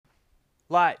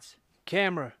Lights,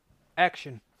 camera,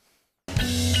 action.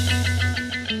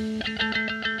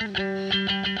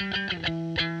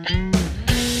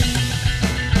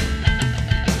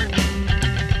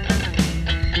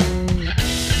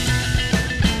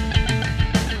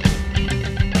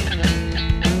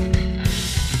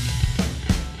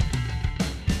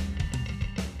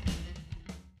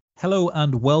 Hello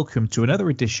and welcome to another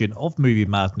edition of Movie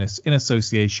Madness in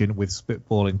association with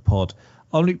Spitballing Pod.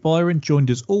 I'm Luke Byron, joined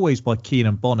as always by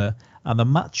Keenan Bonner, and the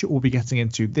match we'll be getting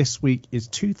into this week is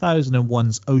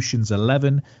 2001's Ocean's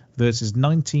 11 versus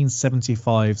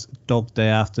 1975's Dog Day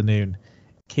Afternoon.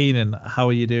 Keenan, how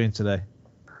are you doing today?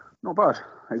 Not bad.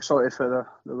 Excited for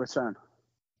the return.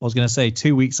 I was going to say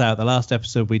 2 weeks out. The last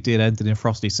episode we did ended in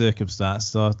frosty circumstance,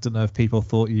 so I don't know if people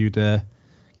thought you'd gone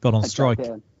on strike.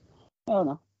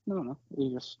 No.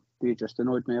 You just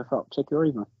annoyed me. I felt sick or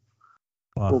even.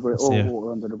 Well, all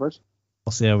water under the bridge.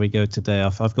 We'll see how we go today.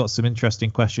 I've got some interesting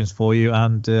questions for you,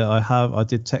 and I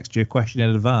did text you a question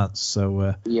in advance.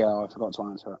 So yeah, I forgot to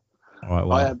answer it. All right,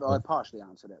 well, I partially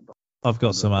answered it, but I've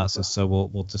got some answers, so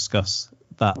we'll discuss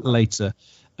that later.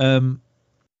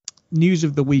 News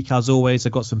of the week, as always.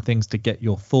 I've got some things to get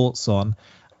your thoughts on,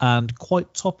 and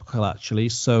quite topical actually.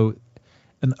 So,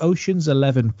 an Ocean's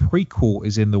 11 prequel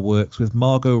is in the works with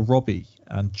Margot Robbie,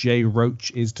 and Jay Roach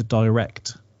is to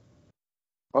direct.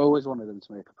 I always wanted them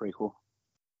to make a prequel.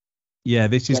 Yeah,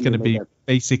 this is going to be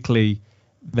basically,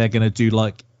 they're going to do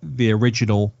like the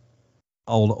original.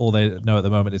 All they know at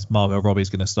the moment is Margot Robbie's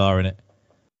going to star in it.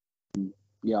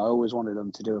 Yeah, I always wanted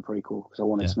them to do a prequel because I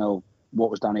wanted to know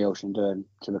what was Danny Ocean doing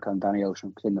to become Danny Ocean.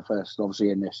 Because in the first, obviously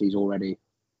in this, he's already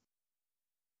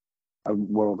a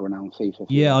world-renowned thief.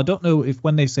 Yeah, I don't know if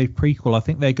when they say prequel, I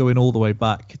think they're going all the way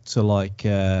back to like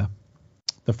the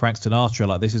Frank Sinatra.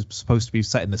 Like this is supposed to be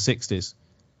set in the 60s.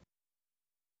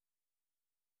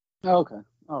 Oh, okay.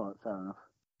 All right, fair enough.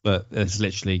 But it's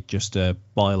literally just a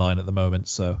byline at the moment,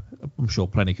 so I'm sure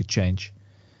plenty could change.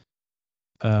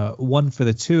 One for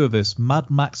the two of us,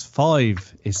 Mad Max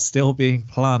 5 is still being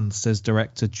planned, says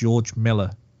director George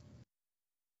Miller.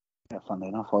 Yeah, funnily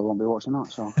enough, I won't be watching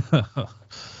that, so...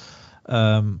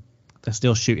 They're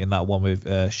still shooting that one with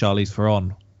Charlize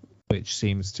Theron, which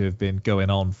seems to have been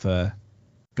going on for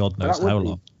God knows how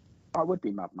long. That would be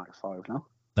Mad Max 5, no?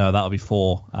 No, that'll be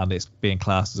 4, and it's being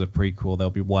classed as a prequel.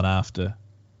 There'll be one after.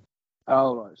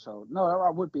 Oh, right. So, no,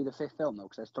 that would be the 5th film, though,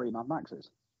 because there's 3 Mad Maxes.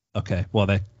 Okay, well,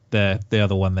 they're the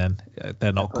other one then.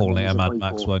 They're not calling it a Mad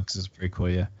Max one because it's a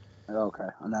prequel, yeah. Okay,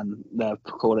 and then they're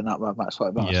calling that Mad Max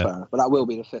 5. That's fair enough. But that will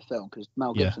be the 5th film, because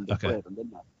Mel Gibson did 3 of them,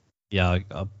 didn't they? Yeah,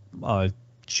 I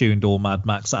tuned all Mad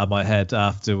Max out of my head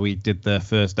after we did the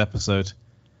first episode.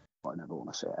 I never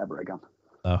want to see it ever again.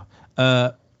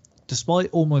 No. Despite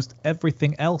almost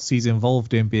everything else he's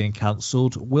involved in being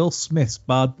cancelled, Will Smith's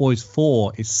Bad Boys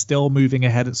 4 is still moving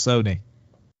ahead at Sony.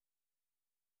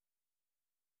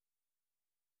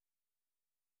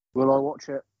 Will I watch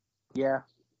it? Yeah.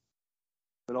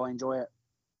 Will I enjoy it?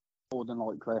 More than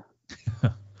likely.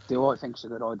 Do I think it's a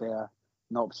good idea?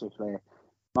 Not particularly.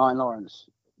 Martin Lawrence,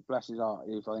 bless his heart,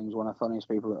 I think he's one of the funniest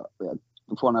people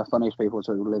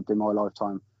to have lived in my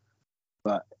lifetime.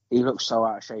 But he looks so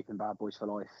out of shape in Bad Boys for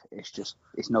Life.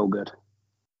 It's no good.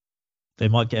 They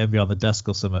might get him behind the desk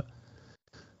or something.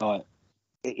 Right.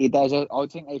 I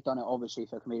think they've done it obviously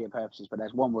for comedic purposes, but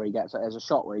there's a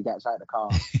shot where he gets out of the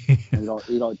car and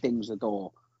he dings the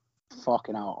door.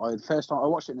 Fucking hell. First time I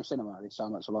watched it in the cinema this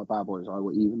time, that's a lot of Bad Boys. I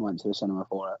even went to the cinema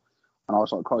for it. And I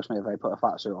was like, Christ me, if they put a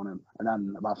fat suit on him. And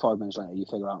then about 5 minutes later, you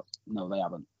figure out, no, they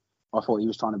haven't. I thought he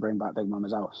was trying to bring back Big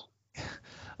Mama's House.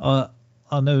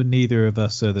 I know neither of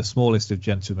us are the smallest of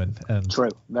gentlemen. And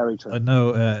true, very true. I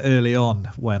know early on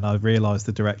when I realised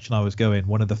the direction I was going,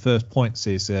 one of the first points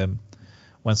is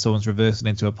when someone's reversing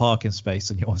into a parking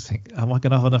space and you always think, am I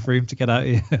going to have enough room to get out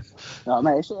here? No,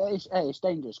 mate, it's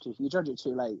dangerous because if you judge it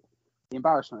too late, the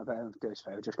embarrassment of it of this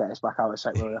will just get us back out of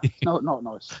sight. Not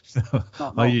nice.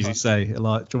 I usually say,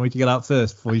 like, do you want me to get out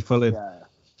first before you pull in? Yeah.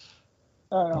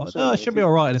 No, it should be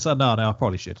all right. And it's like, no, I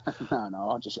probably should.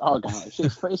 No, I'll go out.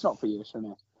 It's not for you, it's for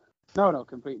me. No,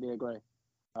 completely agree.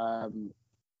 No,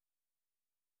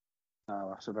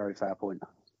 that's a very fair point.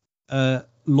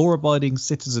 Law Abiding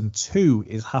Citizen 2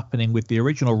 is happening with the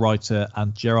original writer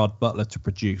and Gerard Butler to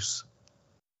produce.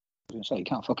 I was going to say, you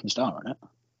can't fucking star on it.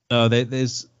 No,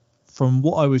 there's, from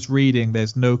what I was reading,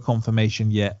 there's no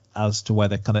confirmation yet as to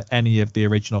whether kind of any of the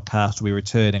original cast will be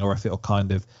returning or if it'll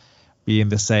kind of be in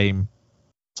the same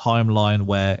timeline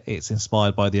where it's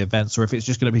inspired by the events, or if it's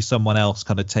just going to be someone else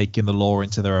kind of taking the law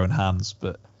into their own hands.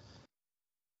 But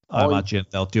I imagine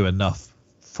they'll do enough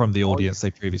from the audience they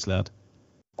previously had.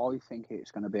 I think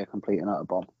it's going to be a complete and utter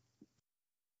bomb.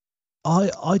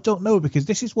 I don't know, because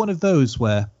this is one of those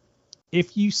where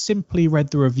if you simply read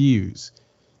the reviews,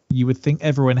 you would think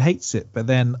everyone hates it. But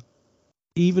then,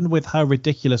 even with how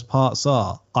ridiculous parts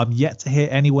are, I'm yet to hear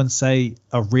anyone say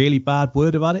a really bad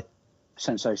word about it.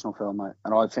 Sensational film, mate,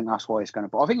 and I think that's why it's going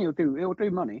to. I think it'll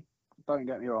do money. Don't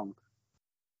get me wrong,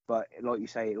 but like you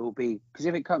say, it will be, because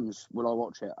if it comes, will I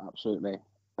watch it? Absolutely.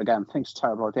 Again, I think it's a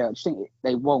terrible idea. I just think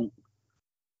they'll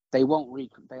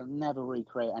never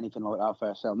recreate anything like that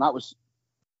first film. There was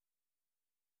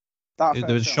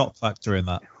a shock factor in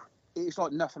that. It's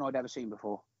like nothing I'd ever seen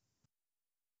before.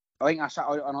 I think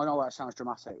and I know that sounds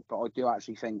dramatic, but I do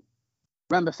actually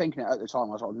remember thinking it at the time.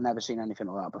 I was like, I've never seen anything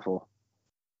like that before.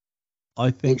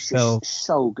 I think it's just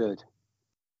so good.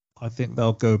 I think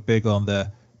they'll go big on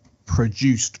the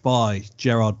produced by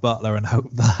Gerard Butler and hope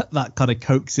that kind of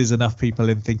coaxes enough people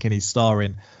in thinking he's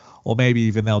starring. Or maybe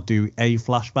even they'll do a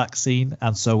flashback scene,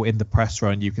 and so in the press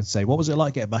run you can say, what was it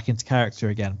like getting back into character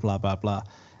again, blah blah blah,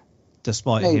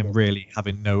 despite him really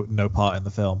having no part in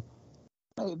the film.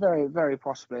 Very, very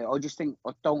possibly. I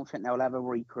don't think they'll ever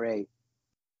recreate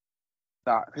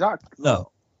that, because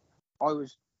no, I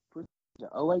was it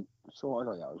 08? So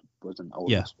I wasn't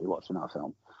old enough to be watching that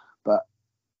film, but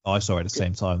I saw it at the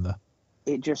same time though.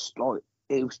 It just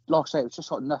it was like I say, it was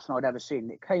just like nothing I'd ever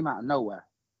seen. It came out of nowhere.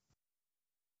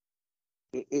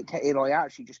 It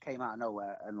actually just came out of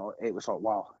nowhere, and it was like,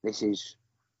 wow, this is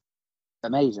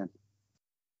amazing,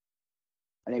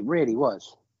 and it really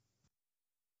was.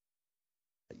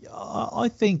 I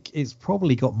think it's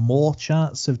probably got more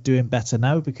chance of doing better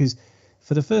now, because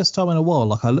for the first time in a while,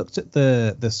 like I looked at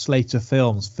the slate of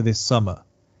films for this summer,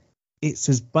 it's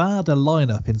as bad a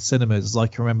lineup in cinemas as I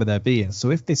can remember there being.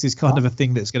 So if this is kind of a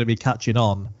thing that's going to be catching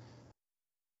on,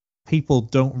 people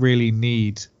don't really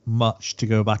need much to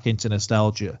go back into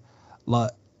nostalgia.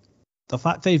 Like the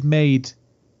fact they've made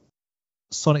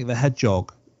Sonic the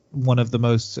Hedgehog one of the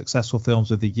most successful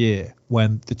films of the year,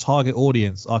 when the target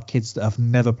audience are kids that have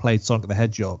never played Sonic the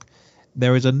Hedgehog,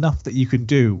 there is enough that you can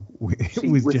do with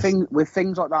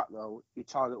things like that, though. Your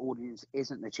target audience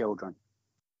isn't the children.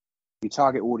 Your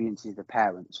target audience is the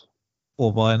parents.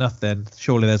 Well, by enough, then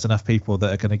surely there's enough people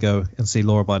that are going to go and see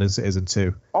Law Abiding Citizen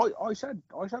 2. I said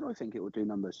I think it would do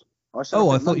numbers. I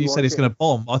thought you said it's going to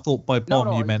bomb. I thought by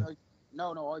bomb you meant.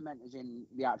 I meant as in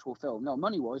the actual film. No,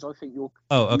 money-wise, I think you'll...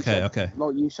 Oh, okay.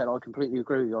 Like you said, I completely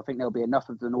agree with you. I think there'll be enough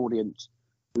of an audience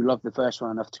who love the first one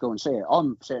enough to go and see it.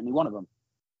 I'm certainly one of them.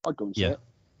 I'd go and see it.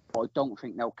 But I don't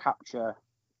think they'll capture...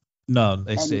 No,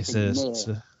 it's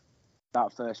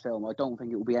that first film. I don't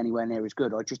think it will be anywhere near as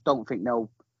good. I just don't think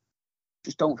they'll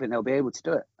be able to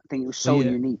do it. I think it was so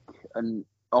unique and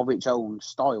of its own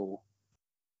style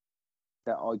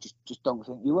that I just don't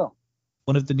think you will.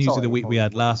 One of the news of the week we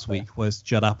had last week was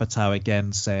Judd Apatow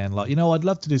again saying, like, I'd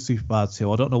love to do Superbad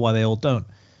 2. I don't know why they all don't.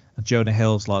 And Jonah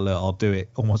Hill's like, look, I'll do it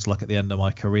almost like at the end of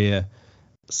my career.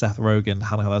 Seth Rogen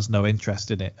has no interest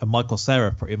in it. And Michael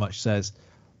Cera pretty much says,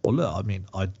 well, look,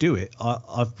 I'd do it.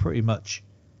 I've pretty much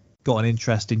got an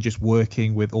interest in just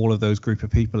working with all of those group of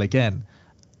people again.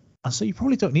 And so you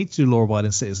probably don't need to do Law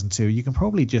Abiding Citizen 2. You can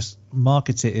probably just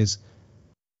market it as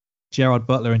Gerard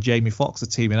Butler and Jamie Foxx are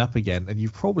teaming up again, and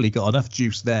you've probably got enough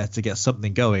juice there to get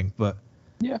something going. But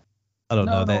I don't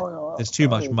know. There's too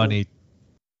much money.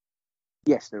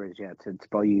 Yes, there is. Yeah,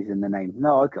 by using the name.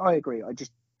 No, I agree.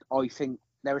 I think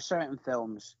there are certain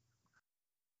films.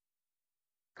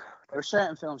 There are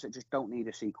certain films that just don't need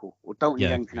a sequel or don't need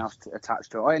anything else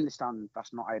attached to it. I understand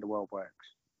that's not how the world works.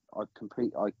 I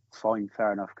find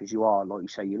fair enough, because you are, like you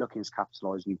say, you're looking to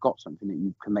capitalise and you've got something that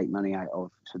you can make money out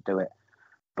of to do it.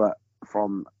 But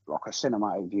from like a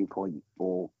cinematic viewpoint,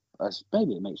 or as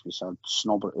maybe it makes me sound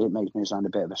snob, it makes me sound a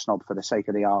bit of a snob for the sake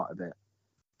of the art of it.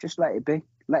 Just let it be.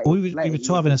 We were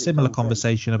having a similar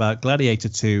conversation about Gladiator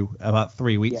 2 about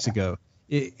 3 weeks ago.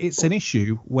 It's an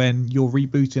issue when you're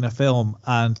rebooting a film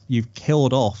and you've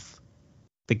killed off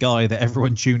the guy that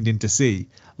everyone tuned in to see.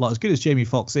 Like, as good as Jamie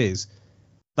Foxx is,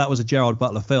 that was a Gerard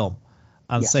Butler film,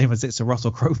 and same as it's a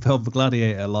Russell Crowe film for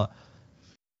Gladiator. Like,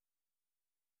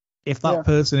 if that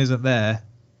person isn't there,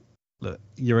 look,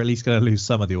 you're at least going to lose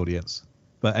some of the audience.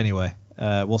 But anyway,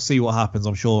 we'll see what happens.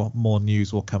 I'm sure more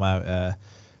news will come out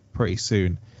pretty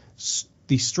soon.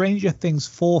 The Stranger Things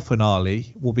 4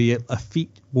 finale will be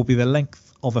the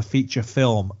length of a feature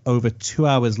film, over 2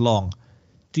 hours long.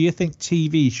 Do you think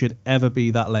TV should ever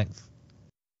be that length?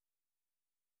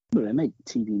 Well, they make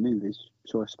TV movies,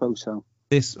 so I suppose so.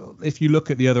 If you look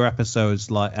at the other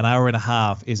episodes, like an hour and a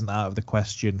half isn't out of the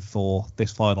question for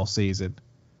this final season.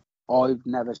 I've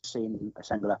never seen a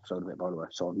single episode of it, by the way,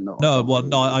 so I'm not.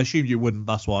 No, I assumed you wouldn't.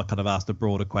 That's why I kind of asked a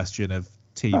broader question of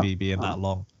TV being that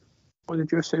long. Or did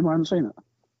you assume I hadn't seen it?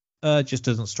 It just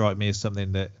doesn't strike me as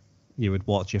something that you would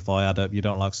watch if I had up. You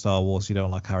don't like Star Wars, you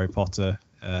don't like Harry Potter,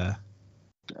 don't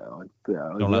like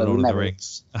Lord of the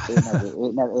Rings.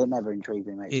 it never intrigued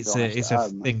me, mate. It's a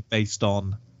thing based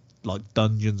on like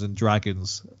Dungeons and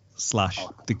Dragons /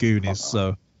 the Goonies.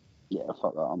 So yeah,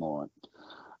 fuck that. I'm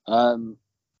alright.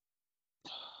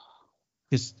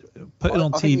 Just putting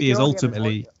on TV is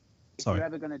ultimately. If you're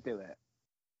ever going to do it,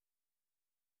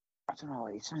 I don't know.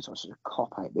 It sounds like such a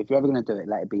cop out. But if you're ever going to do it,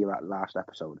 let it be your last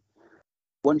episode.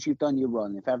 Once you've done your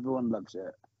run, if everyone loves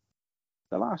it,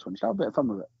 the last one, just have a bit of fun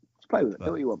with it. Just play with it.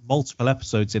 Do what you want. Multiple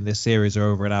episodes in this series are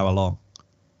over an hour long.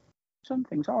 Some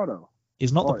things are though.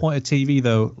 It's not the point of TV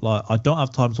though. Like, I don't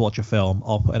have time to watch a film.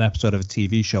 I'll put an episode of a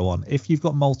TV show on. If you've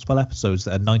got multiple episodes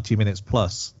that are 90 minutes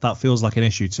plus, that feels like an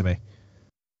issue to me.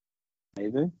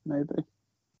 Maybe.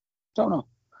 Don't know.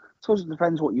 I suppose it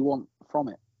depends what you want from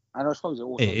it. And I suppose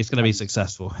it's going to be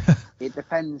successful. It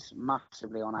depends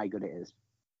massively on how good it is.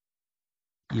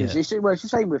 Yeah. It's the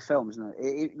same with films, isn't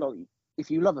it? Like,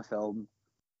 if you love a film,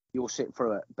 you'll sit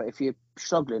through it. But if you're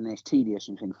struggling and it's tedious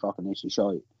and you think, fucking this is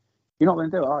shite, you're not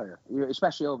going to do it, are you?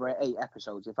 Especially over 8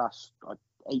 episodes. If that's like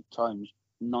 8 times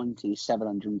 90 is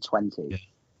 720. Yeah.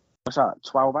 What's that,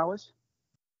 12 hours?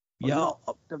 Yeah.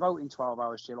 Devoting 12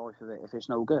 hours to your life of it if it's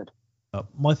no good.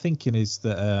 My thinking is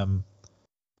that,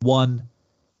 one,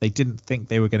 they didn't think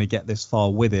they were going to get this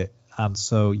far with it. And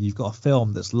so you've got a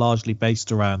film that's largely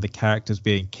based around the characters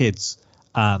being kids,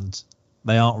 and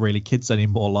they aren't really kids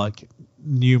anymore. Like,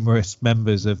 numerous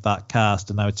members of that cast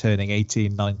are now turning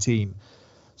 18, 19.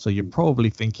 So you're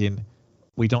probably thinking,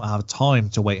 we don't have time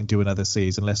to wait and do another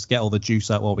season. Let's get all the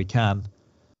juice out while we can.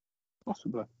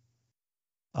 Possibly.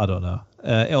 I don't know.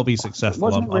 It'll be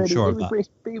successful. I'm sure of that.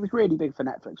 It was really big for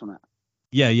Netflix, wasn't it?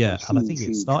 Yeah. And I think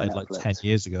it started like 10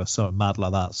 years ago, something mad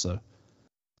like that. So.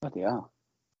 Bloody hell.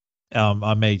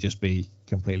 I may just be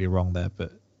completely wrong there,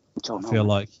 but I feel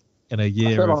like in a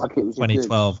year of like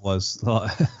 2012 was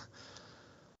like.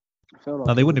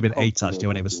 No, they wouldn't have been 8 actually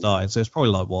when it was starting, so it's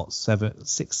probably like what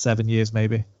 6, 7 years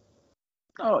maybe.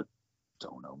 Oh, I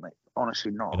don't know, mate.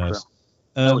 Honestly, not. It's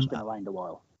been around a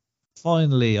while.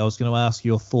 Finally, I was going to ask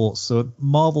your thoughts. So,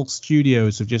 Marvel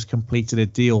Studios have just completed a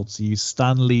deal to use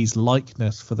Stan Lee's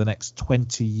likeness for the next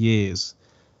 20 years.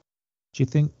 Do you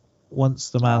think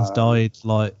once the man's died,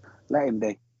 like... Let him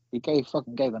be. He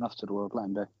fucking gave enough to the world. Let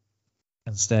him be.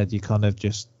 Instead, you kind of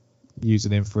just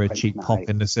using him for a cheap pop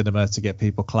in the cinema to get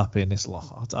people clapping. It's like,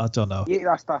 I don't know.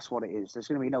 Yeah, that's what it is. There's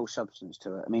going to be no substance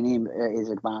to it. I mean, him at his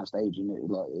advanced age,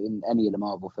 like in any of the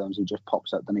Marvel films, he just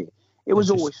pops up, doesn't he? It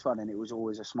was always fun and it was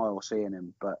always a smile seeing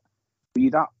him. But were you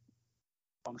that?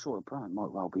 I'm sure it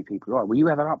might well be people. Right? Were you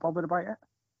ever that bothered about it?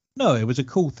 No, it was a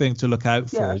cool thing to look out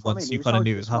for once you kind of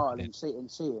knew it was happening. And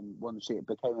see him once it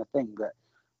became a thing. But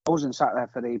I wasn't sat there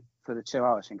for the 2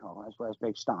 hours thinking, oh, where's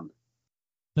Big Stan?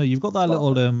 No, you've got that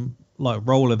little like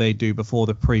roller they do before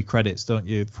the pre-credits, don't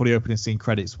you? Before the opening scene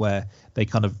credits, where they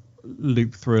kind of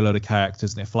loop through a load of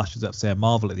characters and it flashes up, say,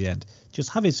 Marvel at the end. Just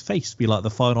have his face be like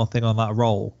the final thing on that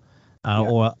roll,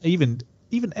 or even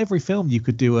every film you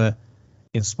could do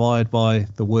inspired by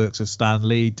the works of Stan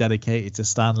Lee, dedicated to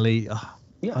Stan Lee.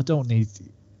 I don't need.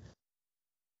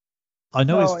 I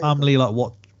know his family. Like,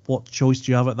 what choice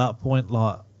do you have at that point?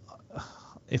 Like,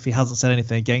 if he hasn't said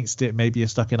anything against it, maybe you're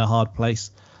stuck in a hard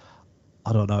place.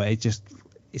 I don't know.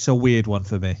 It's a weird one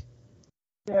for me.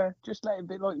 Yeah, just let it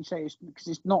be, like you say, because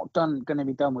it's not going to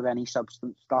be done with any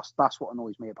substance. That's what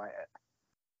annoys me about it.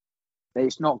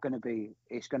 It's not going to be.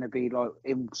 It's going to be like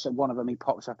one of them. He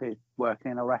pops up here working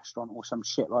in a restaurant or some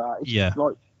shit like that. It's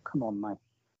like, come on, mate.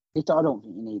 I don't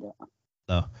think you need it.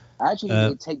 No. Actually,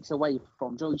 it takes away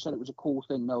from. Joe said it was a cool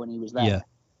thing knowing he was there. Yeah.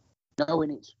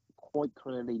 Knowing it's quite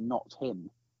clearly not him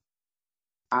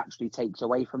actually takes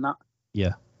away from that.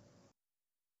 Yeah.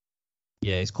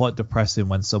 Yeah, it's quite depressing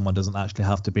when someone doesn't actually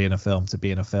have to be in a film to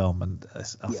be in a film, and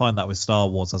I find that with Star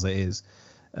Wars as it is,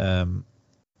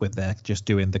 with they're just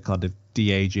doing the kind of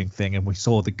de-aging thing, and we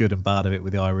saw the good and bad of it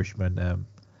with The Irishman.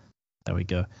 There we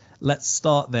go. Let's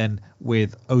start then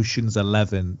with Ocean's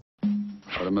 11.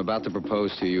 What I'm about to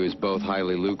propose to you is both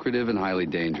highly lucrative and highly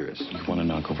dangerous. You want to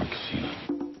knock over a casino?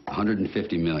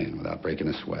 150 million without breaking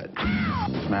a sweat.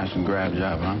 Smash and grab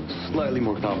job, huh? Slightly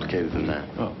more complicated than that.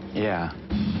 Oh, yeah.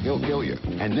 He'll kill you,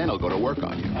 and then he'll go to work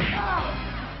on you.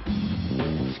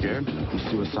 Scared? I'm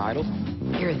suicidal.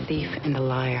 You're a thief and a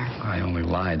liar. I only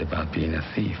lied about being a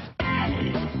thief.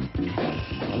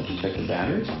 Check the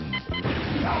batteries.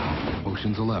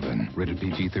 Ocean's 11, rated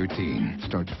PG-13,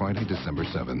 starts Friday, December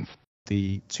 7th.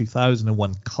 The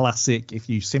 2001 classic. If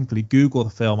you simply Google the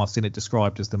film, I've seen it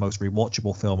described as the most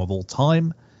rewatchable film of all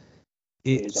time.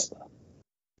 It's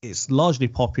It's largely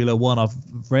popular, one I've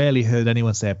rarely heard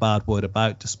anyone say a bad word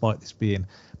about, despite this being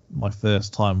my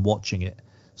first time watching it.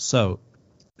 So,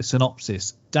 the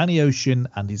synopsis. Danny Ocean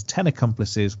and his 10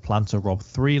 accomplices plan to rob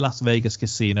 3 Las Vegas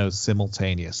casinos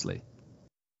simultaneously.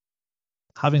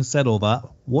 Having said all that,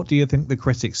 what do you think the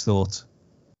critics thought?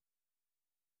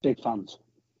 Big fans.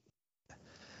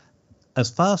 As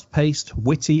fast-paced,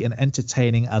 witty and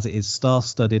entertaining as it is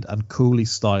star-studded and coolly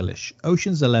stylish,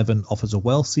 Ocean's 11 offers a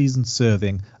well-seasoned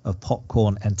serving of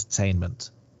popcorn entertainment.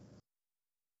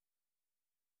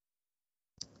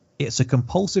 It's a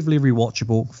compulsively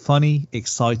rewatchable, funny,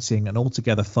 exciting and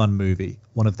altogether fun movie,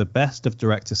 one of the best of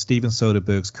director Steven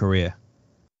Soderbergh's career.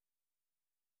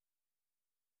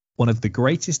 One of the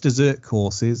greatest dessert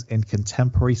courses in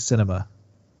contemporary cinema.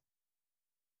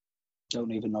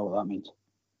 Don't even know what that means.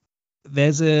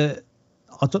 I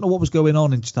don't know what was going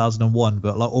on in 2001,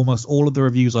 but like almost all of the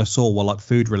reviews I saw were like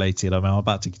food related. I mean, I'm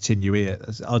about to continue here.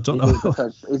 I don't know.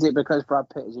 Is it because Brad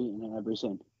Pitt is eating in every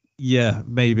scene? Yeah,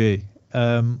 maybe.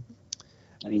 And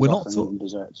he's We're not eating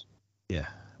desserts. Yeah,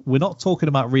 we're not talking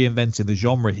about reinventing the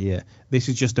genre here. This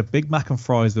is just a Big Mac and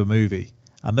fries of a movie,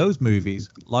 and those movies,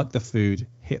 like the food,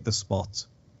 hit the spot,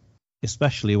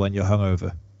 especially when you're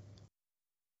hungover.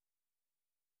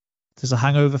 Is this a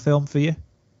hangover film for you?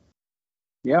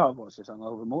 Yeah, I've watched this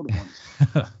hungover more than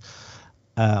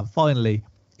once. Finally,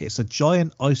 it's a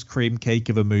giant ice cream cake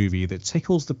of a movie that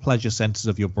tickles the pleasure centers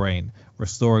of your brain,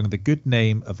 restoring the good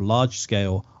name of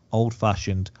large-scale,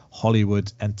 old-fashioned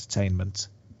Hollywood entertainment.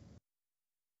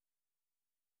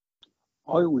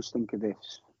 I always think of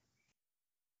this.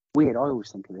 Weird, I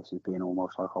always think of this as being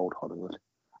almost like old Hollywood.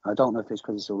 I don't know if it's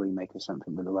because it's a remake of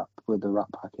something with the Rat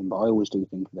Pack in, but I always do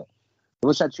think of it.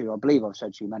 I believe I've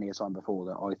said to you many a time before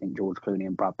that I think George Clooney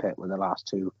and Brad Pitt were the last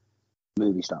 2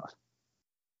 movie stars.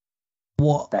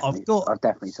 I've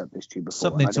definitely said this to you before.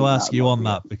 Something to ask you on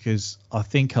that, because I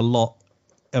think a lot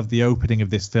of the opening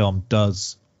of this film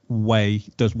does weigh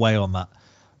on that.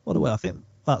 By the way, I think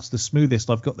that's the smoothest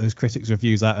I've got those critics'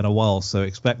 reviews out in a while, so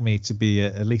expect me to be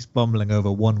at least bumbling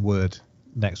over one word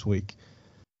next week.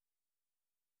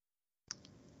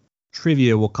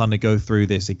 Trivia will kind of go through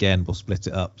this again, we'll split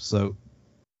it up. So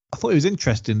I thought it was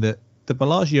interesting that the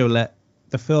Bellagio let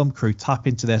the film crew tap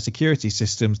into their security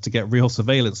systems to get real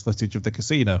surveillance footage of the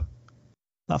casino.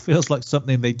 That feels like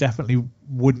something they definitely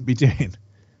wouldn't be doing.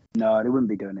 No, they wouldn't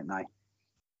be doing it now.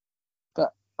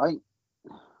 But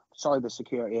cyber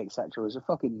security, etc., was a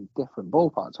fucking different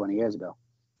ballpark 20 years ago.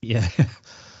 Yeah.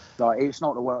 Like, it's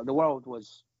not the world. The world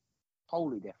was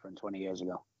wholly different 20 years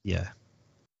ago. Yeah.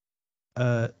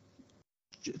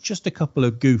 Just a couple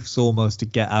of goofs almost to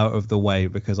get out of the way,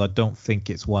 because I don't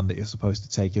think it's one that you're supposed to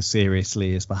take as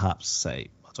seriously as perhaps, say,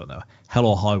 I don't know, Hell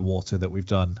or High Water that we've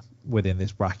done within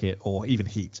this bracket, or even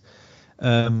Heat.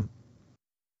 The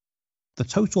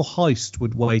total heist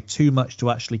would weigh too much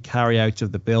to actually carry out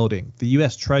of the building. The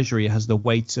US Treasury has the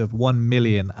weight of 1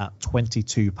 million at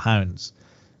 £22.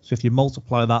 So if you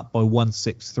multiply that by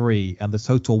 163, and the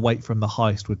total weight from the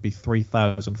heist would be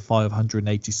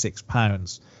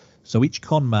 £3,586. So each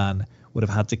con man would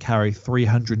have had to carry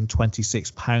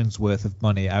 £326 worth of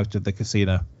money out of the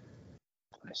casino.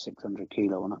 600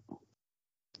 kilo, wasn't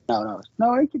it?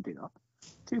 No, he could do that.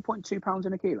 2.2 pounds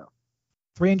in a kilo.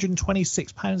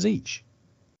 £326 each.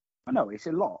 I know, it's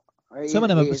a lot. Some of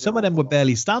them were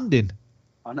barely standing.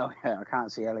 I know, yeah, I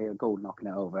can't see Elliot Gould knocking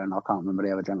it over, and I can't remember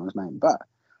the other gentleman's name. But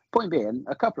point being,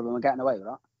 a couple of them are getting away with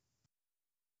that.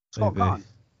 Scott Kahn,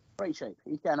 great shape.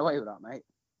 He's getting away with that, mate.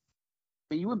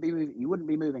 But you wouldn't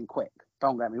be moving quick.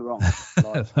 Don't get me wrong.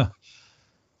 Like,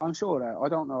 I'm sure that I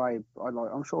don't know.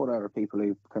 I'm sure there are people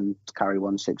who can carry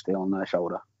 160 on their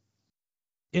shoulder.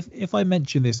 If I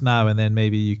mention this now and then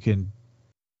maybe you can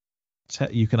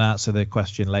answer the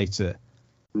question later.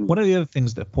 One of the other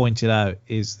things that pointed out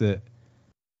is that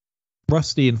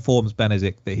Rusty informs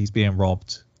Benedict that he's being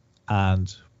robbed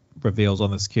and reveals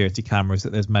on the security cameras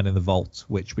that there's men in the vault,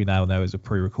 which we now know is a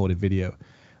pre-recorded video.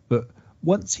 But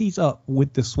once he's up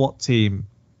with the SWAT team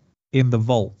in the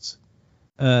vault,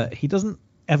 he doesn't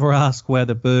ever ask where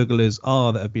the burglars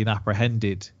are that have been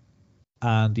apprehended,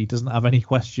 and he doesn't have any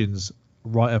questions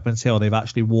right up until they've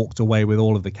actually walked away with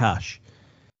all of the cash.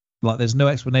 Like, there's no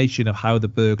explanation of how the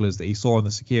burglars that he saw on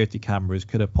the security cameras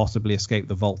could have possibly escaped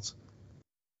the vault.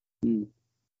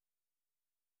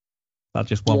 That's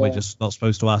just one we're just not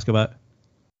supposed to ask about.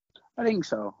 I think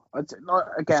so. It's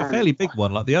a fairly big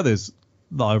one, like the others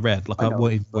that I read. Like, I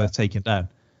wasn't worth taking down.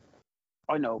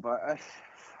 I know, but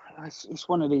it's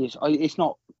one of these. It's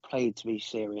not played to be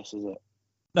serious, is it?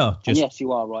 No, just... And yes,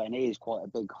 you are right, and it is quite a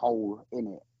big hole in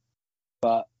it.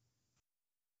 But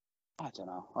I don't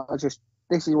know.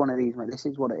 this is one of these, mate. This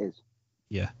is what it is.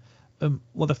 Yeah.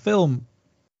 Well, the film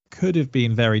could have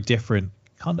been very different.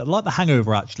 Kind of like The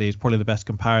Hangover, actually, is probably the best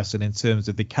comparison in terms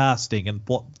of the casting and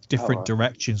what different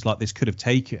directions like this could have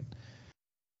taken.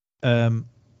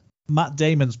 Matt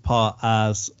Damon's part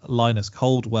as Linus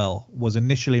Caldwell was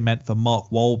initially meant for Mark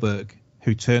Wahlberg,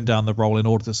 who turned down the role in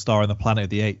order to star in The Planet of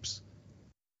the Apes.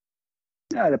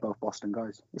 Yeah, they're both Boston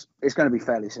guys. It's going to be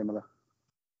fairly similar.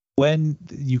 When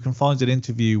you can find an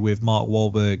interview with Mark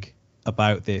Wahlberg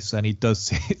about this, and he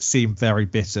does seem very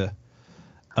bitter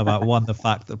about the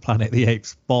fact that Planet of the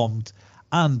Apes bombed,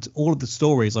 and all of the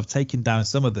stories, I've taken down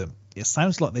some of them. It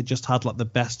sounds like they just had like the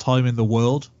best time in the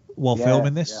world while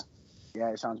filming this.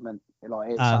 Yeah, it sounds mint.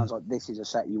 Sounds like this is a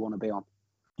set you want to be on.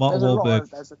 Mark Wahlberg.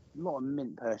 There's a lot of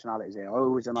mint personalities here. I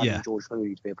always imagine George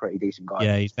Clooney to be a pretty decent guy.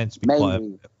 Yeah, he's meant to be quite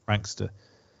a prankster.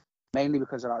 Mainly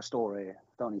because of that story.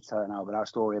 Don't need to tell it now, but that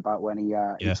story about when he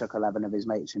took 11 of his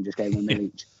mates and just gave them a mill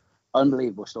each.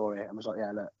 Unbelievable story. And was like,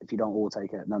 yeah, look, if you don't all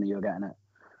take it, none of you are getting it.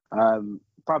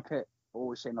 Brad Pitt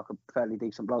always seemed like a fairly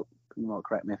decent bloke. You might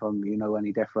correct me if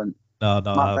any different. No,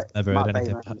 I've never heard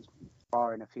anything.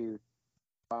 Barring a few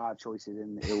bad choices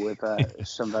with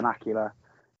some vernacular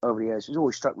over the years, he's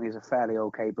always struck me as a fairly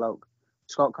okay bloke.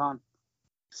 Scott Caan,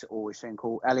 always seemed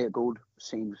cool. Elliot Gould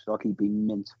seems like he'd be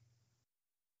mint.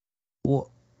 What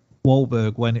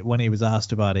Wahlberg, when he was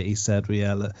asked about it, he said, well,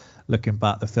 yeah, looking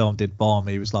back, the film did bomb.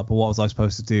 He was like, but what was I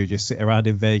supposed to do? Just sit around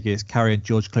in Vegas carrying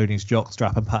George Clooney's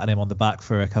jockstrap and patting him on the back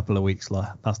for a couple of weeks? Like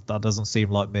that doesn't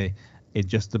seem like me. In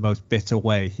just the most bitter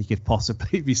way he could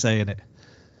possibly be saying it.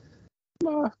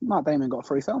 Matt Damon got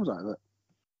 3 films out of it.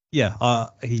 Yeah,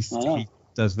 he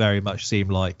does very much seem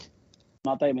like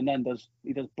Matt Damon. Then does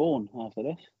Bourne after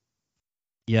this?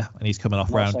 Yeah, and he's coming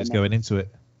off Rounders going into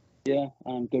it. Yeah,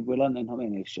 and Good Will Hunting. I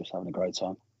mean, he's just having a great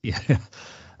time. Yeah.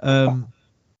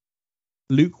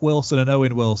 Luke Wilson and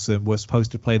Owen Wilson were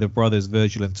supposed to play the brothers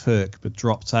Virgil and Turk, but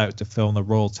dropped out to film the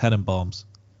Royal Tenenbaums.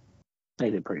 They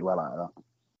did pretty well out of that.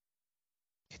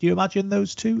 Can you imagine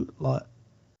those two? Like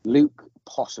Luke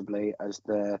possibly as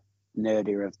the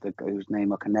nerdier of whose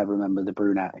name I can never remember, the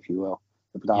brunette, if you will,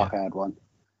 the dark-haired one.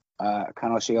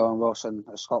 Can I see Owen Wilson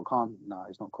as Scott Caan? No,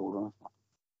 he's not called enough.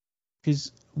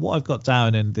 Because what I've got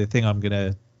down, and the thing I'm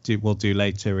gonna do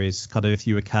later, is kind of if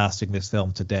you were casting this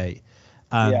film today,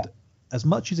 and as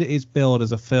much as it is billed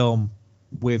as a film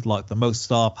with like the most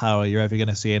star power you're ever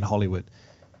gonna see in Hollywood,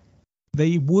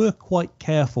 they were quite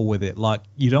careful with it. Like,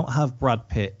 you don't have Brad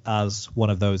Pitt as one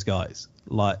of those guys.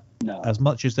 Like, as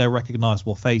much as they're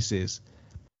recognizable faces,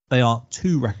 they aren't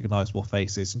too recognizable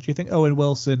faces. And do you think Owen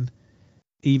Wilson,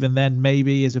 even then,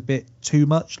 maybe is a bit too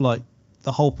much? Like,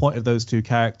 the whole point of those two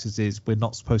characters is we're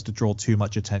not supposed to draw too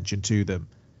much attention to them.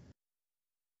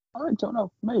 I don't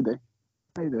know. Maybe.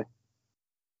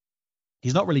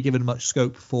 He's not really given much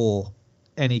scope for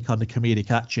any kind of comedic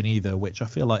action either, which I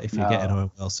feel like if you're getting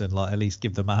Owen Wilson, like, at least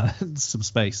give the man some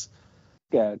space.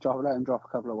 Yeah, let him drop a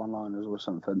couple of one-liners or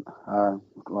something,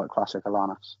 like classic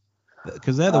Alanis.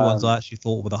 Because they're the ones I actually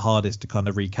thought were the hardest to kind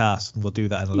of recast, and we'll do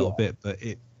that in a little bit. But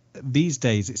these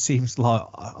days, it seems like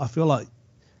I feel like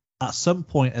at some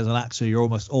point as an actor, you're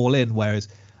almost all in, whereas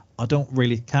I can't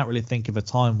really think of a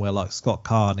time where like Scott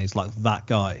Caan is like that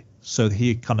guy. So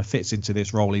he kind of fits into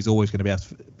this role. He's always going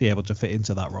to be able to fit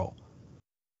into that role.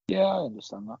 Yeah, I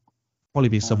understand that. Probably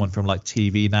be someone from like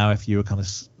TV now if you were kind of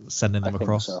sending them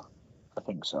across. I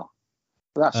think so.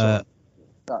 That's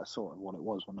sort of what it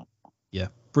was, wasn't it? Yeah.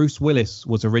 Bruce Willis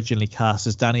was originally cast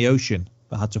as Danny Ocean,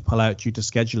 but had to pull out due to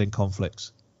scheduling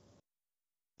conflicts.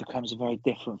 Becomes a very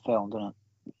different film, doesn't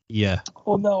it? Yeah.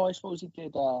 Oh no, I suppose he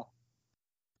did a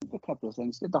couple of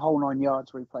things. Did the whole 9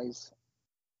 yards where he plays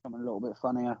something a little bit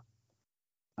funnier.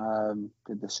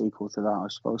 Did the sequel to that, I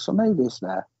suppose. So maybe it's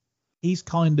there. He's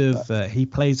kind of he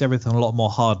plays everything a lot more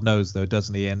hard nosed though,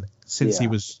 doesn't he? And since he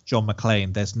was John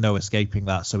McClane, there's no escaping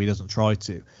that, so he doesn't try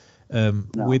to.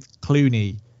 With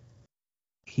Clooney,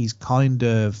 he's kind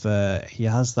of he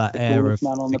has that the air of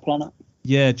man on the planet.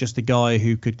 Yeah, just a guy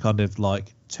who could kind of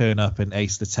like turn up and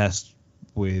ace the test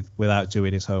without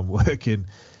doing his homework, and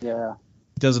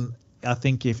doesn't. I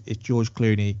think if George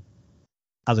Clooney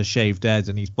has a shaved head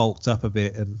and he's bulked up a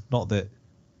bit, and not that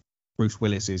Bruce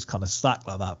Willis is kind of stacked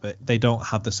like that, but they don't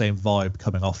have the same vibe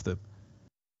coming off them.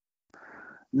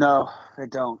 No, they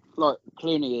don't. Like,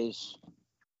 Clooney is,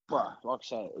 well, like I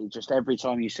say, just every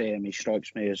time you see him, he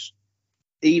strikes me as,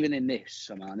 even in this,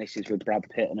 and this is with Brad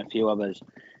Pitt and a few others,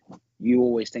 you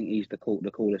always think he's the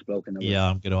coolest bloke in the world. Yeah,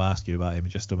 I'm going to ask you about him in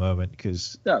just a moment,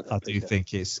 because I do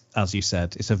think it's, as you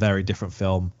said, it's a very different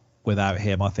film without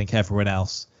him. I think everyone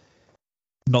else,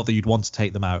 not that you'd want to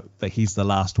take them out, but he's the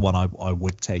last one I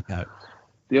would take out.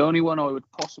 The only one I would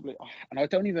possibly, and I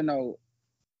don't even know.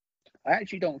 I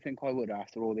actually don't think I would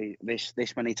after all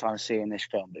this many times seeing this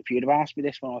film. If you'd have asked me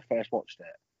this when I first watched it,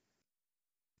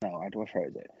 no, I'd have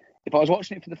heard it. If I was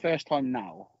watching it for the first time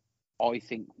now, I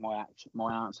think my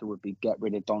answer would be get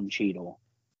rid of Don Cheadle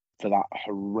for that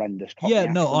horrendous. Yeah,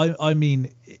 no, accent. I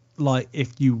mean, like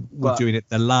if you were doing it,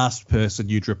 the last person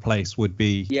you'd replace would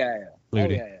be Clooney. Oh,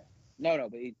 yeah. No,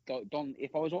 but Don.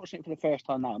 If I was watching it for the first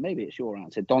time now, maybe it's your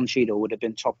answer. Don Cheadle would have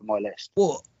been top of my list.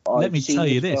 Well, let me tell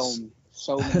you this. Film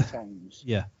so many times.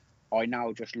 Yeah. I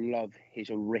now just love his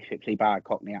horrifically bad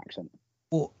Cockney accent.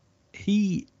 Well,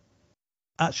 he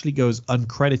actually goes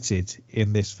uncredited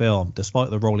in this film, despite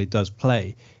the role he does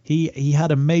play. He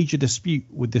had a major dispute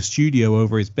with the studio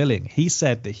over his billing. He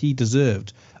said that he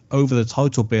deserved over the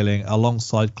title billing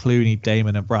alongside Clooney,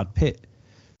 Damon, and Brad Pitt.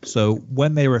 So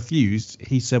when they refused,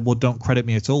 he said, well, don't credit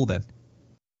me at all then.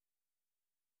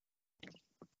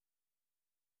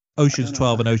 Ocean's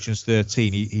 12 and Ocean's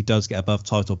 13, he does get above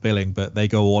title billing, but they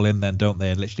go all in then, don't they?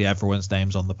 And literally everyone's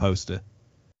name's on the poster.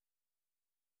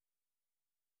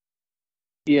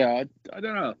 Yeah, I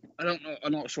don't know.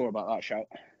 I'm not sure about that shout.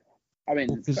 I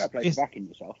mean, fair play for backing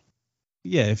yourself.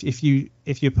 Yeah, if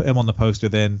you put him on the poster,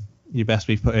 then you best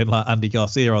be putting like Andy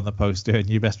Garcia on the poster, and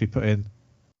you best be putting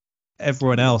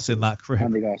everyone else in that crew.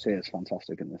 Andy Garcia is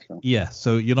fantastic in this film. Yeah,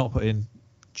 so you're not putting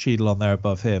Cheadle on there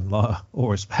above him, like, all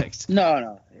respect.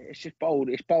 No, it's just bold.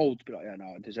 It's bold to be like, yeah,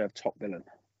 no, I deserve top villain.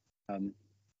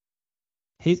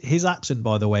 His accent,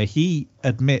 by the way, he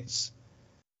admits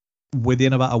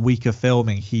within about a week of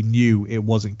filming, he knew it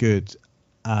wasn't good,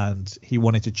 and he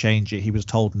wanted to change it. He was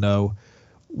told no.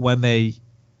 When they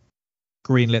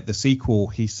greenlit the sequel,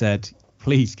 he said,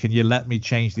 please, can you let me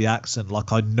change the accent?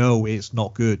 Like, I know it's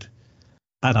not good.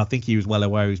 And I think he was well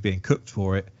aware he was being cooked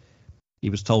for it. He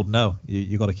was told, no,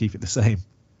 you got to keep it the same.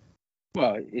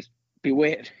 Well, it's be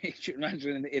weird. You should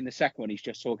imagine in the second one, he's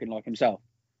just talking like himself.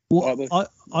 Well,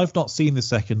 I've not seen the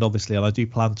second, obviously, and I do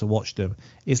plan to watch them.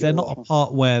 Is there not a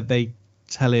part where they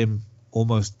tell him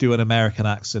almost do an American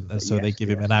accent, and so they give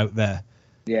him an out there?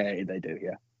 Yeah, they do,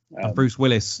 yeah. And Bruce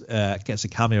Willis gets a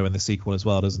cameo in the sequel as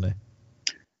well, doesn't he?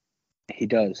 He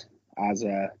does, as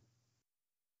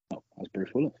Bruce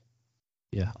Willis.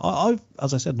 Yeah, I've,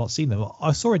 as I said, not seen them.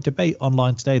 I saw a debate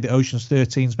online today that Ocean's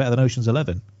 13 is better than Ocean's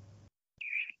 11.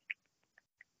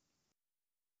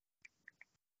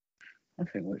 I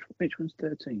think which one's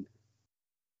 13?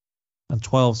 And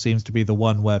 12 seems to be the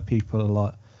one where people are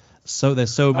like, so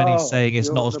there's so many saying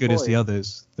it's not as good as the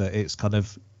others that it's kind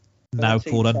of now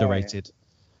called underrated.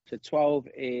 So 12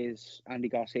 is Andy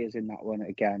Garcia's in that one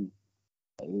again.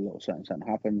 A little something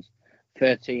happens.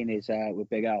 13 is with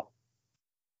Big Al.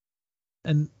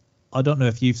 And I don't know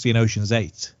if you've seen Ocean's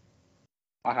 8.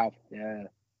 I have, yeah.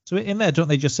 So in there, don't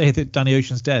they just say that Danny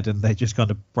Ocean's dead, and they just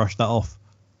kind of brush that off?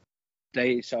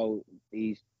 And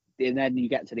then you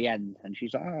get to the end, and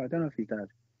she's like, I don't know if he's dead.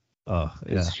 Oh,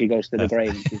 yeah. She goes to the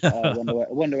grave, and she's like, I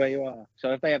wonder where you are.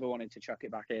 So if they ever wanted to chuck it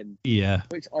back in, yeah.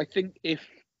 Which I think if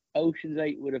Ocean's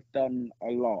 8 would have done a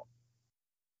lot,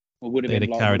 or would have they'd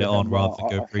have carried it on rather than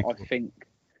go prequel.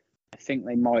 I think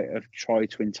they might have tried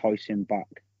to entice him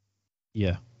back.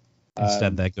 Yeah.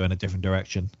 Instead, they're going a different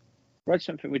direction. Read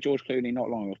something with George Clooney not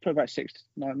long ago. It was probably about 6 to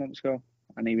 9 months ago.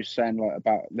 And he was saying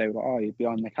they were like, you're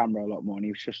behind the camera a lot more. And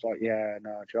he was just like, yeah,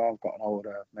 no, Joe, I've gotten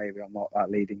older. Maybe I'm not that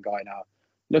leading guy now.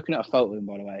 Looking at a photo of him,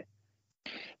 by the way,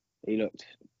 he looked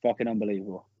fucking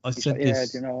unbelievable. He's like, yeah,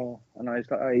 do you know? And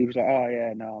he was like, oh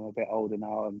yeah, no, I'm a bit older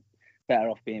now. I'm better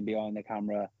off being behind the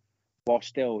camera, while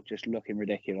still just looking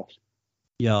ridiculous.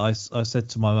 Yeah, I said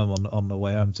to my mum on the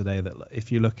way home today that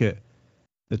if you look at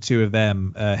the two of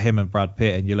them, him and Brad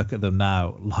Pitt, and you look at them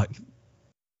now, like,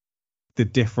 the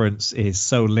difference is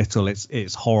so little,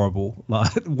 it's horrible.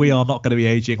 Like, we are not going to be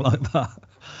aging like that.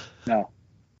 No.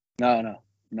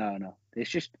 It's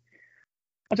just,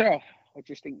 I don't know. I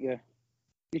just think you're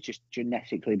just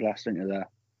genetically blessed, aren't you, there?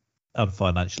 And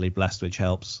financially blessed, which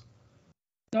helps.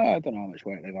 No, I don't know how much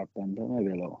work they've had done, but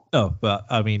maybe a little. No, but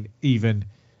I mean, even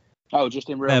just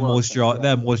in real their world,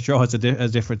 their moisturisers are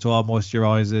different to our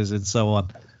moisturisers and so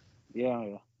on.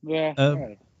 Yeah.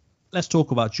 Right. Let's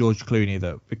talk about George Clooney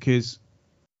though, because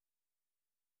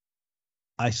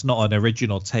it's not an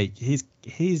original take.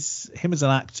 Him as an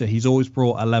actor, he's always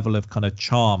brought a level of kind of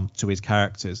charm to his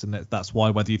characters, and that's why,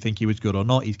 whether you think he was good or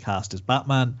not, he's cast as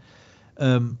Batman.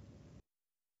 Do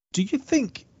you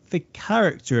think the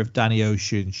character of Danny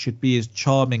Ocean should be as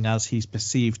charming as he's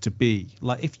perceived to be?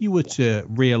 Like, if you were to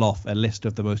reel off a list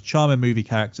of the most charming movie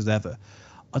characters ever,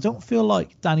 I don't feel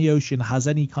like Danny Ocean has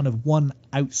any kind of one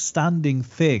outstanding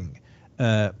thing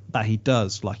that he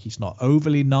does. Like, he's not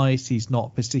overly nice. He's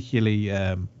not particularly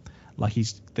like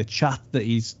the chat that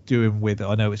he's doing with.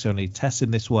 I know it's only Tess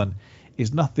in this one.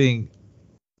 Is nothing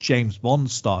James Bond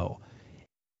style.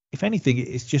 If anything,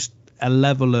 it's just a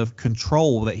level of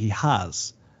control that he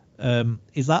has.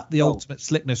 Is that the ultimate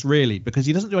slickness, really? Because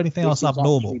he doesn't do anything else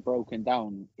abnormal. Actually broken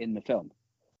down in the film.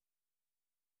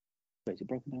 Wait, is it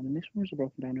broken down in this one, or is it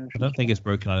broken down in I don't think it's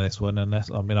broken down in this one,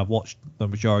 I've watched the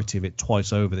majority of it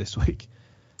twice over this week.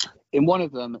 In one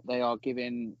of them, they are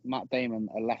giving Matt Damon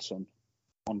a lesson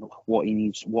on what he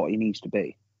needs to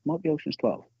be. Might be Ocean's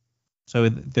 12. So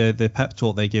the pep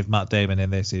talk they give Matt Damon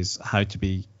in this is how to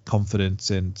be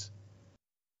confident and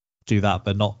do that,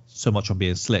 but not so much on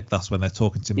being slick. That's when they're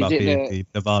talking to him about being the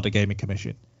Nevada Gaming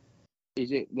Commission.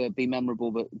 Is it the be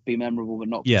memorable but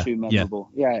not Yeah, too memorable?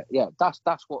 Yeah. That's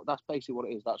basically what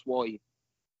it is. That's why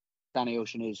Danny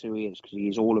Ocean is who he is, because he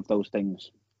is all of those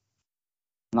things,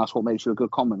 and that's what makes you a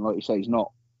good con man. Like you say, he's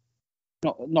not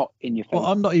in your face. Well,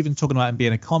 I'm not even talking about him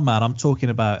being a con man. I'm talking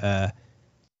about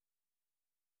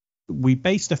we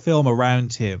based a film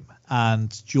around him,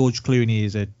 and George Clooney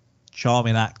is a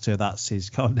charming actor. That's his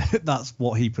that's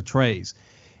what he portrays.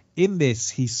 In this,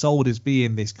 he's sold as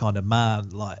being this kind of man,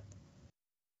 like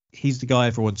he's the guy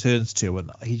everyone turns to,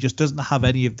 and he just doesn't have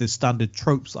any of the standard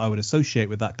tropes I would associate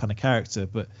with that kind of character,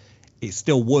 but it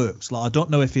still works. Like, I don't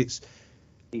know if he's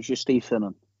just Steve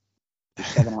Finnan. He's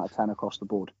 7 out of 10 across the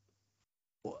board.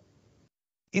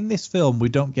 In this film, we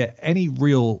don't get any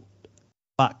real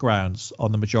backgrounds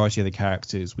on the majority of the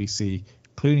characters. We see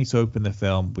Clooney to open the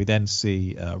film. We then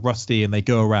see Rusty, and they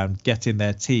go around getting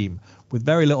their team with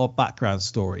very little background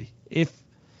story. If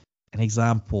an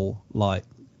example like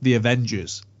The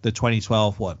Avengers, the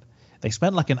 2012 one, they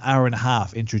spent like an hour and a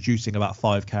half introducing about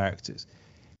 5 characters.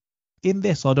 In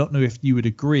this, I don't know if you would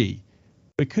agree,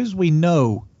 because we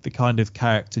know the kind of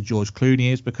character George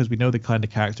Clooney is, because we know the kind of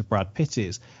character Brad Pitt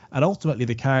is, and ultimately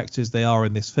the characters they are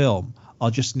in this film are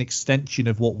just an extension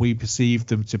of what we perceive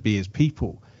them to be as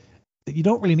people. You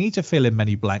don't really need to fill in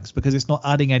many blanks because it's not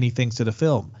adding anything to the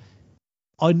film.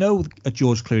 I know a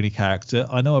George Clooney character,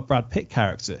 I know a Brad Pitt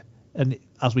character, and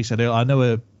as we said earlier, I know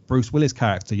a Bruce Willis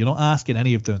character. You're not asking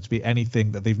any of them to be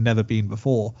anything that they've never been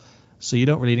before, so you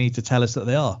don't really need to tell us that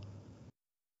they are.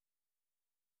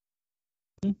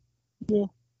 Yeah,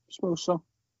 I suppose so.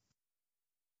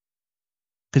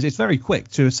 Because it's very quick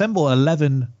to assemble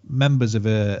 11 members of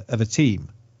a team,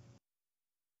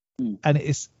 and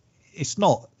it's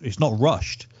not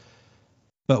rushed.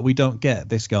 But we don't get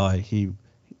this guy.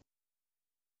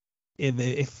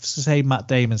 If say Matt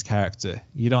Damon's character,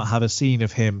 you don't have a scene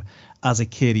of him as a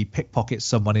kid. He pickpockets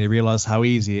someone, and you realize how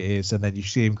easy it is, and then you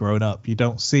see him growing up. You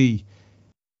don't see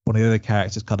one of the other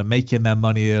characters kind of making their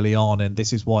money early on, and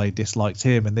this is why he disliked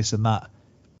him, and this and that.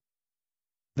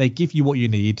 They give you what you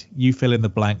need. You fill in the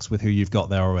blanks with who you've got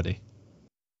there already.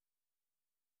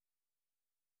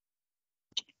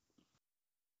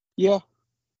 Yeah.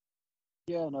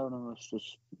 No,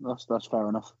 that's fair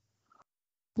enough.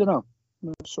 I don't know.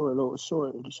 I saw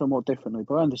it somewhat differently,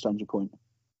 but I understand your point.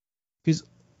 Because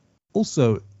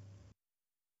also,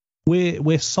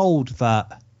 we're sold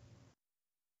that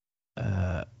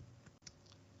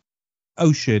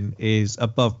Ocean is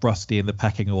above Rusty in the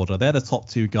pecking order. They're the top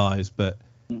 2 guys, but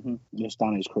It's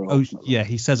Danny's crew. Yeah,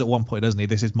 he says at one point, doesn't he,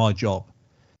 this is my job.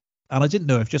 And I didn't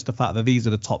know if just the fact that these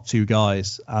are the top 2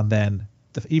 guys, and then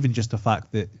even just the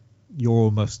fact that you're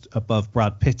almost above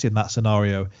Brad Pitt in that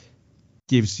scenario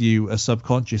gives you a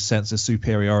subconscious sense of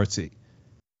superiority.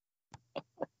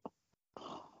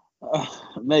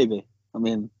 Maybe. I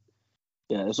mean,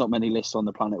 yeah, there's not many lists on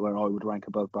the planet where I would rank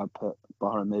above Brad Pitt,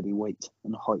 barring maybe weight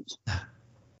and height.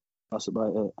 That's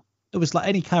about it. It was like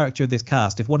any character of this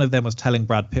cast, if one of them was telling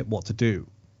Brad Pitt what to do,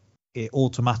 it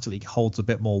automatically holds a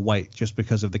bit more weight just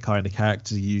because of the kind of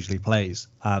characters he usually plays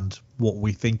and what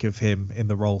we think of him in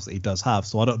the roles that he does have.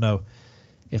 So I don't know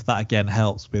if that again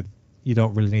helps with, you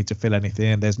don't really need to fill anything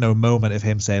in. There's no moment of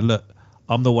him saying, look,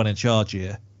 I'm the one in charge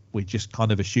here. We just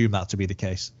kind of assume that to be the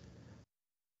case.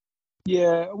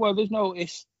 Yeah, well, there's no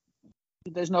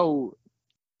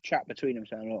chat between them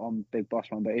saying, look, I'm big boss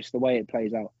man, but it's the way it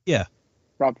plays out. Yeah.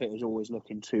 Brad Pitt is always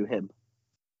looking to him.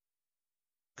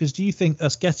 Because do you think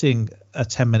us getting a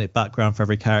 10-minute background for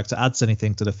every character adds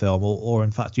anything to the film, or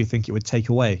in fact, do you think it would take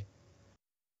away?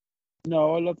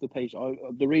 No, I love the pace.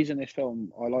 The reason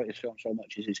I like this film so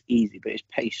much is it's easy, but it's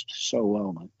paced so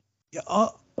well, man. Yeah,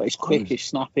 but it's quick, it's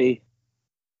snappy.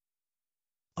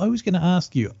 I was going to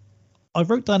ask you, I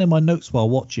wrote down in my notes while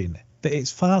watching that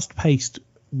it's fast-paced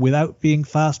without being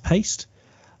fast-paced.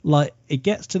 Like, it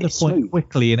gets to the point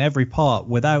quickly in every part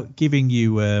without giving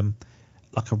you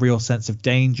like a real sense of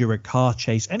danger, a car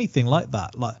chase, anything like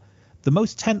that. Like the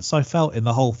most tense I felt in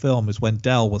the whole film is when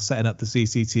Dell was setting up the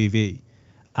CCTV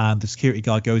and the security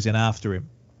guard goes in after him,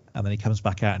 and then he comes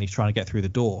back out and he's trying to get through the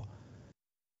door.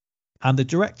 And the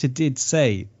director did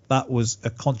say that was a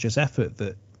conscious effort,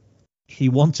 that he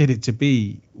wanted it to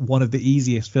be one of the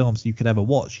easiest films you could ever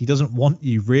watch. He doesn't want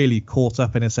you really caught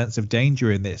up in a sense of danger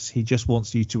in this. He just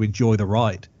wants you to enjoy the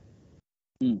ride.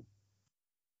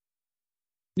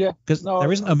 Yeah, because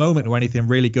there isn't a moment where anything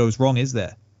really goes wrong, is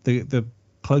there? The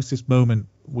closest moment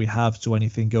we have to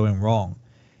anything going wrong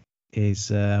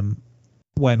is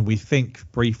when we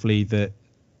think briefly that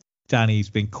Danny's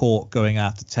been caught going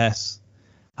after Tess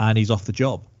and he's off the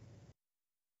job.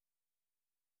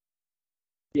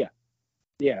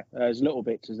 Yeah, there's little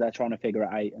bits as they're trying to figure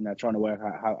it out and they're trying to work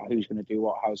out who's going to do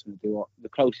what, how's going to do what. The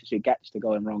closest it gets to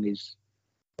going wrong is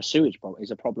a sewage problem,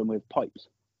 is a problem with pipes.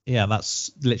 Yeah,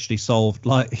 that's literally solved.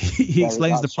 Like he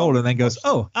explains the problem and then goes,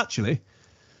 "Oh, actually,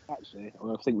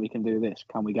 I think we can do this.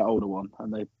 Can we get hold of one?"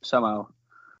 And they somehow,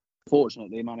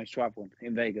 fortunately, managed to have one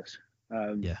in Vegas.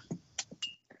 Yeah.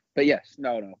 But yes,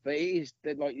 no. But it is,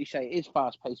 like you say, it is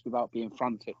fast paced without being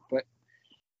frantic. But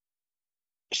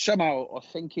somehow, I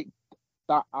think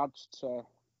that adds to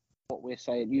what we're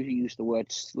saying. You use the word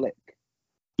slick.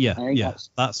 Yeah.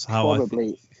 That's how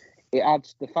probably it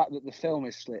adds, the fact that the film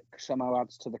is slick somehow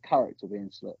adds to the character being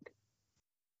slick.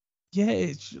 Yeah,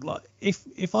 it's like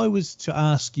if I was to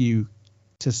ask you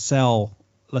to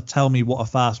tell me what a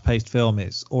fast-paced film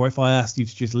is, or if I asked you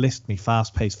to just list me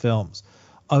fast-paced films,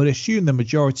 I would assume the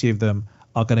majority of them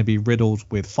are going to be riddled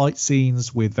with fight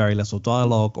scenes with very little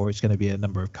dialogue, or it's going to be a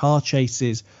number of car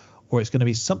chases, or it's going to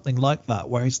be something like that.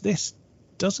 Whereas this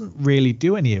doesn't really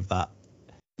do any of that.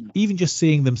 Even just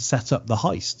seeing them set up the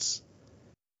heists,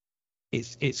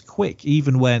 it's quick,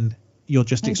 even when you're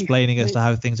just explaining as to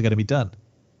how things are going to be done.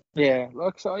 Yeah,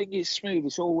 like so, I think it's smooth.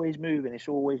 It's always moving. It's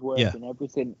always working. Yeah.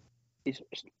 Everything is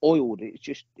oiled.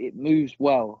 It moves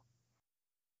well.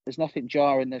 There's nothing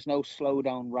jarring. There's no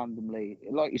slowdown randomly.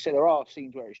 Like you said, there are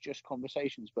scenes where it's just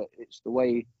conversations, but it's the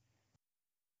way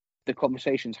the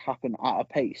conversations happen at a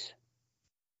pace.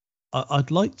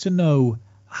 I'd like to know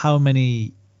how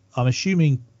many. I'm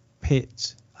assuming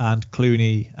Pitt and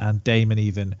Clooney and Damon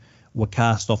even were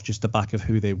cast off just the back of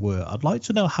who they were. I'd like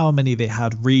to know how many they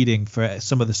had reading for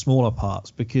some of the smaller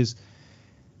parts, because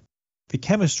the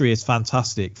chemistry is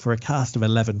fantastic for a cast of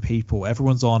 11 people.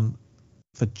 Everyone's on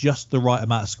for just the right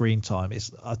amount of screen time.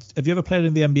 Have you ever played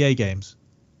in the NBA games?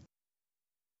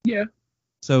 Yeah.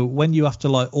 So when you have to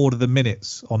like order the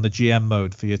minutes on the GM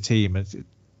mode for your team and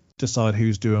decide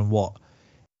who's doing what,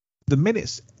 the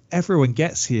minutes everyone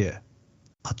gets here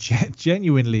are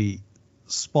genuinely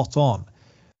spot on.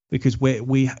 Because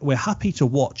we're happy to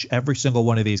watch every single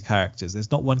one of these characters.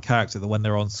 There's not one character that when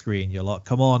they're on screen you're like,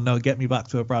 come on, no, get me back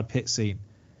to a Brad Pitt scene.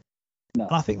 No.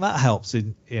 And I think that helps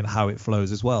in how it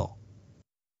flows as well.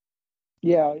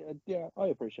 Yeah, I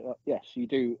appreciate that. Yes, you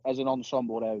do. As an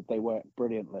ensemble, they work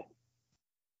brilliantly.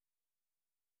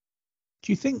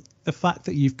 Do you think the fact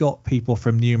that you've got people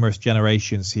from numerous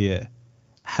generations here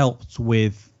helped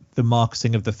with the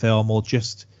marketing of the film, or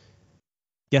just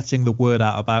getting the word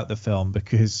out about the film?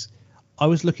 Because I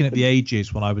was looking at the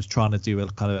ages when I was trying to do a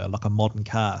kind of like a modern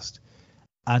cast,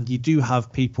 and you do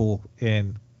have people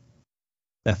in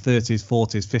their 30s,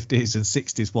 40s, 50s and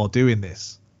 60s while doing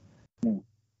this.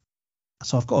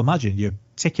 So I've got to imagine you're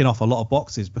ticking off a lot of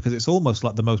boxes, because it's almost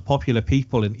like the most popular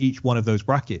people in each one of those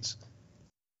brackets.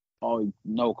 Oh,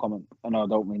 no comment. I know I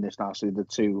don't mean this naturally, the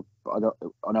two, but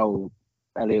I know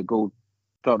Elliot Gould.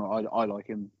 Don't know. I like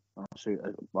him.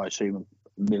 I assume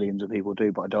millions of people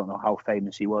do, but I don't know how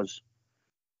famous he was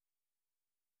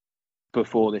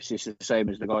before this. It's the same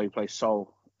as the guy who plays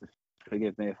Soul.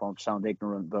 Forgive me if I sound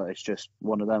ignorant, but it's just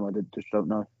one of them. I just don't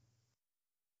know.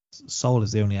 Soul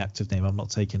is the only active name I'm not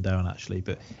taking down, actually.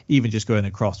 But even just going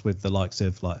across with the likes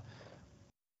of like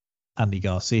Andy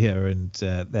Garcia and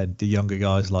then the younger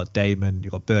guys like Damon,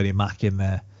 you've got Bernie Mac in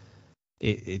there.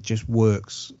 It just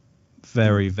works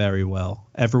very, very well.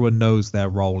 Everyone knows their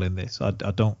role in this.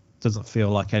 Doesn't feel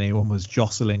like anyone was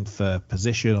jostling for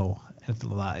position or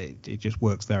anything like that. It just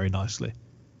works very nicely.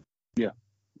 Yeah.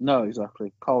 No,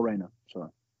 exactly. Carl Reiner. Sorry.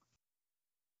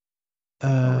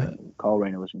 Carl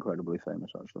Reiner was incredibly famous,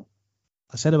 actually.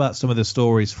 I said about some of the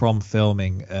stories from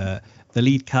filming. The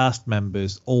lead cast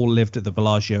members all lived at the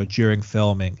Bellagio during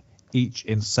filming, each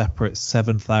in separate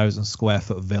 7,000 square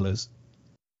foot villas.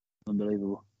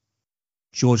 Unbelievable.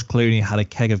 George Clooney had a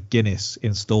keg of Guinness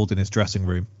installed in his dressing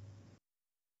room.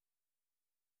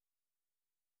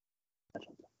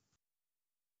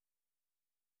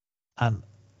 And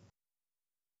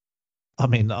I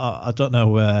mean, I don't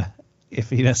know if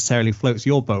he necessarily floats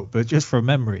your boat, but just from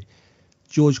memory,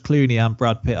 George Clooney and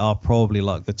Brad Pitt are probably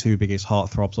like the two biggest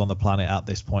heartthrobs on the planet at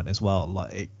this point as well.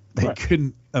 Like they Right.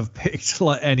 couldn't have picked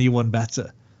like anyone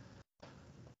better.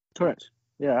 Correct.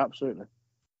 Yeah, absolutely.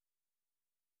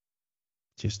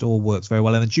 Just all works very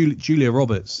well. And then Julia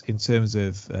Roberts, in terms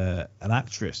of an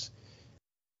actress,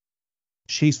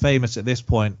 she's famous at this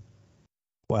point.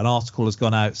 Well, an article has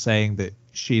gone out saying that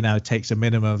she now takes a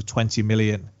minimum of 20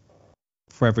 million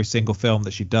for every single film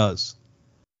that she does.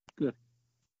 Good.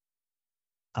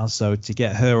 And so to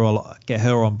get her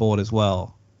on board as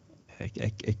well,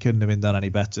 it couldn't have been done any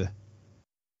better.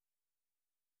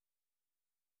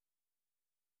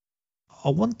 I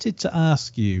wanted to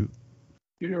ask you,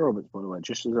 Julia Roberts, by the way,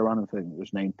 just as a random thing,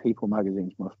 was named People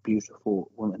Magazine's most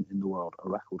beautiful woman in the world a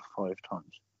record 5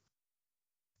 times.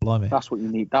 blimey, That's what you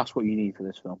need. That's what you need for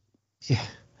this film. yeah.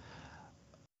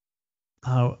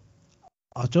 Now,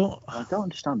 I don't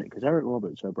understand it because Eric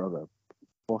Roberts, her brother,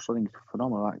 whilst I think he's a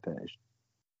phenomenal actor,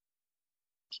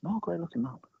 it's not a great looking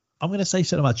man. I'm going to say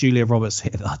something about Julia Roberts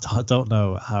here. I don't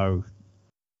know how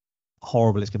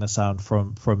horrible it's going to sound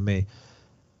from me.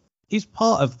 Is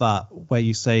part of that where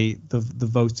you say the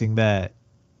voting there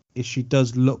is she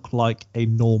does look like a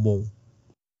normal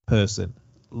person.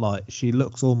 Like she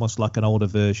looks almost like an older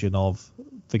version of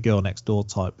the girl next door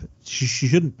type. She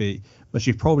shouldn't be, but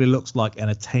she probably looks like an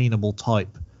attainable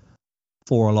type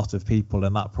for a lot of people,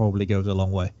 and that probably goes a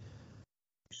long way.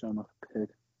 You sound like a pig.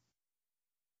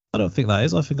 I don't think that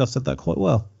is. I think I've said that quite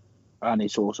well. And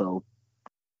it's also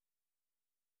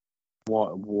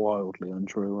wildly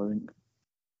untrue, I think.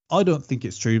 I don't think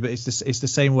it's true, but it's the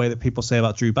same way that people say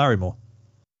about Drew Barrymore.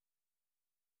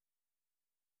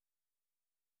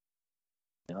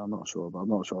 Yeah, I'm not sure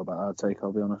about our take,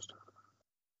 I'll be honest.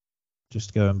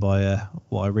 Just going by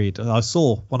what I read. When I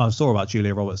saw about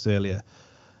Julia Roberts earlier,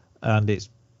 and it's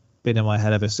been in my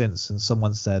head ever since. And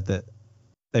someone said that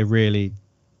they really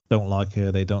don't like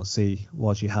her. They don't see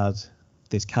why she had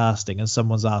this casting. And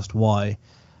someone's asked why,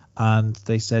 and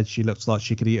they said she looks like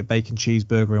she could eat a bacon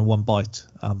cheeseburger in one bite,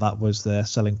 and that was their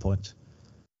selling point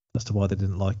as to why they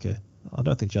didn't like her. I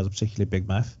don't think she has a particularly big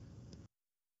mouth.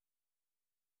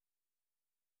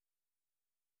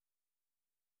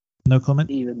 No comment?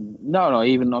 I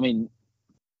mean,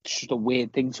 it's just a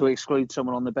weird thing to exclude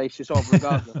someone on the basis of,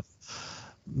 regardless.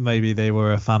 Maybe they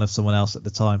were a fan of someone else at the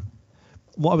time.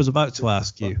 What I was about to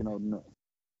ask you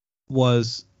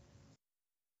was,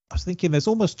 I was thinking there's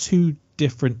almost two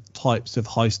different types of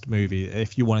heist movie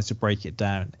if you wanted to break it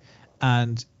down.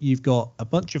 And you've got a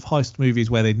bunch of heist movies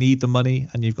where they need the money,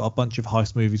 and you've got a bunch of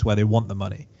heist movies where they want the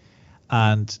money.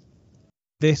 And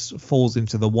this falls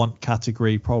into the want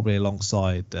category, probably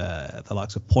alongside the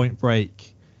likes of Point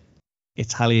Break,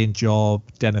 Italian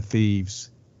Job, Den of Thieves,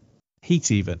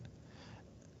 Heat even.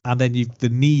 And then you've the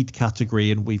need category,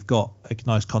 and we've got a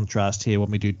nice contrast here when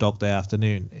we do Dog Day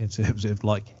Afternoon in terms of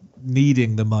like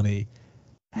needing the money.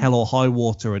 Hell or High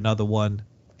Water, another one.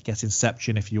 I guess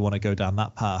Inception if you want to go down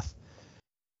that path.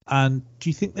 And do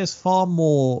you think there's far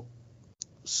more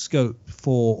scope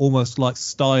for almost like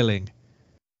styling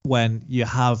when you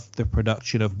have the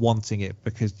production of wanting it,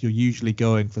 because you're usually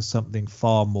going for something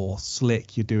far more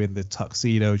slick? You're doing the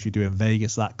tuxedos, you're doing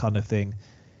Vegas, that kind of thing.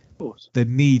 Of course. The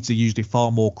needs are usually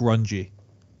far more grungy.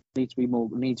 Needs to be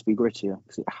grittier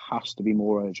because it has to be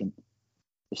more urgent.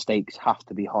 The stakes have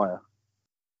to be higher.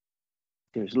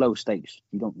 There's low stakes.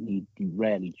 You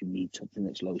rarely need something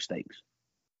that's low stakes.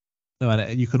 No,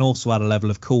 and you can also add a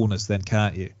level of coolness then,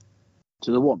 can't you?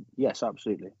 To the one, yes,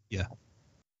 absolutely. Yeah.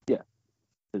 Yeah,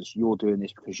 because you're doing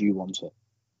this because you want it.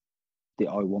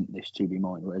 I want this to be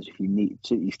mine. Whereas if you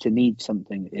need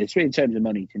something, it's in terms of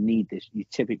money, to need this, you're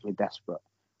typically desperate.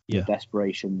 Yeah. Your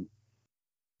desperation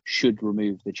should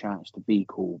remove the chance to be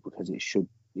cool because it should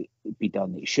be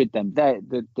done. It should then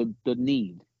the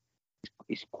need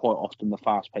is quite often the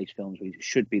fast-paced films. It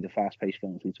should be the fast-paced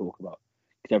films we talk about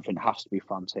because everything has to be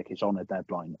frantic. It's on a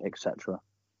deadline, etc.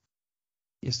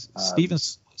 Yes,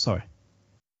 sorry.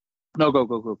 No, go,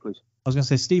 please. I was going to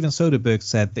say, Steven Soderbergh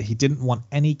said that he didn't want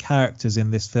any characters in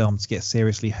this film to get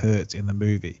seriously hurt in the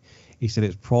movie. He said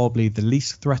it's probably the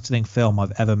least threatening film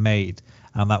I've ever made,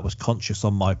 and that was conscious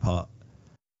on my part.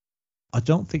 I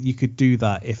don't think you could do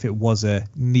that if it was a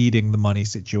needing the money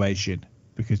situation,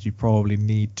 because you probably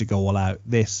need to go all out.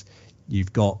 This,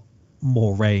 you've got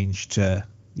more range to,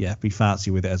 be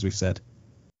fancy with it, as we've said.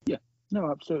 Yeah,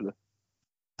 no, absolutely.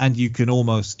 And you can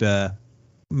almost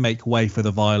make way for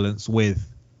the violence with,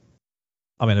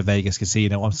 I'm in a Vegas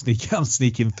casino, I'm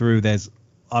sneaking through,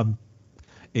 I'm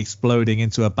exploding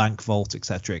into a bank vault,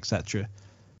 etc., etc.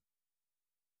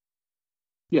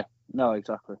 Yeah, No,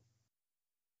 exactly.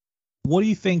 What do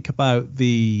you think about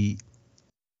the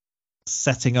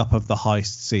setting up of the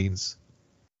heist scenes?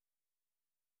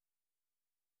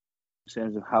 In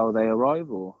terms of how they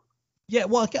arrive, or Yeah,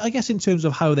 well, I guess in terms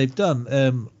of how they've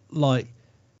done, like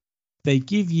they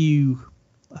give you,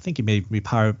 I think it may be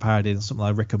parodied in something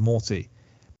like Rick and Morty.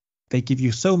 They give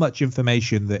you so much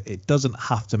information that it doesn't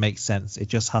have to make sense. It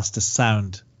just has to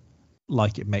sound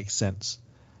like it makes sense.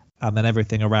 And then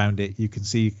everything around it, you can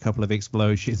see a couple of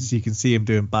explosions, you can see him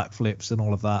doing backflips and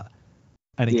all of that.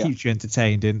 And it keeps you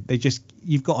entertained. And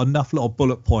you've got enough little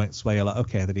bullet points where you're like,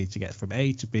 okay, they need to get from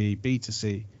A to B, B to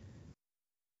C.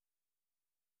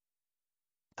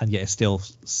 And yet it still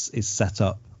is set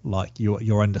up like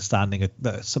your understanding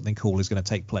that something cool is going to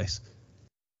take place.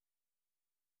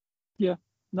 Yeah,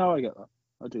 no, I get that.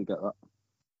 I do get that.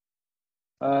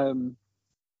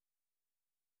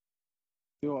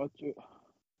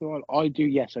 I do.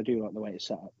 Yes, I do like the way it's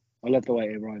set up. I love the way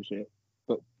it arrives at it,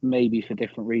 but maybe for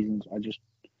different reasons. It's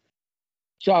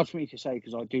hard for me to say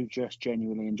because I do just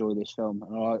genuinely enjoy this film,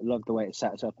 and I love the way it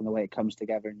sets up and the way it comes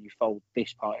together, and you fold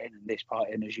this part in and this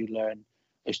part in as you learn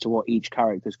as to what each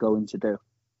character's going to do.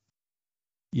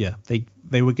 Yeah,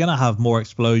 they were going to have more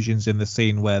explosions in the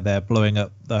scene where they're blowing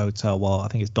up the hotel while I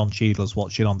think it's Don Cheadle's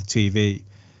watching on the TV.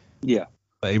 Yeah.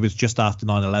 But it was just after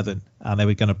 9/11, and they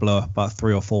were going to blow up about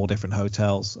 3 or 4 different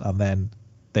hotels, and then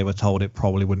they were told it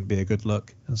probably wouldn't be a good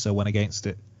look, and so went against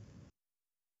it.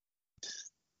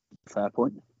 Fair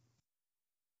point.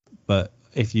 But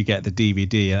if you get the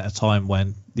DVD at a time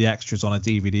when the extras on a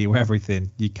DVD were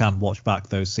everything, you can watch back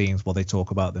those scenes while they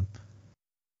talk about them.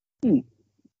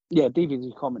 Yeah,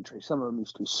 DVD commentary. Some of them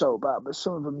used to be so bad, but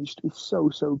some of them used to be so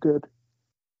good.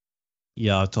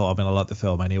 Yeah, I like the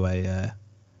film anyway.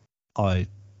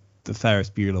 The Ferris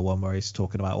Bueller one where he's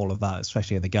talking about all of that,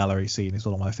 especially in the gallery scene, is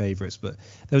one of my favourites. But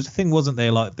there was a thing, wasn't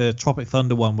there, like the Tropic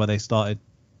Thunder one where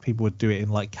people would do it in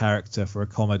like character for a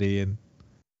comedy and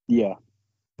yeah, all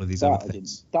of these other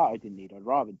things. I didn't need. I'd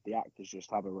rather the actors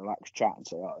just have a relaxed chat and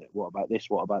say, oh, what about this?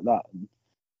 What about that? And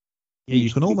yeah,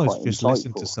 you can almost just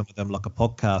listen to some of them like a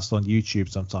podcast on YouTube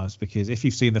sometimes, because if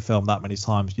you've seen the film that many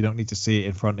times, you don't need to see it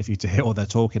in front of you to hear what they're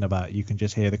talking about. You can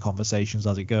just hear the conversations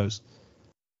as it goes.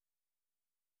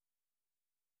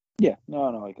 Yeah,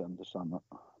 no, I can understand that.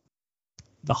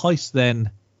 The heist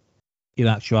then, in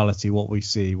actuality, what we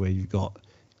see where you've got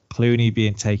Clooney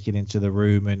being taken into the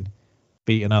room and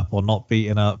beaten up or not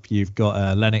beaten up. You've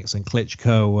got Lennox and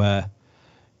Klitschko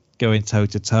going toe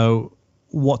to toe.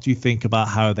 What do you think about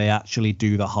how they actually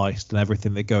do the heist and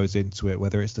everything that goes into it,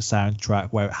 whether it's the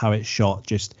soundtrack, how it's shot,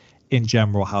 just in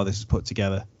general, how this is put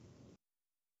together?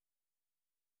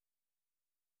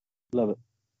 Love it.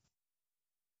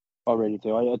 I really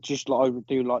do. I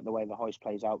do like the way the heist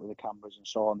plays out with the cameras and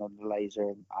so on, and the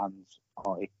laser, and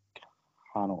I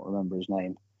cannot remember his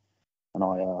name, and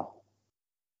I'm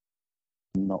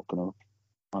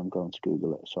going to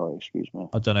Google it. Sorry, excuse me.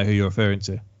 I don't know who you're referring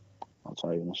to. I'll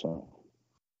tell you in a second.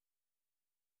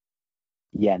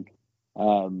 Yen.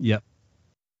 Yep.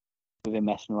 With him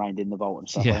messing around in the vault and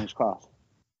stuff on his class.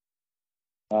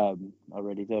 I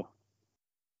really do.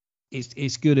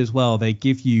 It's good as well. They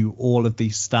give you all of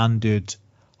these standard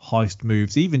heist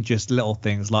moves, even just little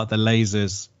things like the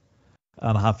lasers.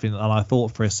 And I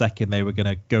thought for a second they were going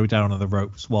to go down on the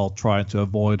ropes while trying to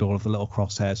avoid all of the little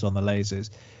crosshairs on the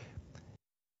lasers.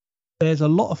 There's a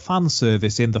lot of fan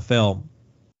service in the film,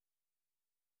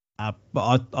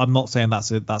 but I'm not saying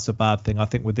that's a bad thing. I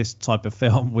think with this type of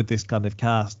film, with this kind of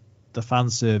cast, the fan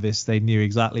service, they knew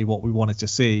exactly what we wanted to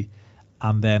see,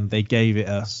 and then they gave it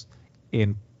us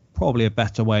in probably a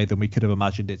better way than we could have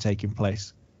imagined it taking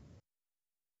place.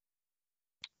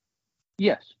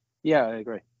 Yes. Yeah, I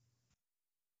agree.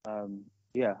 I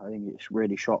think it's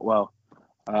really shot well.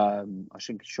 I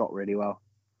think it's shot really well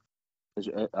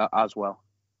as well.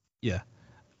 Yeah.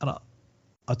 And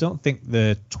I don't think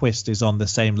the twist is on the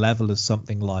same level as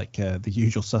something like The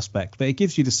Usual Suspect, but it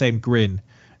gives you the same grin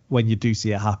when you do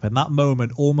see it happen. That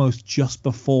moment almost just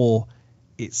before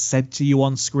it's said to you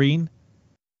on screen,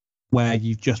 where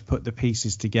you've just put the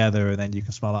pieces together and then you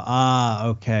can smell like,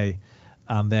 okay.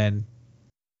 And then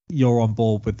you're on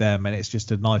board with them, and it's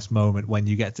just a nice moment when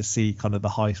you get to see kind of the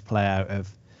heist play out of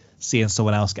seeing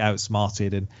someone else get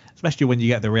outsmarted, and especially when you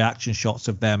get the reaction shots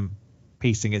of them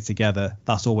piecing it together.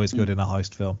 That's always good in a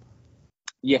heist film.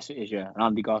 Yes, it is, yeah. And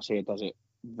Andy Garcia does it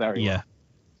very well.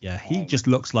 Yeah, he just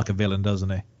looks like a villain, doesn't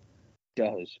he?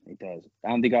 He does.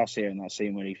 Andy Garcia in that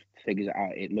scene when he figures it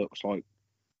out, it looks like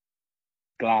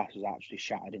glass is actually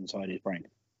shattered inside his brain.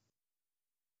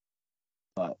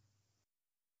 But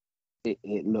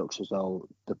it looks as though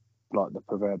the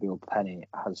proverbial penny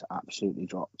has absolutely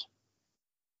dropped.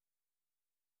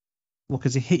 Well,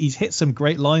 because he's hit some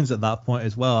great lines at that point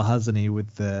as well, hasn't he?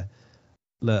 With the,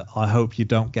 look, I hope you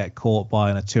don't get caught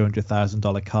buying a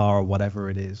 $200,000 car or whatever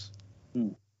it is.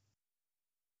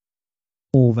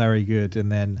 All very good. And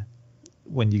then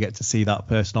when you get to see that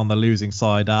person on the losing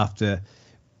side after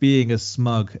being as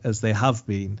smug as they have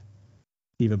been,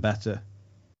 even better.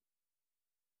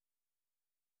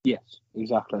 Yes,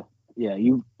 exactly. Yeah,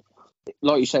 you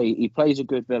like you say, he plays a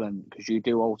good villain because you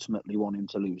do ultimately want him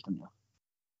to lose, don't you?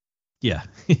 Yeah,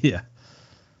 yeah.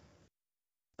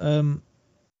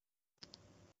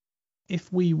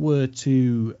 If we were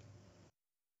to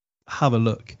have a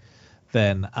look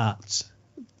then at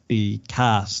the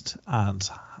cast, and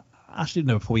actually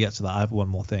no, before we get to that, I have one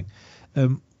more thing.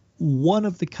 One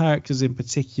of the characters in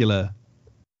particular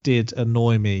did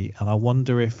annoy me, and I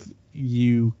wonder if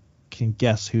you can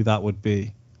guess who that would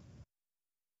be.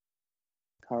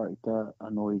 Character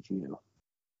annoyed you.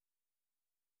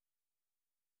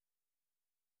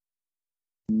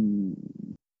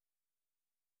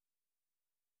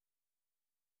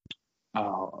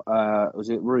 Was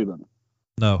it Ruben?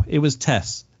 No, it was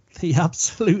Tess. The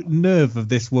absolute nerve of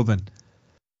this woman.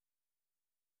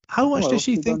 How much does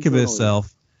she think of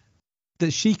herself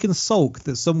that she can sulk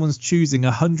that someone's choosing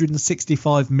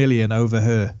 165 million over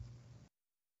her?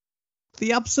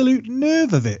 The absolute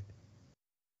nerve of it.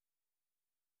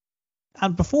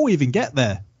 And before we even get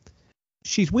there,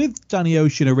 she's with Danny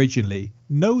Ocean originally,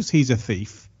 knows he's a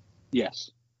thief.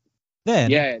 Yes.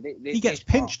 Then he gets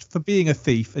pinched for being a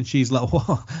thief, and she's like,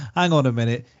 well, hang on a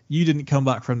minute, you didn't come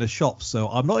back from the shop, so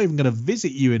I'm not even going to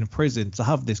visit you in prison to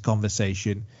have this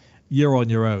conversation. You're on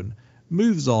your own.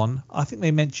 Moves on. I think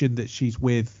they mentioned that she's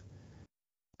with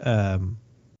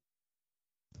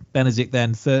Benedict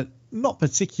then for not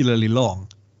particularly long.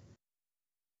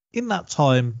 In that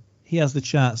time, he has the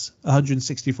chance,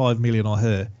 165 million on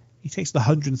her. He takes the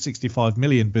 165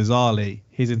 million, bizarrely,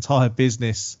 his entire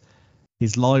business,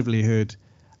 his livelihood,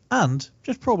 and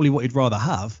just probably what he'd rather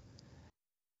have.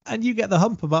 And you get the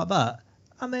hump about that.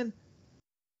 And then,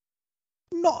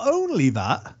 not only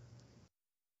that,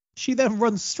 she then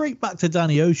runs straight back to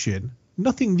Danny Ocean.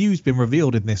 Nothing new's been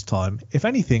revealed in this time. If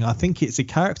anything, I think it's a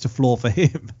character flaw for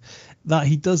him that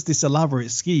he does this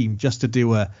elaborate scheme just to do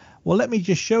well, let me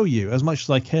just show you, as much as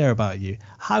I care about you,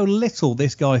 how little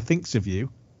this guy thinks of you.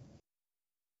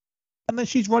 And then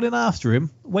she's running after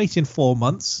him, waiting 4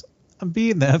 months, and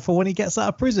being there for when he gets out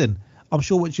of prison. I'm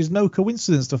sure, which is no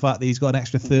coincidence, the fact that he's got an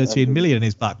extra 13 million in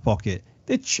his back pocket.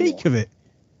 The cheek of it.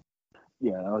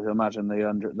 Yeah, I would imagine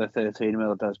the 13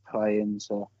 mil does play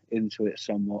into it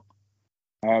somewhat.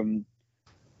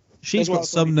 She's got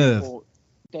some nerve.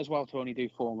 Does well to only do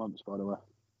 4 months, by the way.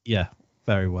 Yeah,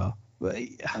 very well. But,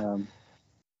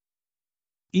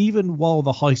 even while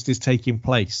the heist is taking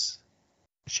place,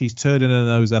 she's turning her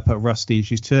nose up at Rusty.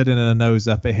 She's turning her nose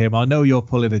up at him. I know you're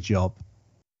pulling a job.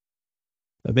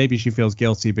 But maybe she feels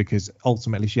guilty because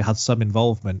ultimately she had some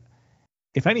involvement.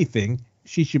 If anything,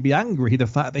 she should be angry the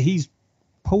fact that he's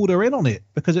pulled her in on it,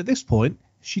 because at this point,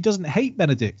 she doesn't hate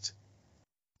Benedict.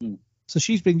 So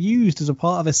she's been used as a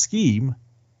part of a scheme,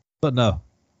 but no.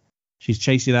 She's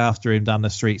chasing after him down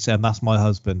the street saying, that's my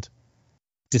husband.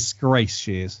 Disgrace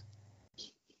she is.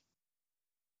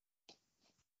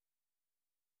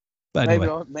 But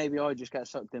anyway. Maybe I just get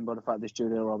sucked in by the fact this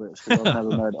Julia Roberts, because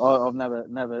I've never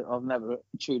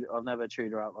chewed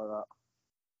her out like that.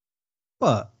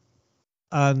 But,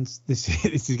 and this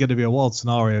is going to be a wild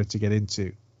scenario to get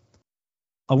into.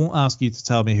 I won't ask you to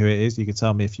tell me who it is. You can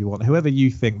tell me if you want. Whoever you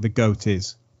think the GOAT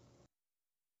is.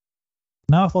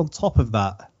 Now, if on top of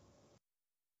that,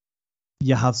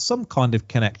 you have some kind of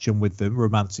connection with them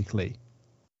romantically,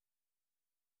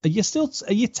 are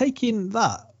you taking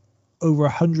that over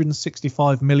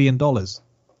 $165 million?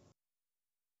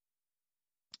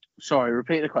 Sorry,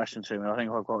 repeat the question to me. I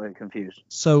think I've got a bit confused.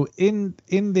 So in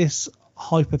this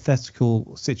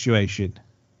hypothetical situation,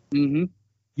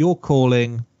 you're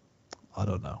calling, I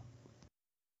don't know,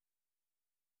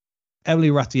 Emily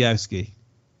Ratajkowski.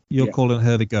 You're calling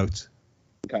her the GOAT.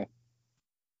 Okay.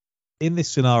 In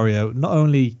this scenario, not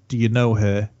only do you know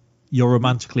her, you're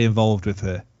romantically involved with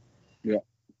her. Yeah.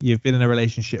 You've been in a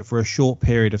relationship for a short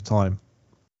period of time.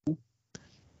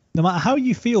 No matter how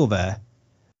you feel there,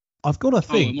 I've got to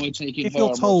think, if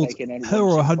you're told her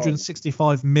or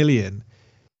 165 million,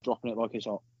 dropping it like it's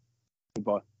hot.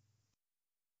 Goodbye.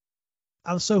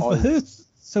 And so for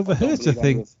her to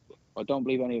think, I don't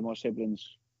believe any of my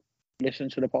siblings listen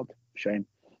to the pod. Shame,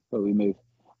 but we move.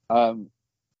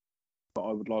 But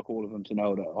I would like all of them to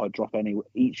know that I would drop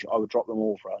them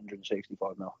all for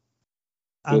 165 mil.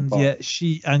 And yet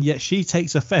she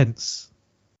takes offence.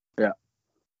 Yeah.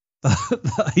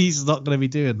 He's not going to be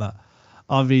doing that.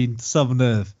 I mean, some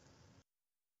nerve.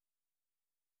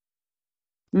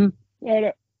 Yeah,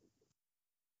 look.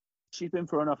 She's been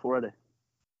through enough already.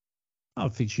 I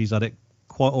think she's had it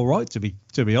quite all right, to be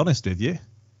honest with you.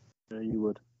 Yeah, you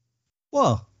would.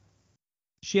 Well,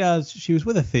 she was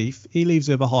with a thief. He leaves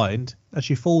her behind, and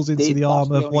she falls into the That's arm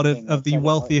the of only one thing of I've the said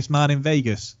wealthiest man in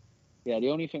Vegas. Yeah, the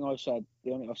only thing I've said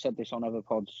this on other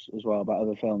pods as well about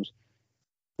other films.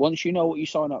 Once you know what you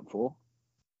sign up for,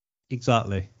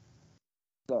 Exactly.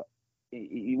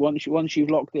 once you've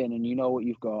locked in and you know what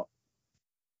you've got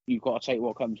to take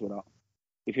what comes with that.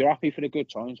 If you're happy for the good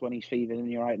times when he's thieving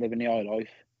and you're out living the high life,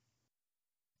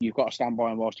 you've got to stand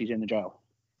by him whilst he's in the jail.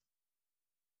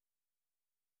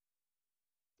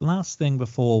 Last thing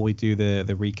before we do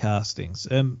the recastings,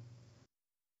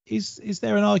 is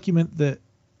there an argument that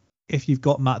if you've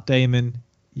got Matt Damon,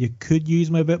 you could use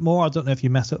him a bit more? I don't know if you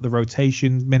mess up the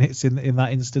rotation minutes in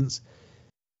that instance.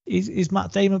 Is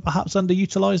Matt Damon perhaps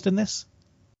underutilized in this?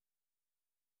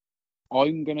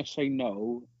 I'm going to say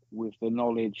no with the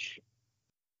knowledge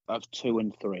of 2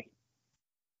 and 3.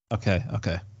 Okay.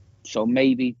 So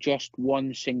maybe just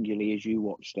one singularly as you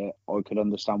watched it, I could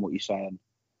understand what you're saying.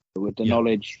 But with the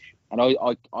knowledge, and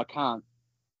I can't.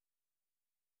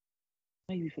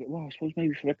 Maybe for I suppose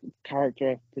maybe for a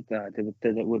character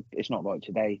that would. It's not like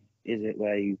today, is it?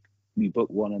 Where you book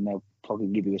one and they'll probably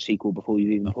give you a sequel before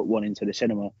you even put one into the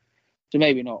cinema. So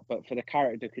maybe not. But for the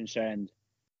character concerned,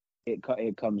 it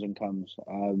comes and comes.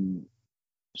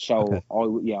 So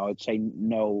okay. I'd say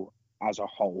no as a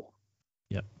whole.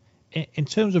 Yeah. In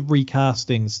terms of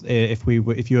recastings,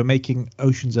 if you were making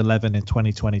Ocean's 11 in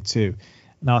 2022.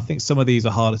 Now, I think some of these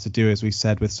are harder to do, as we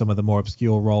said, with some of the more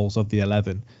obscure roles of the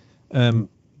 11.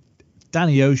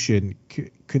 Danny Ocean,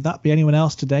 could that be anyone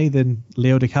else today than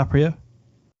Leo DiCaprio?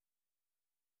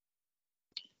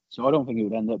 So I don't think it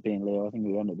would end up being Leo. I think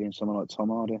it would end up being someone like Tom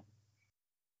Hardy.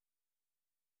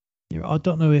 Yeah, I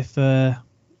don't know if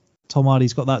Tom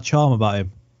Hardy's got that charm about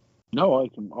him. No, I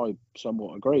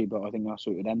somewhat agree, but I think that's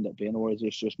what it would end up being, or is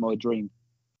this just my dream?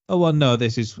 Oh, well, no,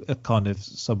 this is a kind of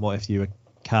somewhat if you were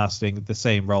casting the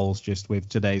same roles just with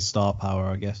today's star power,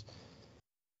 I guess.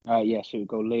 Yes, it would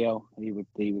go Leo. He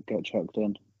would get chucked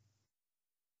in.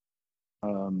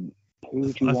 Who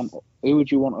would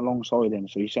you want alongside him?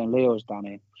 So you're saying Leo's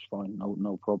Danny? It's fine,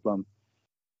 no problem.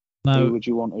 No. Who would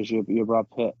you want as your Brad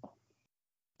Pitt?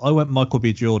 I went Michael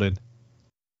B. Jordan.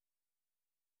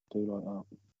 Do like that.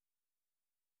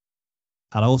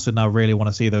 And I also now really want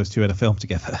to see those two in a film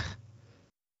together.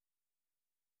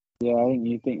 Yeah, I think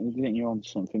you think you're on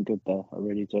something good there. I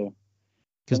really do.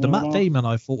 Because the Matt Damon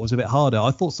I thought was a bit harder.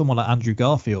 I thought someone like Andrew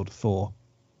Garfield for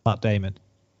Matt Damon.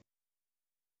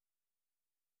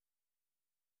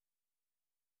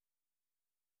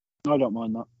 I don't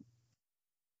mind that.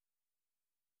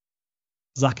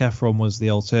 Zac Efron was the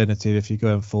alternative if you're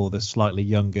going for the slightly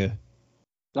younger.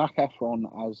 Zac Efron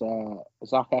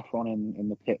in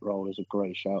the Pit role is a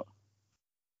great shout.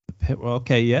 The Pit role,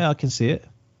 okay, yeah, I can see it.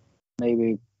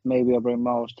 Maybe I'll bring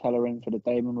Miles Teller in for the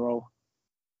Damon role.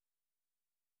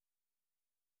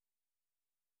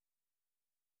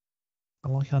 I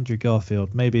like Andrew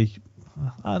Garfield. Maybe,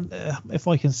 if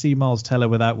I can see Miles Teller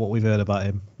without what we've heard about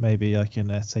him, maybe I can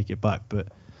take it back. But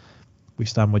we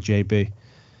stand with JB.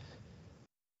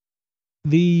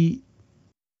 The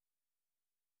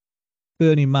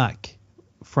Bernie Mac,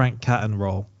 Frank Catton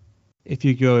role. If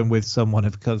you're going with someone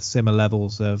of kind of similar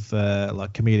levels of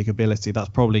like comedic ability, that's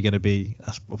probably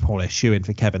a shoe-in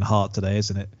for Kevin Hart today,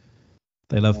 isn't it?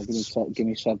 They love give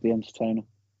me Seb the Entertainer.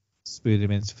 Spoon him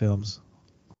into films.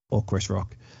 Or Chris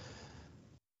Rock.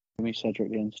 Give me Cedric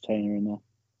the Entertainer in there.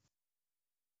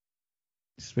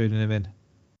 Spooning him in.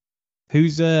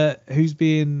 Who's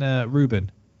being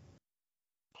Ruben?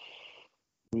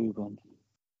 Ruben.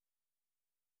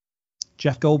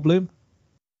 Jeff Goldblum?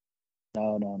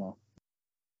 No.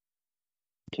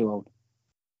 Too old.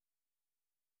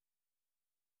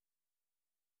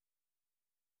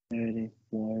 Nerdy,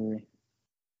 wiry.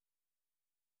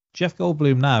 Jeff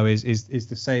Goldblum now is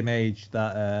the same age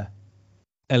that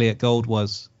Elliot Gould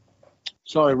was.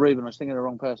 Sorry, Ruben, I was thinking of the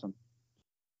wrong person.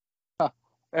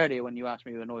 Earlier when you asked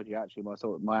me who annoyed you, actually, I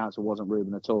thought my answer wasn't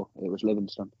Ruben at all. It was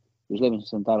Livingston. It was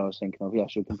Livingston that I was thinking of.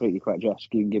 Yes, you're completely correct, Jeff.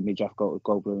 You can give me Jeff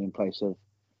Goldblum in place of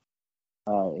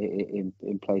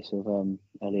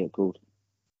Elliot Gould.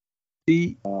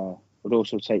 Would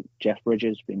also take Jeff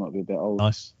Bridges, but he might be a bit old.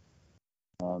 Nice.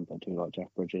 I do like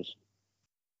Jeff Bridges.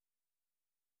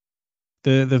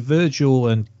 The Virgil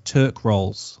and Turk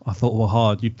roles I thought were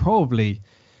hard. You'd probably,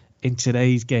 in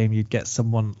today's game, you'd get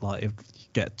someone like, if you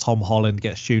get Tom Holland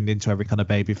gets tuned into every kind of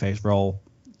babyface role.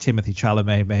 Timothy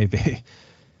Chalamet maybe.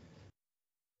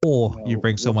 Or Well, you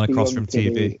bring what's someone the across young from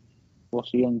kid TV.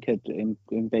 What's the young kid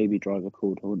in Baby Driver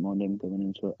called? I wouldn't mind him coming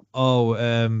into it. Oh,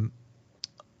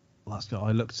 last guy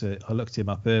I looked him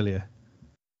up earlier.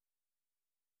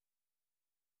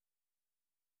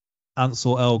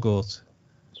 Ansel Elgort.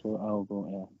 So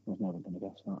Elgort, yeah, I was never going to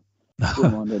guess that.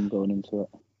 Wouldn't mind him going into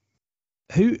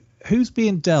it. Who's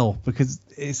being Del? Because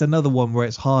it's another one where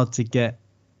it's hard to get.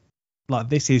 Like,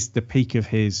 this is the peak of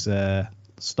his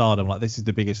stardom. Like, this is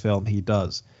the biggest film he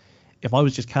does. If I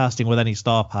was just casting with any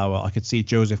star power, I could see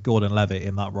Joseph Gordon-Levitt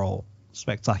in that role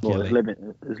spectacularly.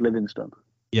 As Livingston.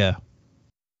 Yeah,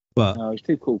 but No, he's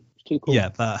too cool. It's too cool. yeah,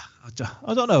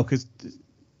 I don't know, because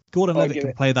Gordon-Levitt give can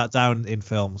it- play that down in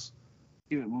films.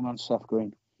 Give it my man Seth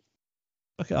Green.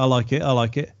 Okay, I like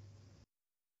it.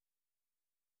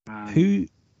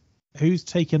 Who's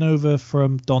taken over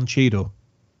from Don Cheadle?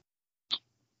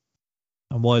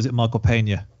 And why is it Michael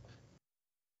Pena?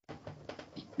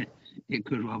 It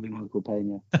could well be Michael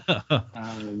Pena.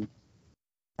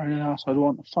 Anything else I'd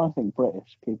want? I'm trying to think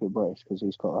British. Keep it British because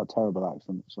he's got that terrible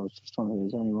accent. So I was just trying to think,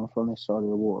 is there anyone from this side of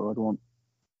the water I'd want?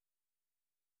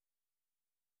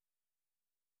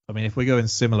 I mean, if we go in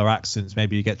similar accents,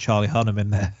 maybe you get Charlie Hunnam in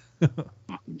there.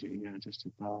 Fucking yeah, just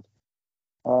as bad.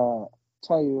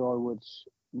 Tell you, I would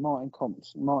Martin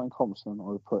Compson. I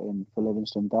would put in for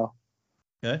Livingston Dell.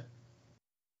 Okay.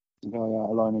 Guy out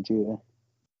of Line of Duty.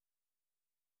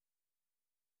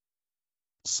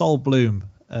 Sol Bloom.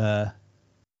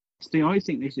 See, I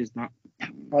think this is that.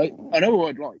 I know who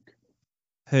I'd like.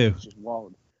 Who? It's just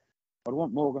wild. I'd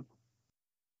want Morgan.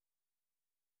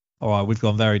 All right, we've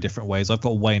gone very different ways. I've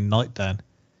got Wayne Knight down.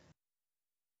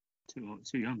 Too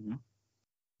young,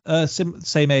 no?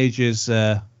 Same age as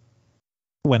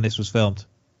when this was filmed.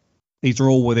 These are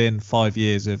all within 5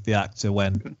 years of the actor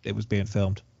when it was being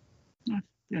filmed. Nice.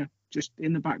 Yeah, just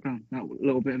in the background, that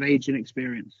little bit of age and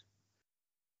experience.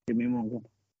 Give me Morgan.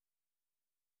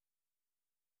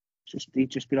 He'd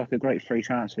just be like a great free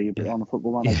transfer. You'd be on the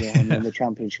Football Manager and in the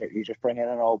Championship. You just bring in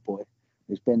an old boy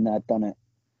who's been there, done it.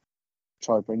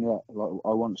 Try to bring it up like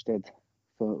I once did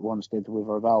with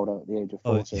Rivaldo at the age of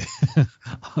 40.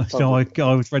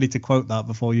 I was ready to quote that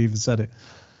before you even said it.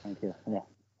 Thank you. Yeah,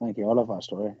 thank you. I love that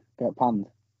story. Get panned.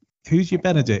 Who's your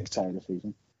Benedict?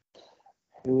 Season.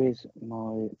 Who is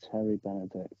my Terry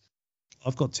Benedict?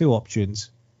 I've got two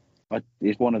options.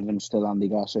 Is one of them still Andy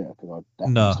Garcia? Because I'd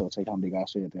definitely still take Andy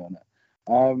Garcia doing it.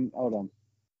 Hold on.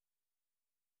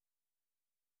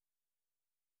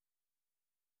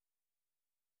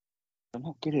 I'm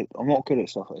not good at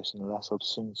stuff like this unless I've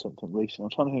seen something recent. I'm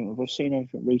trying to think if I've seen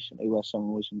anything recently where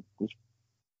someone was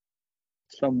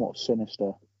somewhat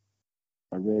sinister.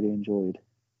 I really enjoyed.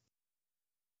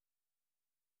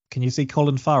 Can you see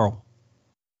Colin Farrell?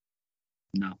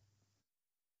 No.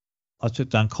 I took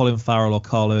down Colin Farrell or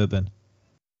Carl Urban.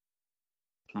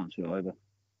 Can't see it either.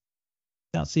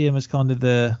 Can't see him as kind of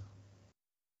the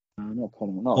not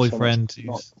Colin. Not boyfriend. So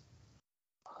much,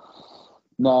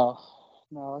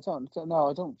 No, I don't. No,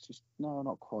 I don't. No,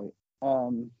 not quite.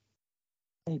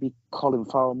 Maybe Colin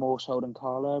Farrell more so than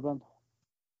Carl Urban.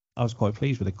 I was quite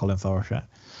pleased with the Colin Farrell shot.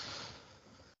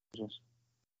 I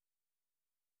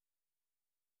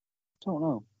don't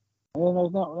know. I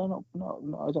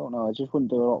don't know. I just wouldn't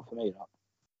do a lot for me. That.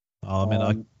 Oh, I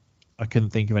mean, I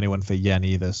couldn't think of anyone for Yen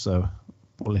either, so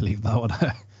we'll leave that one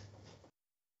out.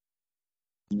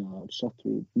 No, it's have to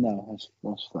be. No,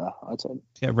 that's fair. I don't.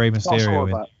 Get Rey Mysterio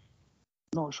in.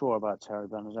 Not sure about Terry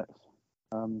Benedict.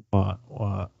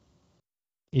 What?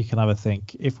 You can have a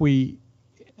think. If you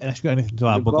got anything to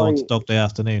add, we'll go on to Dog Day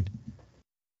Afternoon.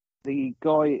 The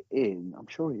guy I'm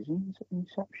sure he's in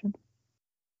Inception.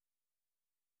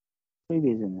 Maybe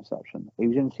he's in Inception. He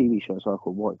was in a TV show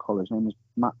called White Collar. His name is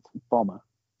Matt Bomber.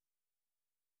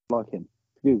 I like him.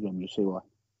 Google him, you'll see why.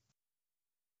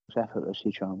 It's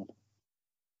effortlessly charming.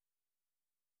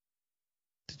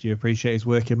 Did you appreciate his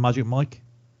work in Magic Mike?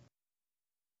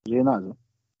 Is he in that?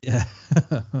 Yeah.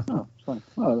 Oh, it's fine.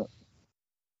 Oh, look.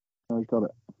 Oh, he's got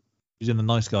it. He's in The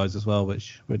Nice Guys as well,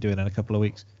 which we're doing in a couple of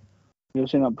weeks. You ever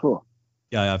seen that before?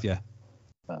 Yeah, I have, yeah.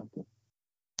 Oh, good.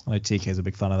 I know TK's a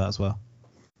big fan of that as well.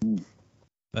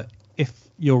 But if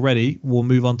you're ready, we'll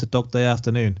move on to Dog Day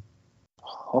Afternoon.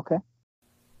 Okay.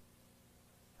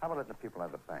 How about letting the people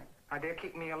have the bank? They're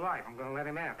keeping me alive. I'm going to let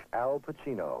him out. Al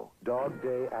Pacino, Dog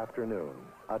Day Afternoon,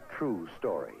 a true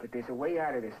story. But there's a way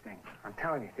out of this thing. I'm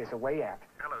telling you, there's a way out.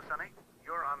 Hello, Sonny.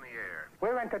 You're on the air.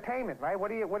 We're entertainment, right? What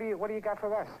do you got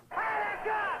for us? I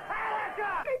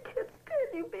can't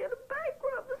stand you being a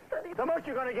bankrupt, Sonny. The most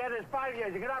you're going to get is 5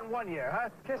 years. You get out in 1 year, huh?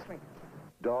 Kiss me.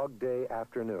 Dog Day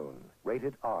Afternoon,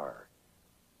 rated R.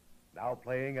 Now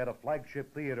playing at a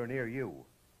flagship theater near you.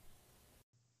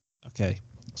 Okay,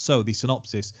 so the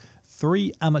synopsis.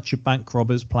 3 amateur bank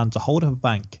robbers plan to hold up a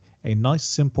bank, a nice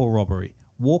simple robbery.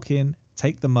 Walk in,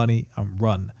 take the money, and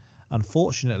run.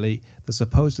 Unfortunately, the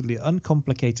supposedly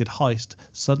uncomplicated heist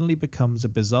suddenly becomes a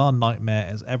bizarre nightmare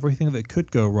as everything that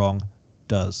could go wrong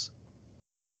does.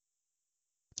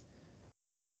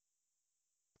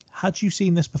 Had you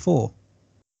seen this before?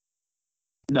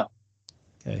 No.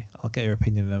 Okay, I'll get your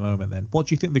opinion in a moment then. What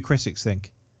do you think the critics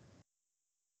think?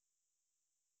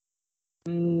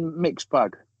 Mixed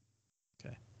bag.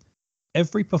 Okay.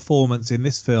 Every performance in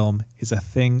this film is a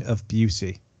thing of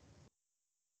beauty.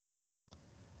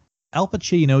 Al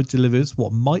Pacino delivers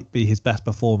what might be his best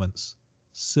performance,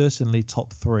 certainly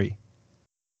top 3.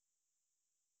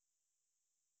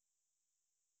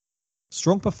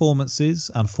 Strong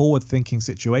performances and forward-thinking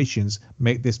situations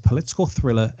make this political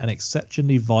thriller an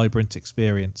exceptionally vibrant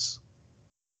experience.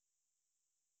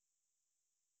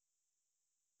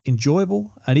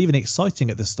 Enjoyable and even exciting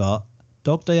at the start,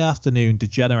 Dog Day Afternoon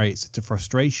degenerates into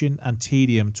frustration and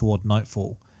tedium toward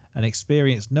nightfall, an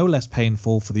experience no less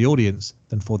painful for the audience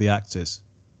than for the actors.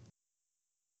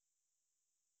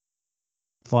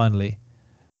 Finally,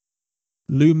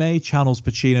 Lumet channels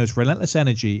Pacino's relentless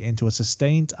energy into a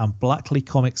sustained and blackly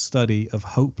comic study of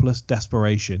hopeless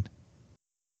desperation.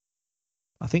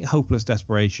 I think hopeless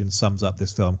desperation sums up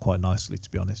this film quite nicely, to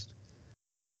be honest.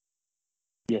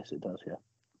 Yes, it does, yeah.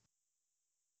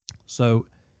 So,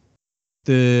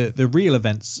 the real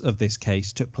events of this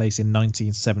case took place in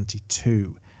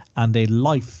 1972, and a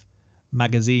Life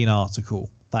magazine article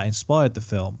that inspired the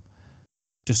film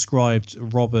described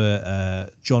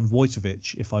Robert John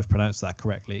Wojtowicz, if I've pronounced that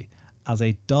correctly, as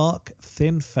a dark,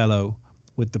 thin fellow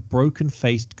with the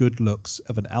broken-faced good looks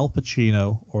of an Al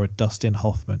Pacino or a Dustin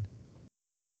Hoffman.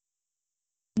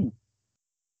 And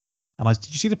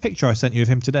did you see the picture I sent you of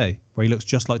him today, where he looks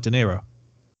just like De Niro?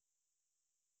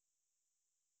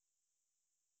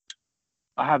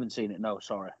 I haven't seen it, no,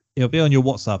 sorry. It'll be on your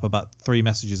WhatsApp about 3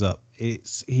 messages up.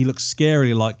 He looks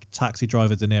scarily like Taxi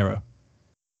Driver De Niro.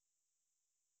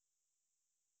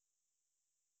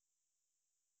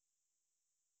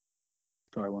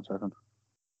 Sorry, 1 second.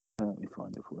 Let me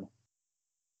find it for you.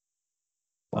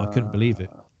 I couldn't believe it.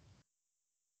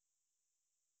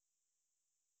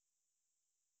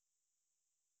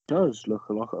 Does look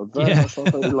very much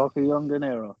like a young De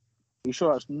Niro. Are you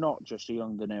sure that's not just a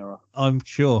young De Niro? I'm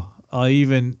sure.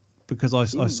 Because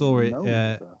I saw it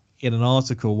in an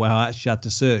article where I actually had to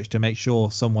search to make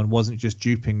sure someone wasn't just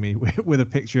duping me with a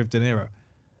picture of De Niro.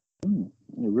 It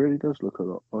really does look a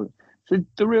lot like. So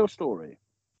the real story.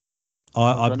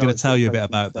 I'm going to tell you a bit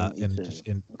about that in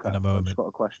a moment. I've just got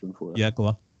a question for you. Yeah, go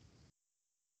on.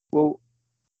 Well,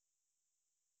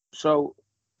 so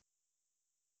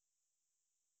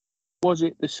was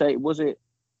it the same? Was it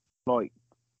like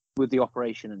with the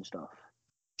operation and stuff?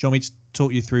 Do you want me to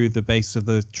talk you through the base of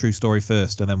the true story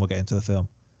first, and then we'll get into the film?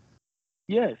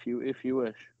 Yeah, if you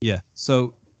wish. Yeah.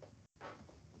 So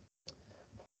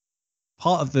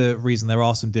part of the reason there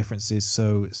are some differences,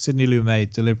 so Sidney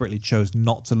Lumet deliberately chose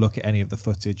not to look at any of the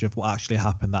footage of what actually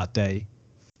happened that day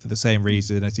for the same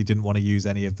reason as he didn't want to use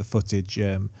any of the footage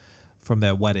from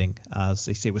their wedding, as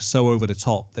they say it was so over the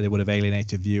top that it would have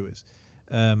alienated viewers.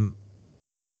 The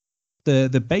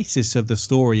basis of the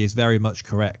story is very much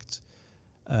correct.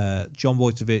 John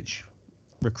Wojtowicz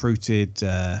recruited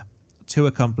 2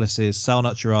 accomplices, Sal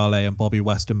Naturale and Bobby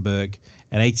Westenberg,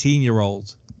 an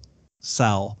 18-year-old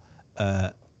Sal.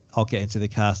 I'll get into the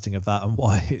casting of that and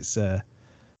why it's a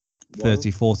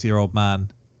 30, 40-year-old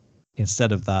man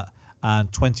instead of that, and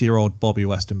 20-year-old Bobby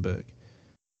Westenberg.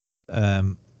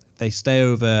 They stay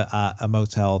over at a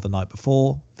motel the night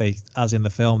before. As in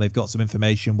the film, they've got some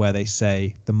information where they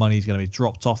say the money's going to be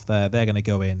dropped off there. They're going to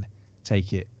go in,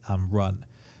 take it, and run.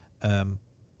 Where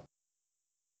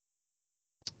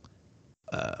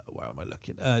am I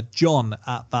looking? John,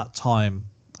 at that time,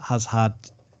 has had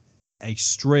a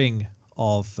string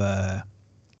of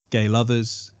gay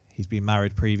lovers. He's been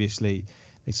married previously.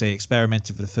 They say he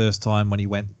experimented for the first time when he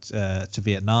went to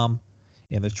Vietnam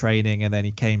in the training, and then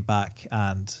he came back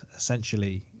and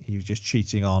essentially he was just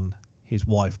cheating on his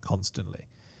wife constantly.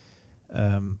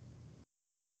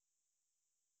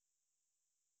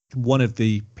 One of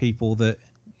the people that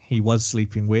he was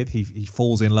sleeping with, he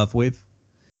falls in love with.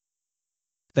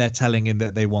 They're telling him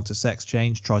that they want a sex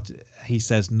change. He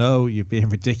says, no, you're being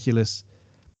ridiculous.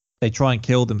 They try and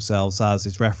kill themselves, as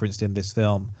is referenced in this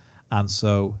film. And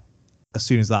so as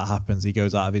soon as that happens, he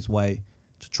goes out of his way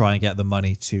to try and get the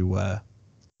money to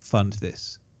fund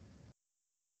this.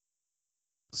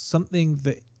 Something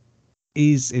that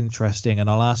is interesting, and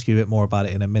I'll ask you a bit more about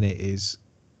it in a minute, is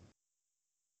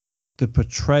the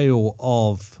portrayal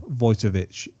of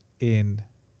Wojtowicz in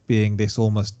being this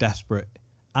almost desperate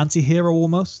anti-hero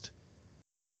almost.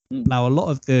 Now, a lot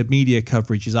of the media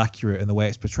coverage is accurate and the way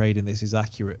it's portrayed in this is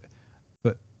accurate,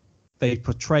 but they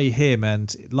portray him,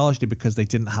 and largely because they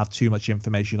didn't have too much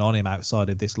information on him outside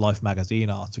of this Life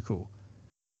magazine article,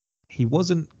 he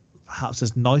wasn't perhaps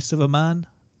as nice of a man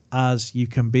as you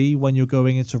can be when you're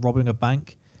going into robbing a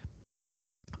bank.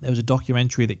 There was a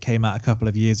documentary that came out a couple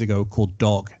of years ago called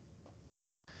Dog.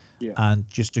 Yeah. And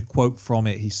just a quote from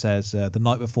it, he says, the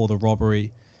night before the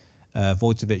robbery,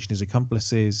 Wojtowicz and his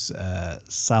accomplices,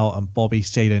 Sal and Bobby,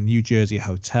 stayed in a New Jersey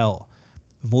hotel.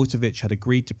 Wojtowicz had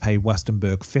agreed to pay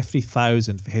Westenberg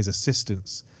 $50,000 for his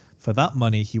assistance. For that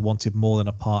money, he wanted more than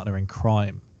a partner in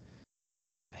crime.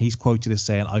 He's quoted as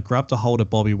saying, "I grabbed a hold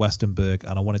of Bobby Westenberg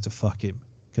and I wanted to fuck him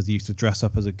because he used to dress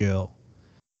up as a girl.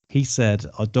 He said,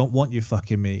 'I don't want you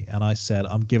fucking me.' And I said,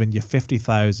 'I'm giving you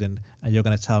 $50,000 and you're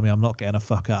going to tell me I'm not getting a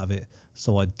fuck out of it.'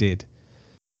 So I did."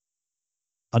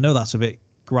 I know that's a bit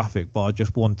graphic, but I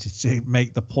just wanted to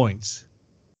make the point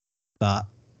that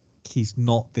he's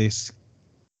not this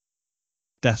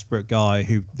desperate guy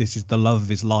who this is the love of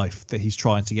his life that he's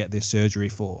trying to get this surgery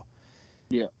for.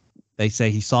 Yeah. They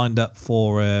say he signed up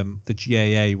for the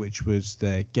GAA, which was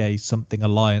the Gay Something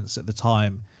Alliance at the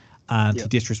time, and he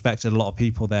disrespected a lot of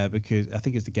people there because I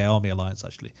think it's the Gay Army Alliance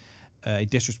actually. He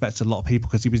disrespected a lot of people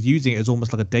because he was using it as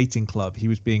almost like a dating club. He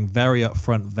was being very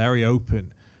upfront, very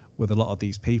open with a lot of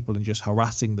these people and just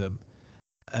harassing them.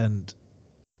 And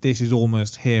this is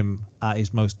almost him at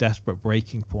his most desperate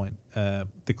breaking point.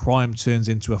 The crime turns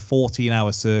into a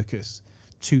 14-hour circus.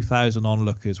 2,000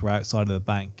 onlookers were outside of the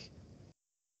bank.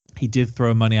 He did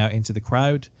throw money out into the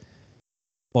crowd.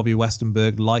 Bobby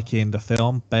Westenberg, like in the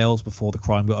film, bails before the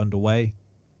crime got underway.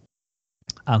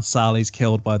 And Sally's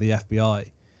killed by the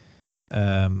FBI.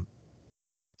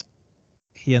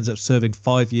 He ends up serving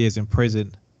 5 years in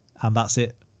prison, and that's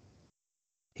it.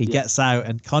 He gets out,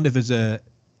 and kind of as a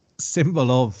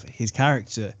symbol of his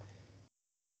character,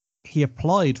 he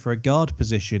applied for a guard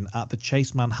position at the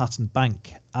Chase Manhattan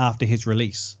Bank after his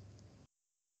release.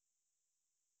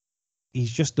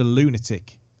 He's just a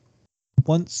lunatic.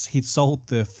 Once he'd sold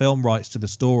the film rights to the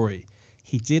story,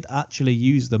 he did actually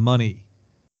use the money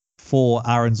for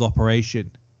Aaron's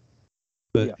operation.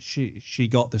 But she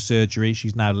got the surgery.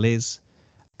 She's now Liz,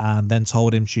 and then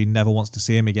told him she never wants to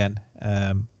see him again.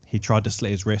 He tried to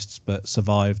slit his wrists, but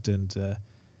survived and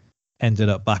ended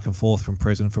up back and forth from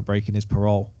prison for breaking his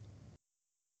parole.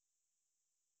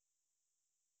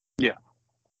 Yeah.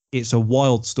 It's a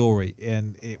wild story,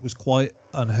 and it was quite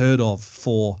unheard of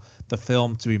for the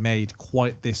film to be made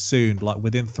quite this soon. Like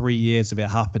within 3 years of it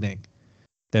happening,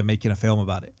 they're making a film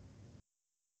about it.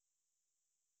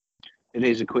 It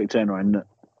is a quick turnaround, isn't it?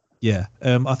 Yeah.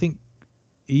 I think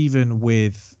even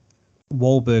with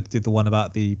Wahlberg did the one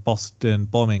about the Boston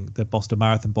bombing, the Boston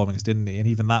Marathon bombings, didn't he? And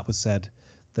even that was said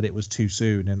that it was too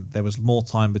soon, and there was more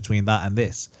time between that and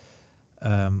this.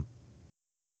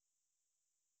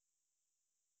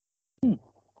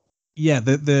 Yeah,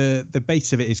 the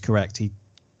base of it is correct. He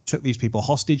took these people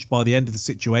hostage. By the end of the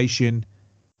situation,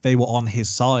 they were on his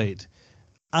side.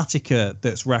 Attica,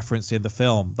 that's referenced in the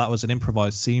film, that was an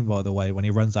improvised scene, by the way, when he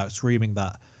runs out screaming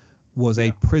that, was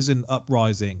a prison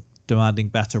uprising demanding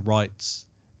better rights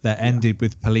that ended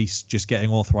with police just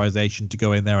getting authorization to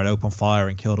go in there and open fire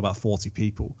and killed about 40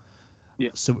 people.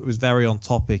 Yeah. So it was very on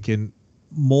topic, and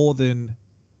more than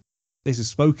this is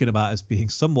spoken about as being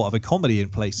somewhat of a comedy in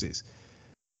places,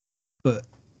 but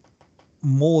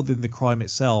more than the crime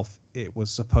itself, it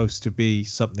was supposed to be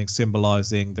something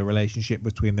symbolizing the relationship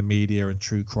between the media and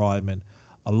true crime and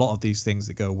a lot of these things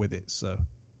that go with it. So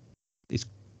it's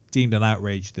deemed an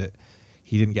outrage that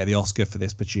he didn't get the Oscar for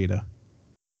this, Pacino.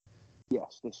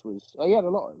 Yes, this was. He had a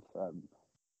lot of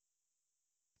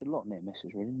near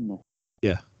misses, really, didn't he?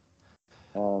 Yeah.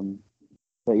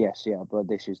 But yes, but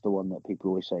this is the one that people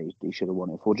always say he should have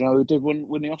won it for. Do you know who did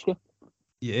win the Oscar?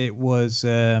 Yeah, it was.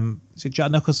 Is it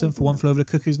Jack Nicholson for One Flew Over the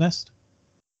Cuckoo's Nest?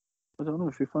 I don't know.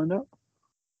 Should we find out?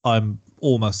 I'm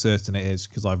almost certain it is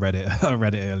because I read it. I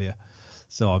read it earlier,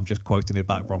 so I'm just quoting it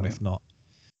back wrong if not.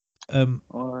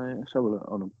 Let's have a look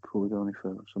on before we go any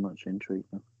further. So much intrigue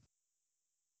now.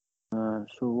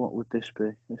 So what would this be?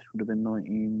 This would have been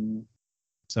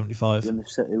 1975.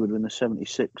 It would have been the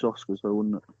 76 Oscars, though,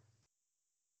 wouldn't it?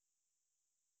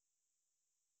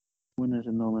 Winners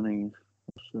and nominees.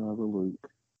 Let's have a look.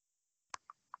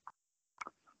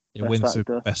 It wins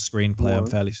the best screenplay, I'm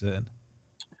fairly certain.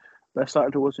 Best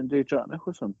actor was indeed Jack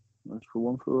Nicholson. That's for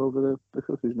One Flew Over the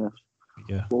Cuckoo's Nest.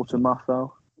 Yeah. Walter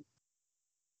Matthau,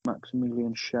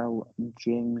 Maximilian Schell, and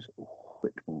James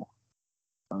Whitmore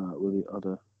were the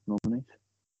other nominees.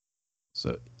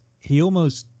 So he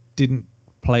almost didn't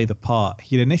play the part.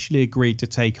 He'd initially agreed to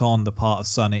take on the part of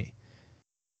Sonny,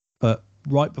 but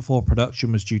right before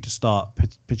production was due to start,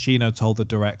 Pacino told the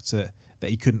director that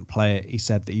he couldn't play it. He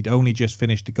said that he'd only just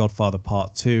finished The Godfather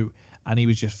Part 2 and he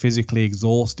was just physically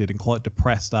exhausted and quite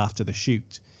depressed after the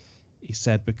shoot. He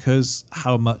said because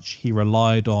how much he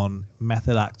relied on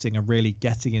method acting and really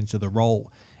getting into the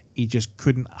role, he just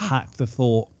couldn't hack the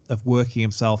thought of working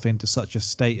himself into such a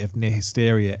state of near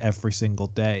hysteria every single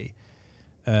day.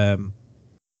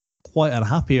 Quite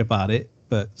unhappy about it,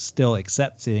 but still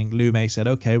accepting. Lumet said,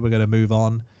 okay, we're going to move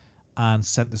on, and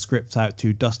sent the script out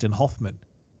to Dustin Hoffman.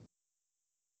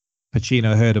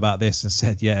 Pacino heard about this and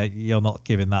said, yeah, you're not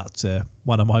giving that to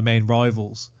one of my main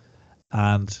rivals,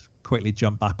 and quickly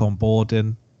jumped back on board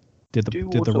and did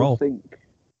the role.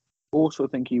 Also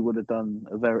think he would have done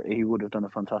a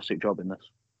fantastic job in this.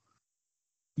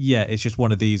 Yeah, it's just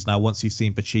one of these now. Once you've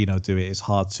seen Pacino do it, it's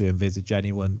hard to envisage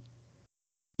anyone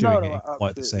doing it in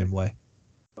quite the same way.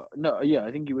 No, yeah,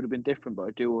 I think he would have been different, but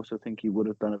I do also think he would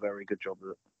have done a very good job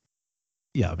of it.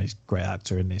 Yeah, I mean, he's a great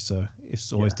actor, isn't he? So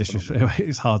it's always disrespectful.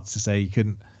 It's hard to say he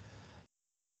couldn't.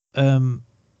 So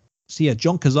yeah,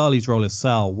 John Cazale's role as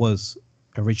Sal was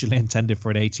originally intended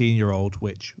for an 18-year-old,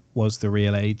 which was the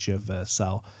real age of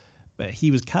Sal. But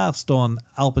he was cast on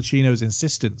Al Pacino's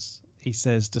insistence. He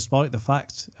says, despite the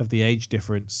fact of the age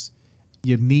difference,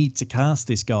 you need to cast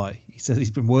this guy. He says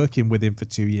he's been working with him for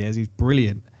 2 years. He's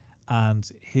brilliant. And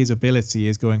his ability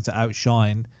is going to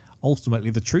outshine, ultimately,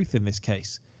 the truth in this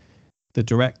case. The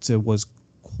director was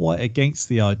quite against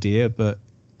the idea, but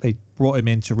they brought him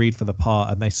in to read for the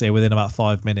part, and they say within about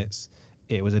 5 minutes,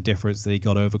 it was a difference that he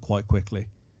got over quite quickly.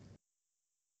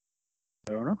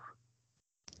 Fair enough.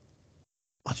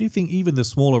 I do think even the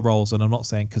smaller roles, and I'm not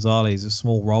saying Cazale is a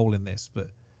small role in this,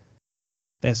 but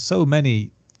there's so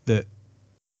many that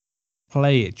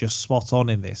play it just spot on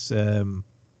in this.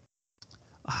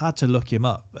 I had to look him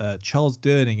up. Charles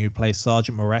Durning, who plays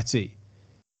Sergeant Moretti,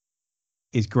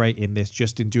 is great in this,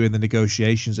 just in doing the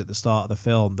negotiations at the start of the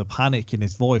film. The panic in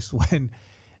his voice when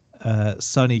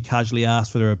Sonny casually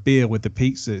asks for a beer with the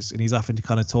pizzas, and he's having to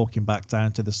kind of talk him back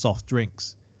down to the soft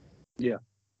drinks. Yeah.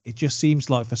 It just seems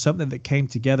like for something that came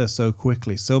together so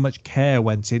quickly, so much care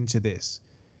went into this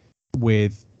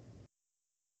with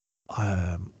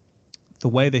the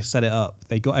way they set it up.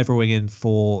 They got everyone in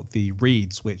for the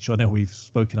reads, which I know we've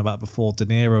spoken about before. De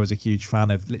Niro is a huge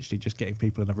fan of literally just getting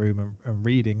people in a room and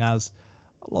reading, as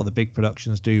a lot of the big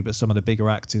productions do, but some of the bigger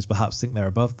actors perhaps think they're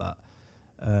above that.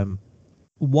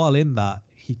 While in that,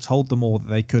 he told them all that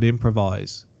they could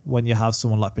improvise. When you have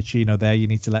someone like Pacino there, you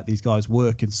need to let these guys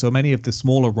work. And so many of the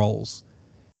smaller roles,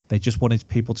 they just wanted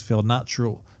people to feel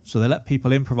natural. So they let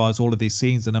people improvise all of these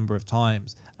scenes a number of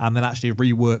times and then actually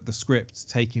rework the script,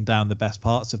 taking down the best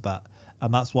parts of that.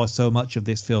 And that's why so much of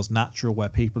this feels natural, where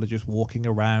people are just walking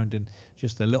around and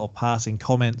just the little passing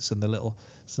comments and the little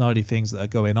snidey things that are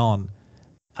going on.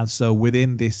 And so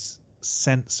within this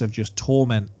sense of just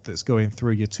torment that's going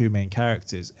through your two main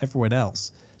characters, everyone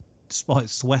else, despite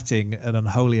sweating an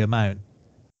unholy amount,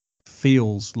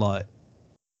 feels like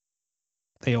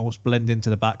they almost blend into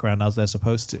the background as they're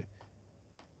supposed to.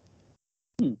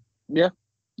 Yeah,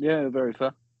 very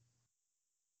fair.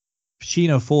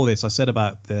 Pacino, for this, I said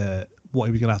about what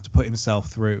he was going to have to put himself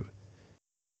through.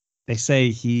 They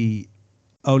say he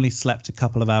only slept a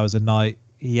couple of hours a night.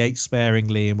 He ate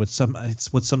sparingly and would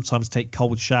sometimes take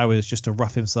cold showers just to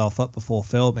rough himself up before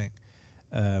filming.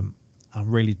 And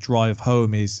really drive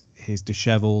home his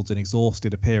disheveled and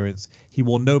exhausted appearance. He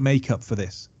wore no makeup for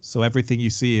this, so everything you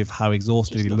see of how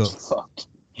exhausted he looks.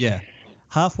 Yeah.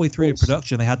 Halfway through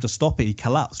production, they had to stop it. He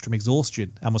collapsed from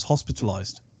exhaustion and was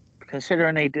hospitalized.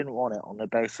 Considering they didn't want it on the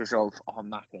basis of I'm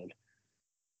knackered,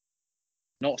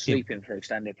 not sleeping for an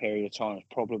extended period of time is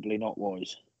probably not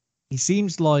wise. He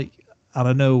seems like, and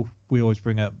I know we always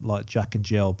bring up like Jack and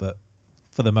Jill, but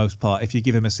for the most part, if you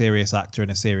give him a serious actor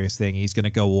and a serious thing, he's going to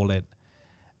go all in.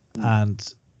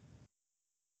 And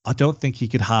I don't think he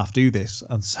could half do this.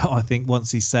 And so I think once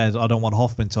he said, I don't want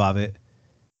Hoffman to have it,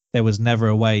 there was never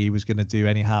a way he was going to do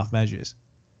any half measures.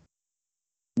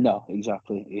 No,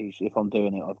 exactly. If I'm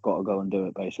doing it, I've got to go and do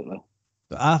it, basically.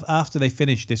 After they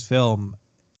finished this film,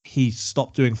 he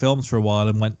stopped doing films for a while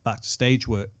and went back to stage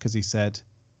work because he said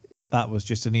that was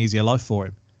just an easier life for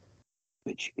him.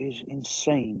 Which is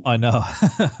insane. I know.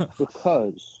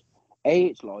 Because, A,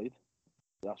 it's live.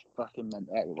 That's fucking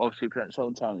mental. Obviously, it's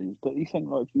so talented. But you think,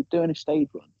 like, if you're doing a stage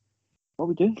run, what are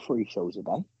we doing 3 shows a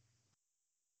day?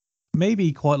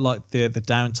 Maybe quite like the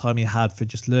downtime he had for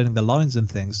just learning the lines and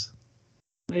things.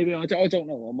 Maybe. I don't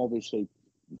know. I'm obviously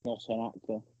not an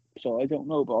actor, so I don't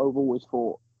know. But I've always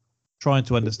thought trying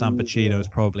to understand Pacino is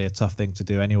probably a tough thing to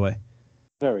do anyway.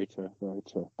 Very true, very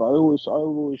true. But I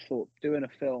always thought doing a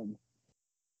film.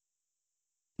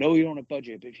 No, you're on a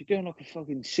budget, but if you're doing like a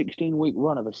fucking 16-week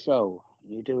run of a show,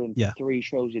 and you're doing 3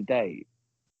 shows a day,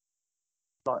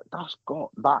 like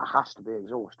that has to be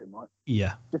exhausting, right?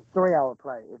 Yeah. Just 3-hour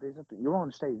play. You're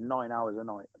on stage 9 hours a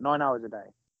night, 9 hours a day.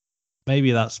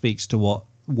 Maybe that speaks to what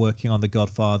working on The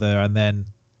Godfather and then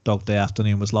Dog Day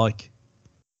Afternoon was like.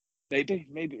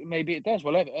 Maybe it does.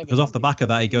 Well, because off the back of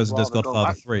that, he goes and does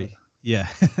Godfather 3. Yeah.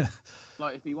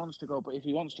 Like if he wants to go back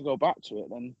to it,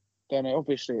 then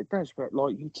obviously it does. But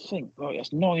like you'd think, like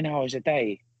it's 9 hours a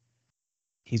day.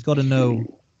 He's got to know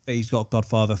that he's got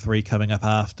Godfather 3 coming up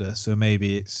after, so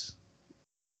maybe it's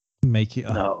maybe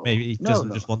he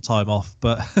doesn't just want time off.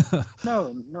 But no,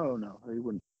 he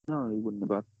wouldn't. No, he wouldn't have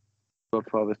had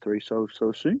Godfather 3 so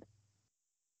soon.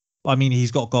 I mean, he's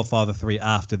got Godfather 3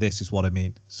 after this, is what I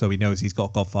mean. So he knows he's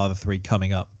got Godfather 3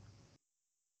 coming up.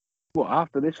 What,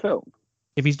 after this film?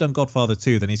 If he's done Godfather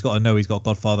 2, then he's got to know he's got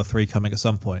Godfather 3 coming at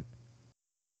some point.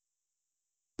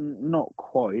 Not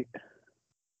quite.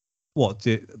 What?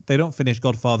 They don't finish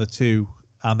Godfather 2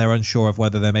 and they're unsure of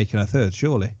whether they're making a third,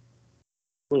 surely?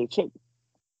 Well, it took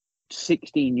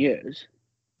 16 years.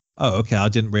 Oh, okay. I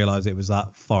didn't realise it was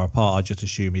that far apart. I just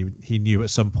assumed he knew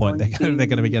at some point they're going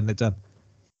to be getting it done.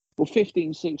 Well,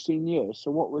 15, 16 years.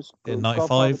 So what was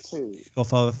 95?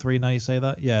 Godfather 3, now you say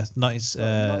that? Yeah,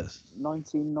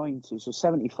 1990. So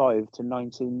 75 to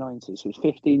 1990. So it's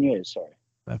 15 years, sorry.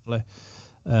 Definitely.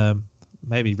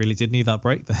 Maybe he really did need that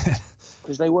break there.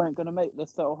 Because they weren't going to make, the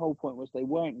whole point was they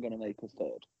weren't going to make a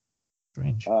third.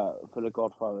 Strange. For The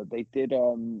Godfather. They did, it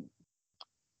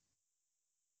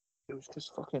was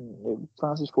just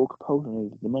Francis Ford Coppola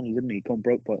needed the money, didn't he? He'd gone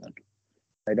broke by then.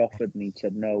 They'd offered and he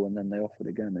said no, and then they offered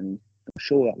again, and I'm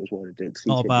sure that was what it did.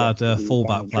 Not a bad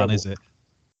fallback plan, is it?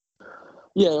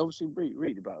 Yeah, obviously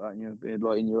read about that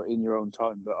in your own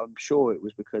time, but I'm sure it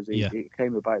was because it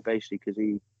came about basically because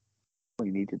he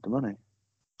needed the money.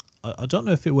 I don't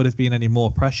know if it would have been any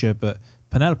more pressure, but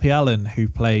Penelope Allen, who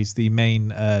plays the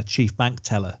main chief bank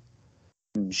teller,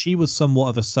 she was somewhat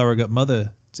of a surrogate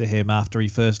mother to him after he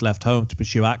first left home to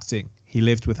pursue acting. He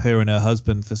lived with her and her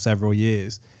husband for several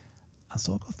years. And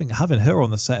so I think having her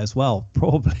on the set as well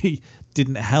probably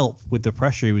didn't help with the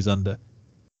pressure he was under.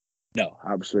 No,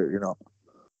 absolutely not.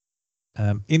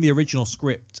 In the original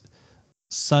script,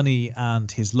 Sonny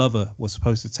and his lover were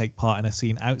supposed to take part in a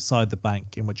scene outside the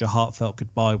bank in which a heartfelt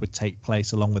goodbye would take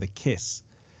place along with a kiss.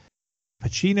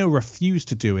 Pacino refused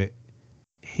to do it.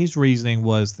 His reasoning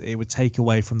was that it would take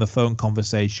away from the phone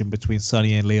conversation between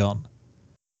Sonny and Leon.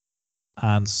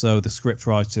 And so the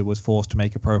scriptwriter was forced to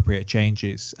make appropriate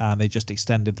changes, and they just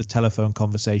extended the telephone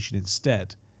conversation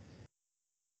instead.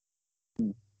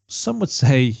 Some would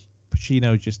say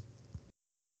Pacino just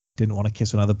didn't want to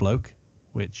kiss another bloke,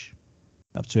 which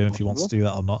up to him if he wants to do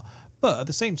that or not. But at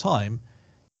the same time,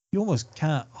 you almost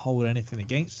can't hold anything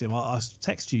against him. I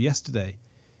texted you yesterday.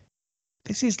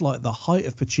 This is like the height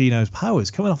of Pacino's powers,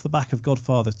 coming off the back of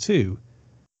Godfather 2.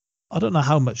 I don't know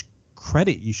how much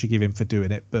credit you should give him for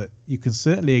doing it, but you can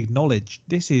certainly acknowledge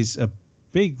this is a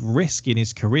big risk in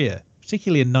his career,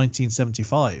 particularly in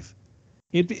 1975.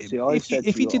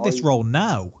 If he did this role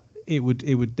now,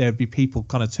 there'd be people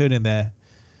kind of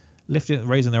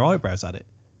raising their eyebrows at it.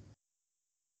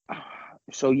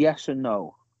 So yes and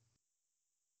no.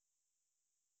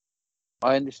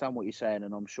 I understand what you're saying,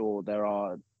 and I'm sure there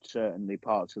are certainly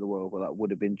parts of the world where that would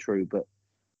have been true, but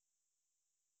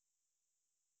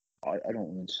I don't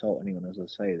want to insult anyone as I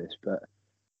say this, but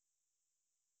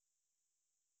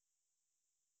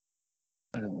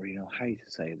I don't really know how to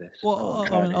say this. Well, I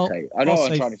know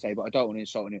what I'm trying to say, but I don't want to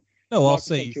insult anyone. No, I'll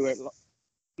say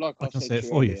like I said to you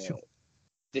for you. Sure.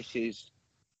 This is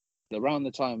around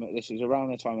the time of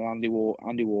Andy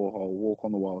Warhol, Walk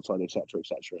on the Wild Side, etc.,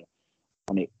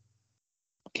 and it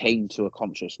came to a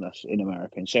consciousness in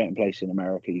America. In certain places in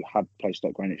America, you had places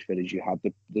like Greenwich Village, you had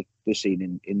the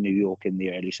scene in New York in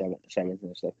the early 70s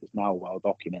and stuff. It's now well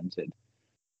documented.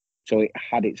 So it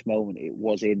had its moment. It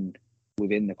was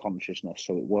within the consciousness.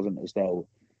 So it wasn't as though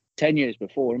 10 years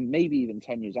before, and maybe even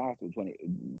 10 years afterwards, when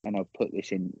and I've put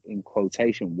this in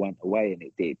quotation, went away, and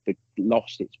it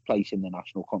lost its place in the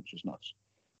national consciousness,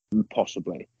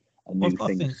 possibly, and new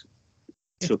things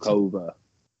took over.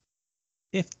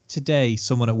 If today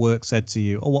someone at work said to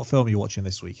you, "Oh, what film are you watching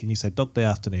this week?" and you said Dog Day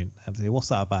Afternoon, and they say, "What's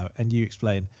that about?" and you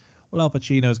explain, "Well, Al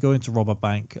Pacino's going to rob a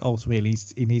bank. Ultimately,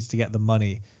 he needs to get the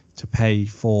money to pay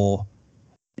for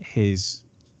his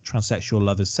transsexual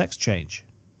lover's sex change."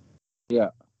 Yeah.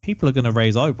 People are going to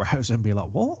raise eyebrows and be like,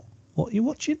 "What? What are you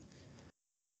watching?"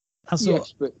 And so,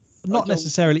 yes, but not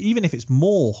necessarily, even if it's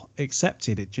more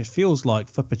accepted, it just feels like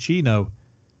for Pacino,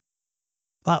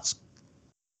 that's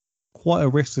quite a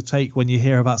risk to take when you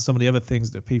hear about some of the other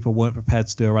things that people weren't prepared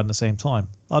to do around the same time.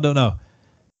 I don't know.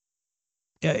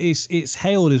 Yeah, it's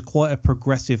hailed as quite a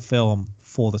progressive film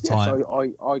for the time.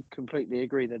 Yes, I completely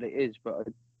agree that it is, but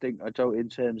I don't in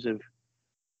terms of.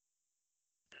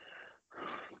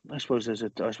 I suppose there's a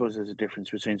difference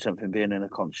between something being in a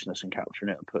consciousness and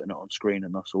capturing it and putting it on screen,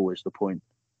 and that's always the point.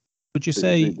 Would you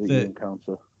say that you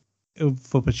encounter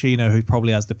for Pacino, who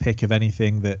probably has the pick of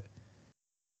anything that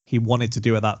he wanted to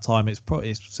do at that time, it's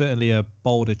certainly a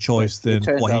bolder choice than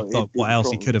what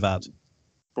else he could have had.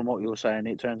 From what you were saying,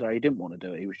 it turns out he didn't want to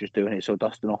do it. He was just doing it so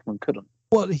Dustin Hoffman couldn't.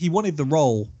 Well, he wanted the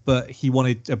role, but he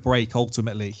wanted a break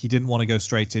ultimately. He didn't want to go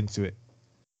straight into it.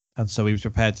 And so he was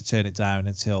prepared to turn it down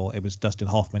until it was Dustin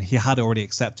Hoffman. He had already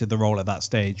accepted the role at that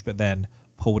stage, but then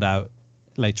pulled out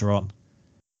later on.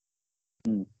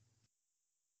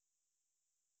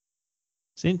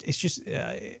 It's just,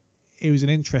 it was an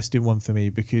interesting one for me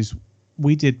because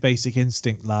we did Basic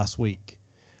Instinct last week,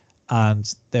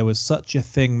 and there was such a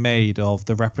thing made of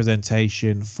the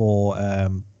representation for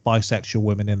bisexual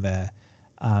women in there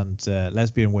and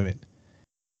lesbian women.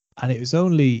 And it was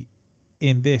only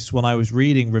in this, when I was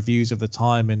reading reviews of the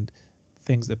time and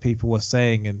things that people were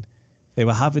saying, and they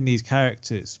were having these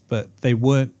characters, but they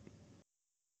weren't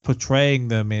portraying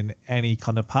them in any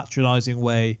kind of patronizing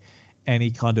way, any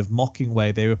kind of mocking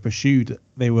way. They were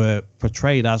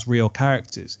portrayed as real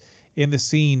characters. In the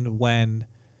scene when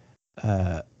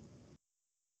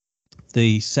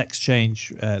the sex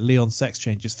change, Leon's sex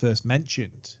change is first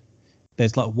mentioned,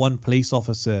 there's like one police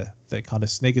officer that kind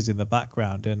of sniggers in the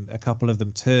background, and a couple of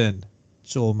them turn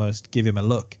to almost give him a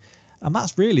look. And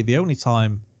that's really the only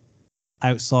time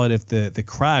outside of the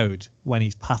crowd when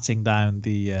he's patting down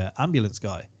the ambulance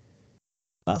guy.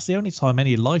 That's the only time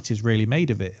any light is really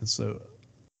made of it. And so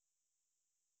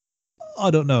I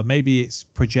don't know, maybe it's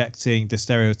projecting the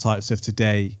stereotypes of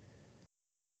today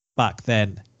back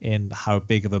then in how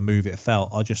big of a move it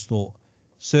felt. I just thought,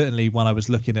 certainly when I was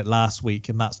looking at last week,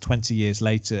 and that's 20 years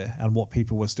later, and what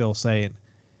people were still saying,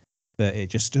 that it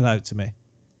just stood out to me.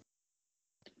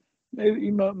 Maybe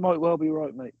you might well be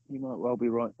right, mate. You might well be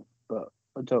right, but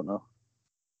I don't know.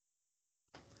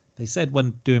 They said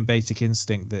when doing Basic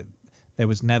Instinct that there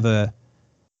was never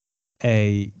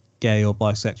a gay or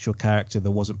bisexual character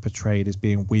that wasn't portrayed as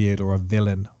being weird or a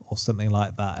villain or something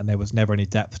like that, and there was never any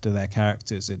depth to their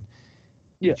characters, and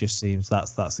it just seems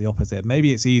that's the opposite.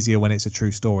 Maybe it's easier when it's a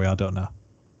true story. I don't know.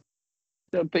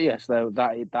 But yes, though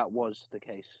that was the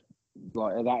case.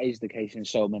 Like that is the case in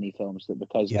so many films, that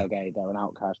because they're gay, they're an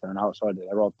outcast, they're an outsider,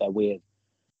 they're odd, they're weird.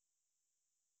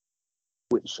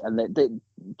 Which, and they,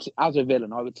 as a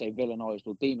villain, I would say villainized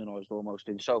or demonized almost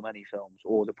in so many films,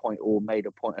 or made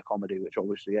a point of comedy, which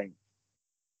obviously ain't.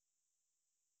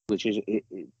 Which is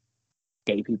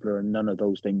gay people are none of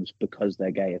those things because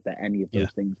they're gay. If they're any of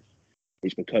those things,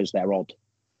 it's because they're odd.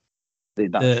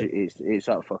 It's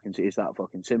that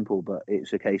fucking simple. But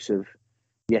it's a case of,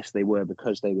 yes, they were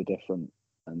because they were different,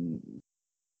 and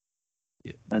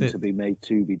to be made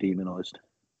to be demonized.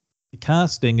 The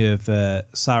casting of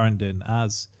Sarandon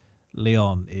as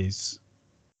Leon is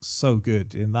so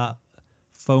good. In that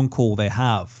phone call they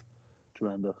have,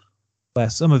 tremendous, where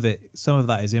some of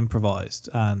that is improvised,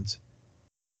 and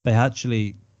they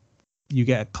actually, you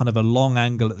get kind of a long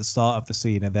angle at the start of the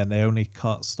scene, and then they only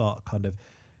start kind of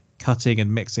cutting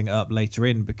and mixing it up later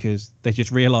in, because they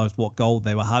just realized what gold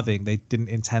they were having. They didn't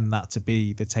intend that to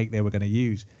be the take they were going to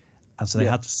use, and so they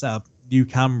had to set up new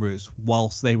cameras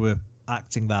whilst they were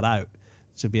acting that out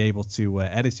to be able to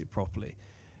edit it properly.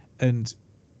 And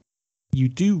you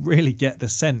do really get the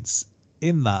sense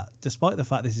in that, despite the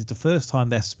fact this is the first time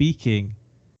they're speaking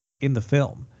in the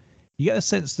film, you get a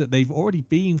sense that they've already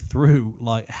been through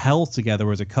like hell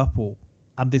together as a couple,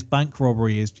 and this bank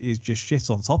robbery is just shit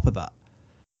on top of that.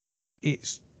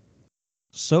 It's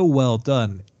so well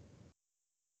done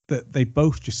that they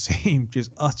both just seem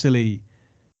just utterly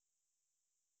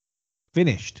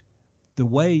finished. The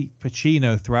way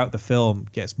Pacino throughout the film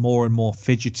gets more and more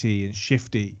fidgety and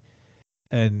shifty,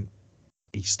 and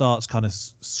he starts kind of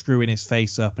screwing his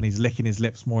face up and he's licking his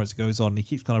lips more as it goes on. He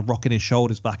keeps kind of rocking his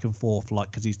shoulders back and forth, like,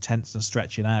 because he's tense and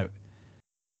stretching out.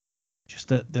 Just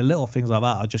the little things like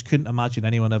that. I just couldn't imagine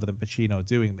anyone other than Pacino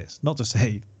doing this. Not to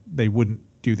say they wouldn't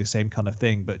do the same kind of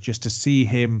thing, but just to see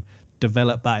him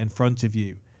develop that in front of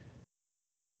you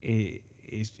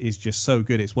is just so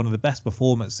good. It's one of the best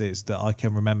performances that I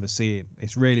can remember seeing.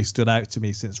 It's really stood out to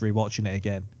me since rewatching it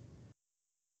again.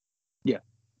 Yeah,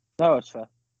 no, that's fair.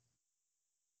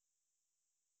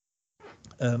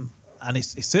 And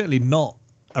it's certainly not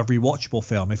a rewatchable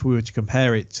film if we were to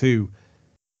compare it to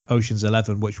Ocean's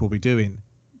 11, which we'll be doing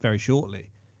very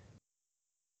shortly.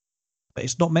 But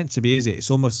it's not meant to be, is it?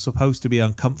 It's almost supposed to be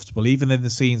uncomfortable, even in the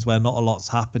scenes where not a lot's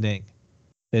happening.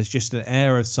 There's just an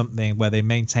air of something where they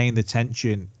maintain the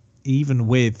tension, even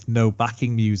with no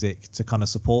backing music to kind of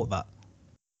support that.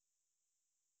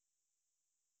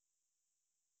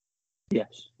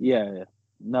 Yes. Yeah.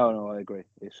 No, I agree.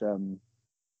 It's I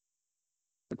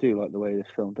do like the way this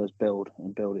film does build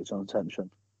its own tension.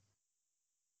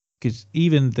 Because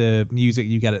even the music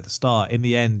you get at the start, in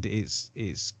the end, it's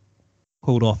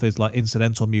pulled off as like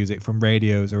incidental music from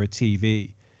radios or a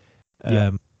TV.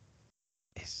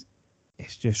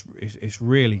 It's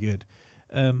really good.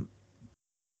 I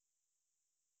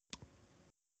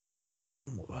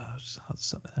just had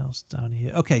something else down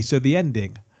here. Okay, so the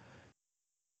ending.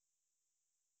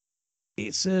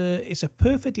 It's a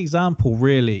perfect example,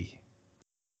 really,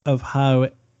 of how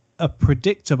a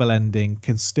predictable ending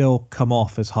can still come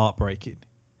off as heartbreaking.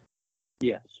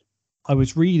 Yes. I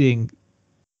was reading,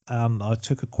 and I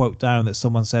took a quote down that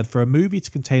someone said, "For a movie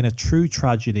to contain a true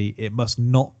tragedy, it must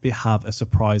not have a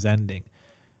surprise ending.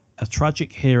 A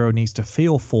tragic hero needs to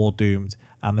feel foredoomed,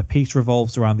 and the piece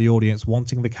revolves around the audience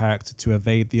wanting the character to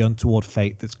evade the untoward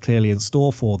fate that's clearly in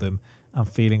store for them, and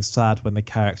feeling sad when the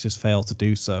characters fail to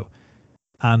do so."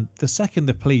 And the second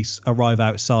the police arrive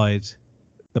outside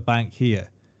the bank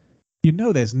here, you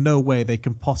know there's no way they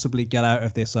can possibly get out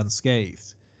of this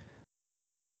unscathed.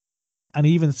 And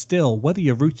even still, whether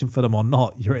you're rooting for them or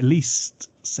not, you're at least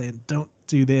saying, don't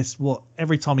do this. What?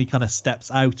 Every time he kind of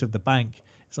steps out of the bank,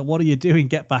 so what are you doing?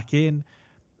 Get back in.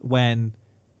 When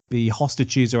the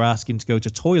hostages are asking to go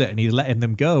to toilet and he's letting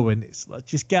them go, and it's like,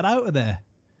 just get out of there.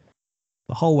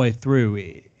 The whole way through,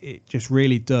 it just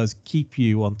really does keep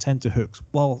you on tenterhooks.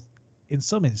 Well, in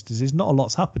some instances, not a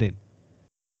lot's happening.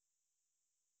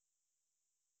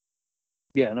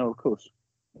 Yeah, no, of course.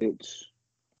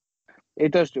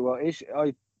 It does do well.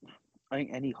 I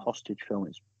think any hostage film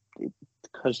is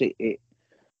because the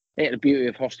beauty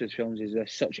of hostage films is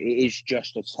it is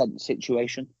just a tense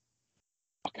situation.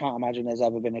 I can't imagine there's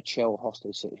ever been a chill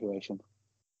hostage situation.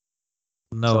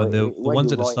 No, So and the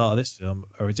ones at the start of this film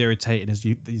are as irritating as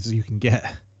you can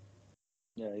get.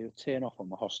 Yeah, you're tearing off on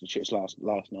the hostages last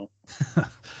night.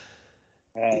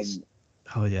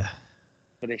 Oh yeah.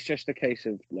 But it's just a case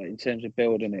of, like, in terms of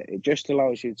building it, it just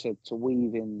allows you to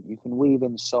weave in. You can weave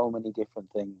in so many different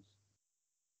things,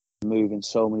 move in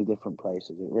so many different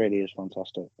places. It really is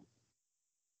fantastic.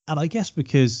 And I guess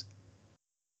because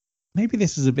maybe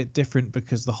this is a bit different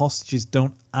because the hostages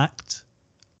don't act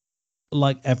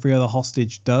like every other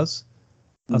hostage does.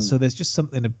 And so there's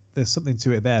something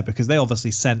to it there, because they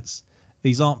obviously sense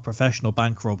these aren't professional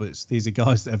bank robbers. These are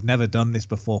guys that have never done this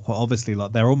before. Quite obviously,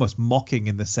 like, they're almost mocking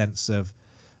in the sense of,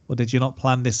 well, did you not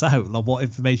plan this out? Like, what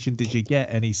information did you get?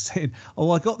 And he's saying,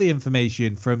 oh, I got the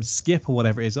information from Skip or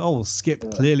whatever it is. Oh, well,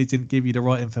 Skip clearly didn't give you the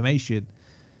right information.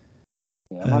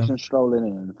 Yeah, imagine strolling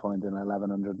in and finding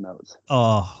 1,100 notes.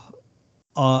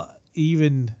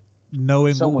 Even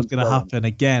knowing what was going to going. happen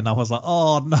again, I was like,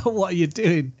 oh no, what are you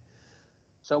doing?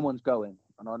 Someone's going,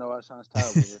 and I know that sounds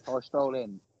terrible. If I stroll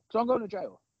in, because I'm going to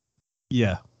jail.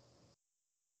 Yeah.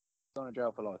 I'm going to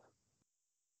jail for life.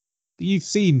 You've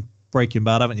seen Breaking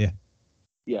Bad, haven't you?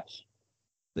 Yes.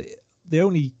 The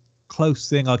only close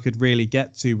thing I could really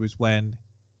get to was when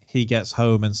he gets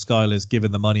home and Skyler's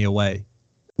giving the money away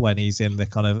when he's in the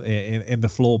kind of in the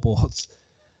floorboards.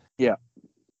 Yeah.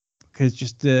 Because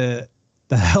just the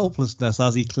helplessness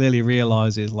as he clearly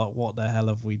realizes, like, what the hell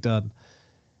have we done,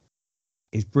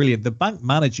 is brilliant. The bank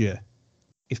manager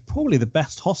is probably the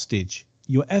best hostage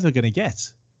you're ever going to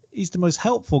get. He's the most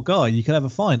helpful guy you can ever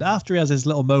find. After he has his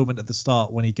little moment at the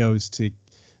start when he goes to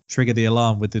trigger the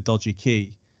alarm with the dodgy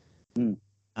key.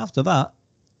 After that,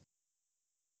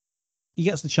 he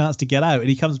gets the chance to get out and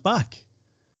he comes back.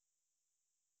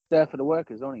 There for the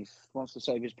workers, don't he? Wants to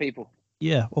save his people.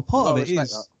 Yeah, well, part of it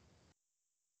is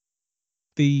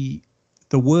the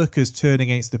workers turn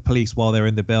against the police while they're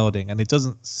in the building, and it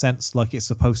doesn't sense like it's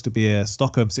supposed to be a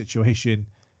Stockholm situation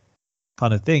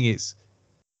kind of thing. It's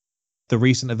the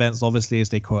recent events, obviously, as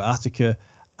they quote Attica,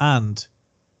 and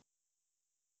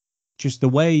just the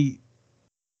way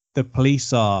the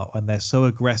police are, and they're so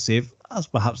aggressive, as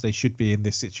perhaps they should be in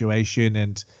this situation,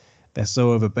 and they're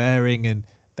so overbearing and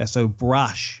they're so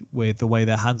brash with the way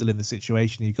they're handling the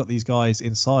situation. You've got these guys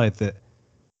inside that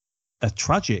are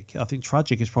tragic. I think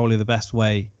tragic is probably the best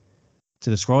way to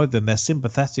describe them. They're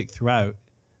sympathetic throughout.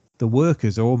 The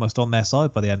workers are almost on their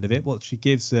side by the end of it. Well, she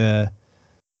gives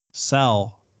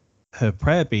Sal her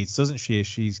prayer beads, doesn't she?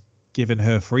 She's given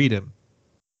her freedom.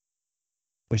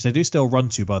 which they do still run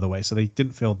to, by the way, so they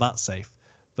didn't feel that safe.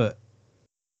 But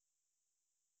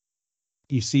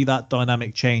you see that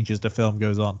dynamic change as the film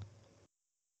goes on.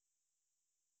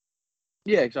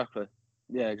 Yeah, exactly.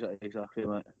 Yeah, exactly,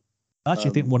 mate. I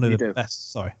actually think one of the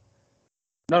best. Sorry.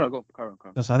 No, go on.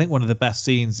 I think one of the best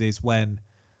scenes is when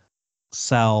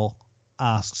Sal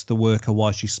asks the worker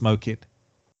why she's smoking.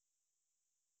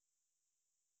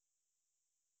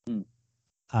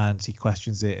 And he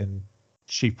questions it, and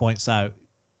she points out,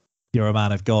 you're a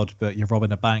man of God, but you're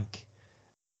robbing a bank.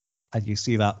 And you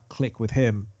see that click with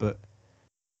him, but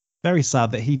very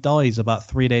sad that he dies about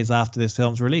 3 days after this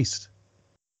film's released.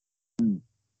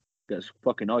 Gets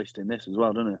fucking iced in this as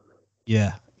well, doesn't it?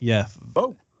 Yeah.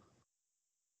 Oh.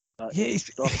 Yeah, I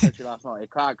said to you last night, a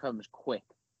car comes quick.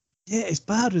 Yeah, it's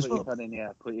bad as well.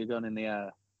 Put your gun in the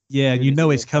air. Yeah, and you know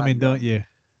it's coming, don't you? As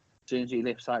soon as he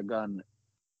lifts that gun,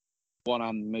 one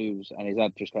hand moves and his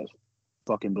head just gets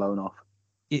fucking blown off.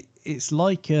 It's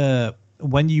like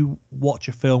when you watch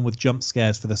a film with jump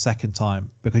scares for the second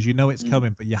time, because you know it's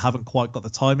coming, but you haven't quite got the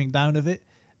timing down of it,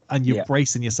 and you're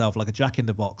bracing yourself like a jack in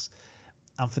the box.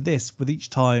 And for this, with each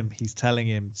time he's telling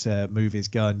him to move his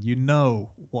gun, you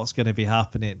know what's going to be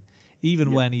happening.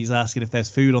 Even when he's asking if there's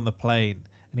food on the plane,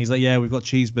 and he's like, yeah, we've got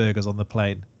cheeseburgers on the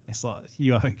plane. It's like,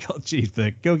 you haven't got a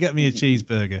cheeseburger. Go get me a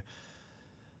cheeseburger.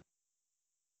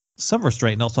 Some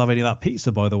frustrating not to have any of that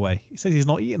pizza, by the way. He says he's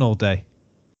not eating all day.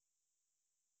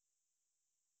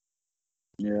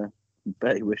 Yeah, I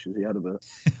bet he wishes he had a bit.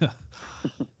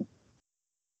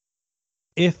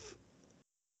 If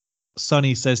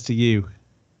Sonny says to you,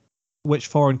 which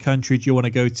foreign country do you want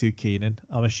to go to, Keenan?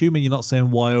 I'm assuming you're not saying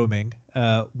Wyoming.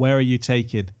 Where are you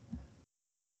taking?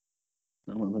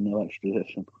 I want to know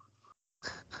extradition.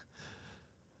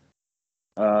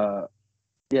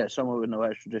 Yeah, somewhere with no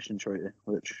extradition treaty,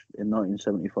 which in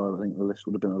 1975, I think the list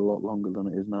would have been a lot longer than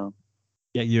it is now.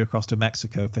 Get you across to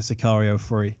Mexico for Sicario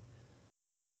 3.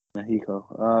 Mexico.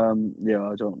 Yeah,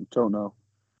 I don't know.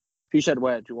 If you said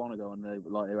where do you want to go, and they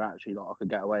were actually like I could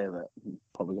get away with it,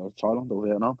 probably go to Thailand or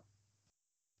Vietnam.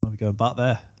 I'm going back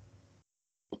there.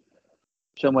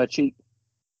 Somewhere cheap.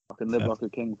 I can live like a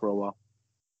king for a while.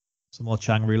 Some more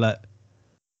Chang roulette.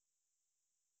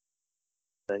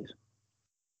 Thanks.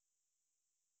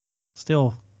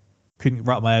 Still couldn't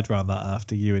wrap my head around that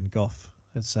after you and Goff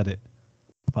had said it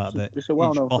about that. It's a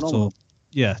well-known phenomenon.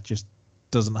 Yeah, just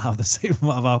doesn't have the same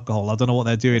amount of alcohol. I don't know what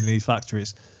they're doing in these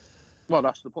factories. Well,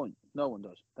 that's the point. No one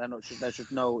does. They're not. There's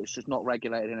just no. It's just not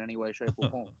regulated in any way, shape, or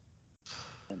form.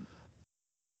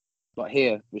 But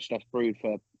here, the stuff's brewed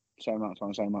for same amount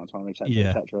of time,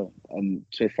 etc. And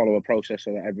to follow a process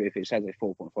so that if it says it's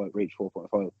 4.5, reach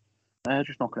 4.5, they're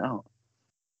just knocking it out.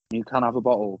 You can have a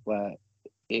bottle where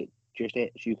it just is.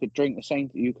 You could drink the same.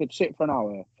 You could sit for an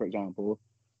hour, for example,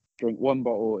 drink one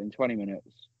bottle in 20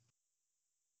 minutes.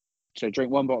 So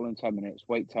drink one bottle in 10 minutes,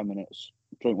 wait 10 minutes,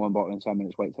 drink one bottle in 10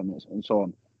 minutes, wait 10 minutes, and so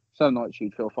on. Some nights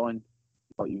you'd feel fine,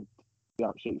 but you'd be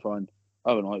absolutely fine.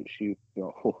 Other nights you'd be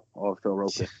like, oh, I feel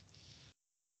ropey.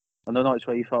 And the nights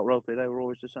where you felt ropey, they were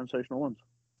always the sensational ones.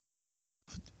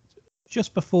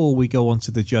 Just before we go on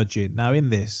to the judging, now in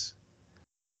this,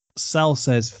 Sal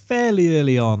says fairly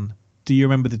early on, do you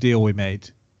remember the deal we made?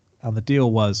 And the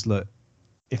deal was, look,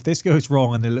 if this goes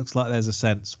wrong and it looks like there's a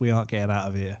sense, we aren't getting out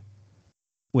of here.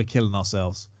 We're killing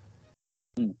ourselves.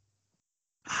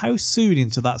 How soon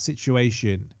into that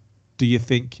situation do you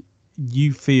think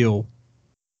you feel,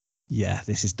 yeah,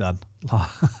 this is done?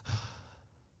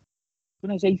 When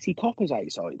there's 80 coppers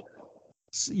outside.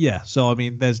 Yeah, so I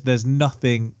mean, there's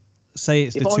nothing. Say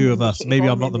it's the two of us. Maybe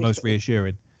I'm not the most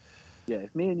reassuring. Yeah,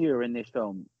 if me and you are in this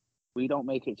film, we don't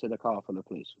make it to the car for the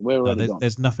police. We're already gone.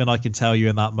 There's nothing I can tell you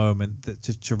in that moment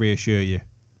to reassure you.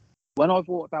 When I've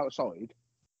walked outside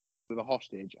with a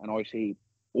hostage and I see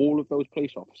all of those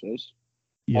police officers,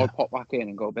 I pop back in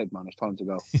and go, big man, it's time to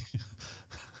go.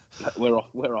 We're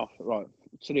off. Right.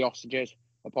 To the hostages,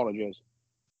 apologies.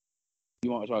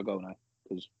 You might as well go now,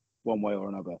 because one way or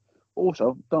another.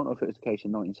 Also, don't know if it was the case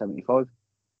in 1975,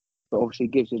 but obviously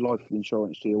gives his life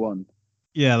insurance to your one.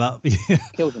 Yeah,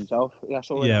 that kills himself. That's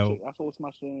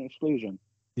automatically an exclusion.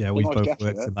 Yeah, we both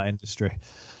worked in that industry.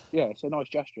 Yeah, it's a nice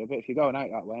gesture, but if you're going out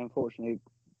that way, unfortunately,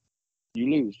 you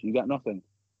lose. You get nothing.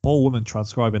 Poor woman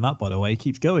transcribing that, by the way,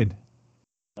 keeps going.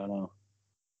 I know.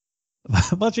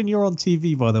 Imagine you're on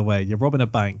TV, by the way, you're robbing a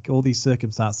bank, all these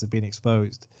circumstances have been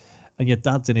exposed, and your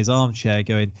dad's in his armchair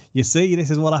going, you see, this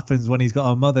is what happens when he's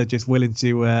got a mother just willing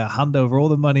to hand over all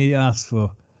the money he asked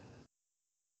for.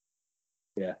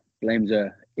 Yeah, blames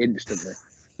her instantly.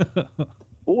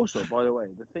 Also, by the way,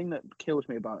 the thing that kills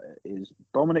me about it is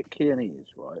Dominic Kearney,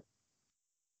 right?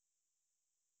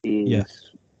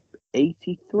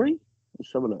 83.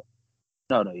 Let's have a look.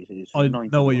 No, he's I 91.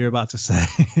 know what you're about to say.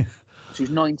 So he's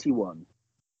 91.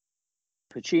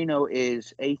 Pacino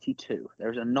is 82.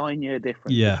 There's a 9-year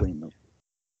difference between them.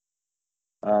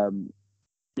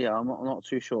 Yeah, I'm not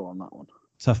too sure on that one.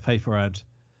 Tough paper round.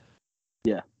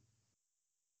 Yeah.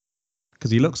 Because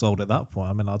he looks old at that point.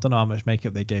 I mean, I don't know how much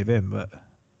makeup they gave him, but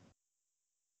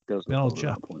Does an old look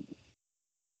chap. at that point.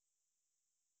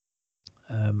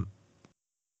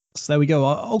 So there we go.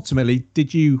 Ultimately,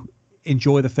 did you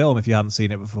enjoy the film if you hadn't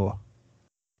seen it before?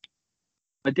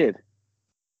 I did.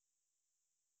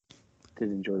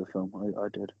 Did enjoy the film. I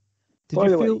did. Did By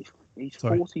you the feel... way, he's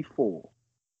Sorry. 44.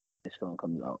 This film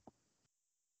comes out.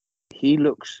 He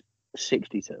looks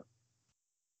 62.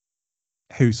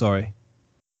 Who, sorry?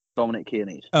 Dominic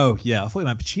Chianese. Oh, yeah. I thought you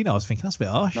meant Pacino. I was thinking, that's a bit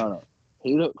harsh. No.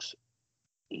 He looks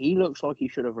like he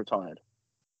should have retired.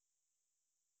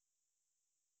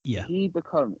 Yeah. He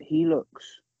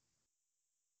looks,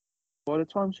 by the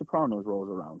time Sopranos rolls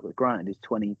around, but granted it's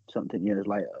 20-something years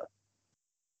later,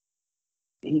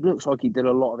 he looks like he did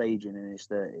a lot of aging in his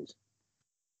 30s.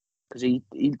 Because he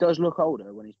does look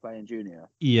older when he's playing Junior.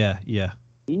 Yeah.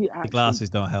 The glasses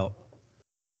don't help.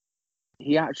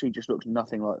 He actually just looks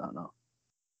nothing like that now.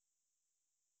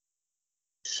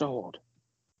 So odd.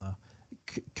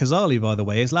 Kazali, by the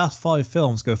way, his last 5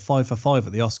 films go 5 for 5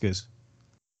 at the Oscars.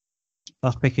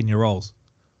 That's picking your roles.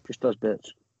 Just does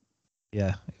bits.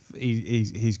 Yeah,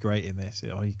 he's great in this.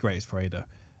 He's great as Fredo.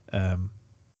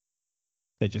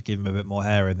 They just give him a bit more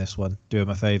hair in this one. Do him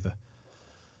a favour.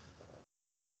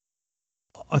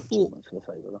 I thought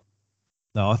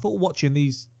watching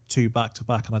these two back to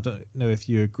back, and I don't know if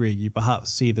you agree, you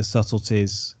perhaps see the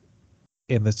subtleties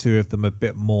in the two of them a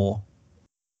bit more,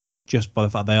 just by the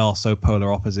fact they are so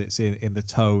polar opposites in the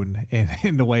tone,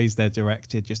 in the ways they're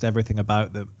directed, just everything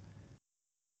about them.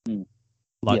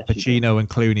 Like Pacino and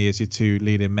Clooney as your two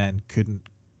leading men could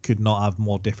not have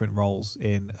more different roles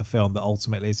in a film that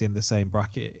ultimately is in the same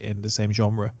bracket, in the same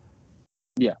genre.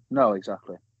 Yeah, no,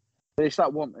 exactly. But it's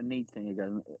that want and need thing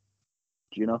again.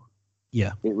 Do you know?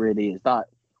 Yeah. It really is. That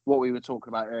what we were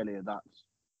talking about earlier,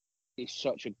 it's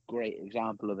such a great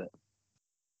example of it.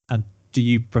 And do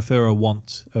you prefer a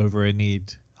want over a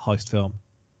need heist film?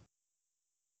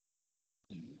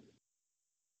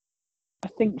 I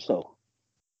think so.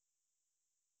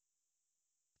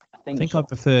 I think I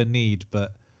prefer need,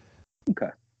 but okay.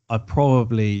 I'm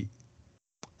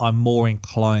more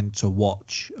inclined to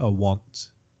watch a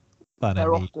want than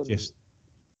a need. Just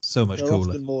so much cooler.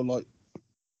 Often more like.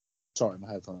 Sorry,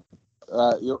 my headphone.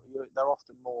 They're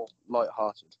often more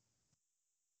light-hearted.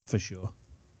 For sure.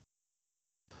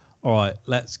 All right,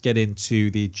 let's get into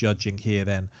the judging here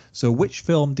then. So, which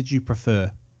film did you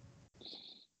prefer?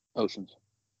 Oceans.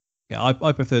 Yeah,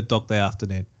 I preferred Dog Day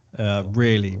Afternoon.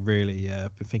 Really, been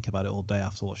thinking about it all day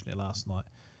after watching it last night.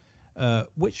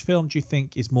 Which film do you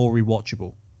think is more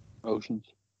rewatchable? Oceans.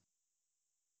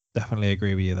 Definitely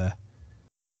agree with you there.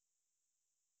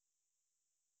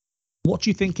 What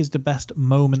do you think is the best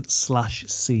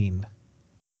moment/scene?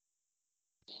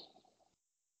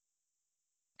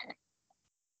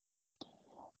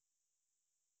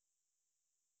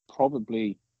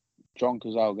 Probably John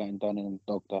Cazale getting done in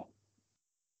Dog Day.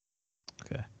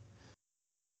 Okay.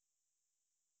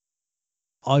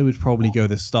 I would probably go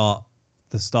the start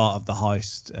of the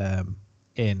heist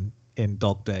in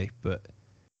Dog Day, but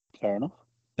fair enough.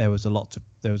 There was a lot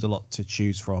to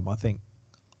choose from. I think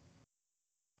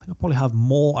I'd probably have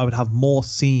more. I would have more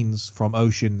scenes from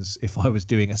Oceans if I was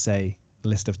doing a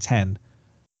list of 10,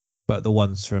 but the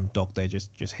ones from Dog Day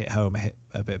just hit home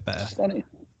a bit better.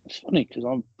 It's funny because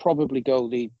I would probably go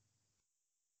the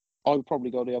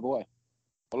other way.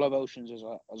 I love Oceans as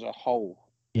a whole.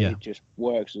 Yeah, it just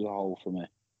works as a whole for me.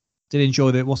 Did enjoy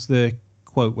that. What's the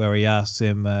quote where he asks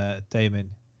him,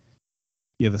 Damon,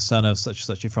 "You're the son of such and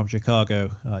such. You're from Chicago,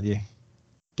 aren't you?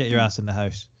 Get your ass in the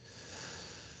house."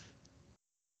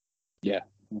 Yeah.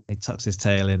 He tucks his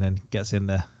tail in and gets in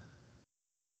there.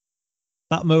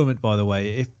 That moment, by the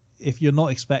way, if you're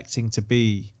not expecting to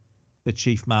be the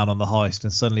chief man on the heist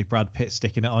and suddenly Brad Pitt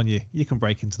sticking it on you, you can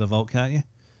break into the vault, can't you?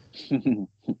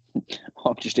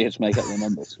 I'm just here to make up the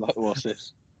numbers. Like, what's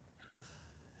this?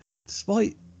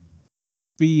 Despite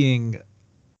being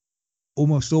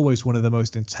almost always one of the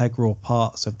most integral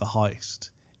parts of the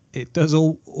heist, it does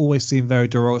always seem very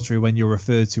derogatory when you're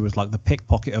referred to as like the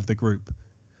pickpocket of the group.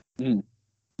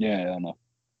 Yeah, I know.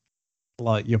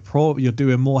 Like you're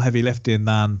doing more heavy lifting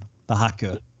than the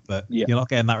hacker, but you're not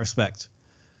getting that respect.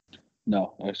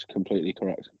 No, that's completely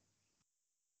correct.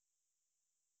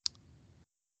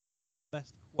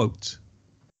 Best quote.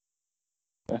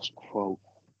 Best quote.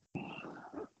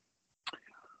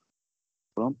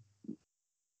 Hold on.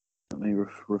 Let me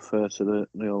refer to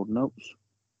the old notes.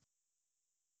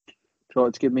 Try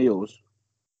to give me yours.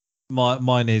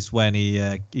 Mine is when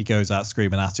he goes out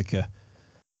screaming Attica.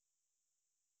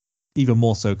 Even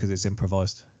more so because it's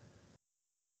improvised.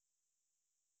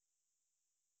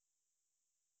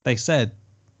 They said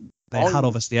they had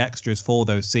obviously extras for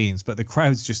those scenes, but the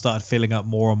crowds just started filling up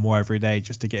more and more every day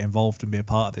just to get involved and be a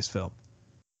part of this film.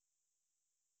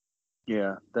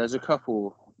 Yeah, there's a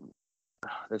couple.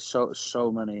 There's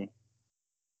so many.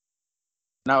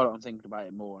 Now that I'm thinking about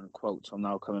it more and quotes, I'm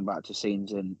now coming back to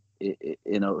scenes in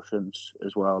Oceans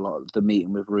as well. Like the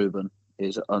meeting with Ruben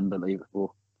is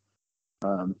unbelievable.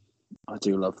 I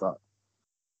do love that.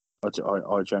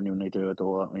 I genuinely do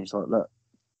adore that. And he's like, look,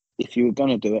 if you were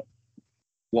gonna do it,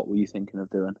 what were you thinking of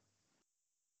doing?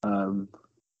 And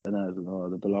there's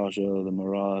the Bellagio, the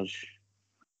Mirage.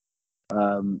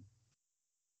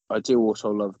 I do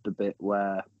also love the bit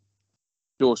where I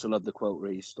do also love the quote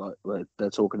Reese, like where they're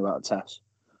talking about Tess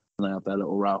and they have their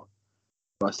little row.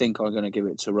 But I think I'm going to give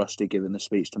it to Rusty giving the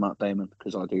speech to Matt Damon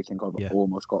because I do think I've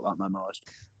almost got that memorised.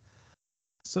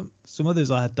 Some others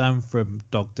I had down from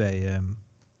Dog Day.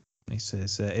 He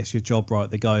says, "It's your job, right?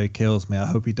 The guy who kills me. I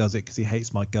hope he does it because he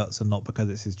hates my guts and not because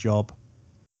it's his job."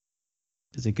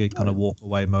 It's a good kind of walk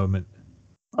away moment.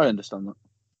 I understand that.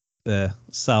 The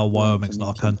Sal, Wyoming's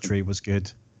not a country was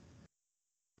good.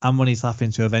 And when he's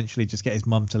having to eventually just get his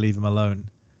mum to leave him alone,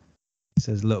 he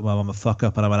says, "Look, Mum, I'm a fuck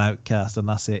up and I'm an outcast, and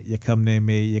that's it. You come near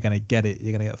me, you're gonna get it.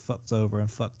 You're gonna get fucked over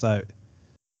and fucked out."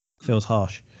 Feels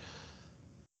harsh.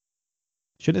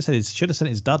 Should have sent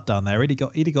his dad down there. He'd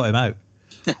got him out.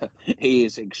 He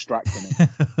is extracting it.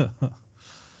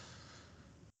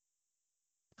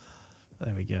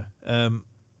 There we go.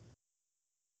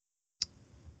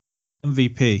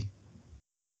 MVP.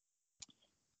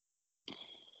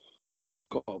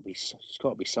 It's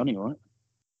got to be Sonny, right?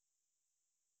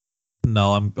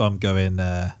 No, I'm going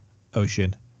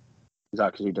Ocean. Is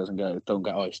that because he don't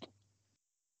get iced?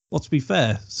 Well, to be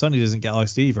fair, Sonny doesn't get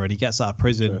iced either, and he gets out of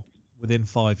prison within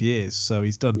 5 years, so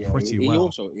he's done pretty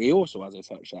well. He also has a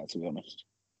touch that, to be honest.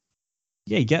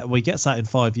 Yeah, he gets out in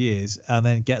 5 years and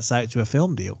then gets out to a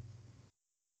film deal.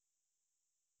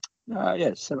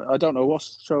 Yes, I don't know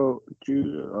what's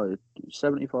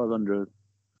 7,500.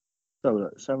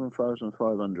 So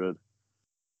 7,500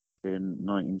 in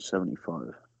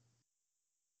 1975.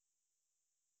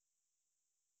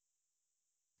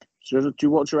 So,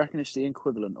 what do you reckon is the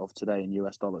equivalent of today in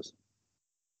US dollars?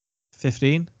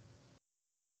 15?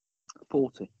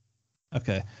 40.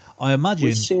 Okay, I imagine.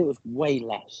 We'd see it was way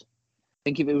less. I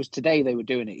think if it was today they were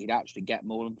doing it, you'd actually get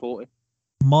more than 40.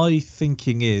 My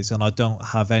thinking is, and I don't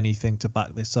have anything to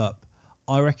back this up,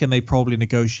 I reckon they probably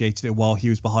negotiated it while he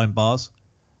was behind bars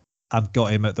and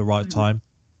got him at the right time.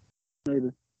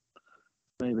 Maybe.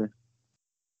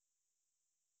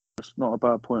 That's not a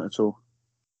bad point at all.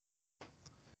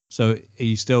 So, are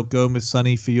you still going with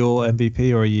Sonny for your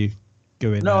MVP, or are you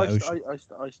going? No, Ocean? I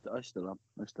still am.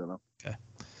 Okay.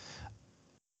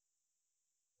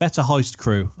 Better heist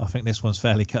crew. I think this one's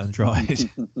fairly cut and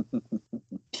dried.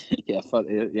 Yeah,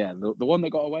 the one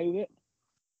that got away with it.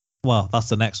 Well, that's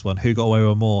the next one. Who got away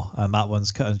with more? And that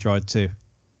one's cut and dried too.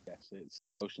 Yes, it's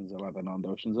Ocean's 11 and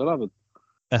Ocean's 11.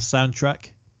 Best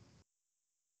soundtrack?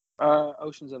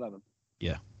 Ocean's 11.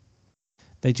 Yeah.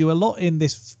 They do a lot in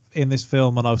this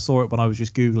film, and I saw it when I was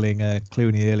just Googling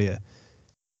Clooney earlier.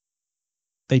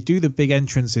 They do the big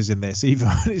entrances in this, even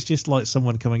when it's just like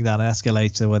someone coming down an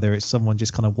escalator, whether it's someone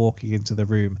just kind of walking into the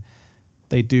room.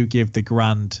 They do give the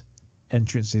grand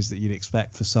entrances that you'd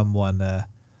expect for someone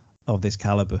of this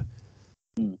caliber.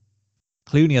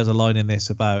 Clooney has a line in this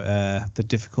about the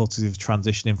difficulties of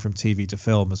transitioning from TV to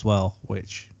film as well,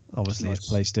 which obviously is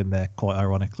placed in there quite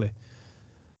ironically.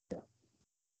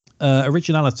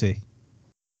 Originality.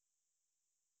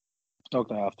 Dog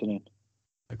Day Afternoon.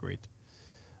 Agreed.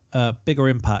 Bigger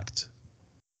impact.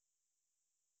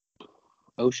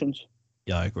 Oceans.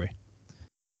 Yeah, I agree.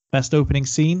 Best opening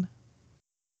scene.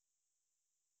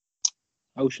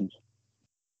 Oceans.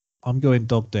 I'm going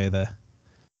Dog Day there.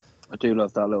 I do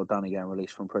love that little Danny getting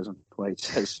released from prison where he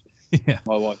says, "Yeah,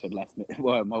 my wife had left me.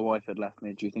 Well, my wife had left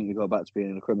me. Do you think you go back to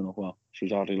being a criminal? Well,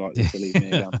 she's hardly likely to leave me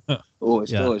again."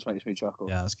 Always makes me chuckle.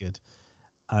 Yeah, that's good.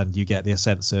 And you get the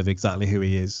sense of exactly who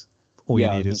he is. All you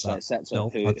need is that. Sets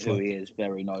up who he is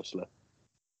very nicely.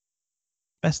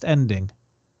 Best ending.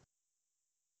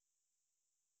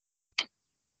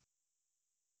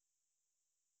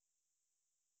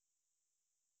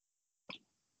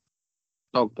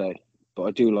 Dog Day, but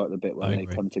I do like the bit when they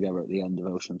come together at the end of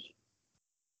Oceans.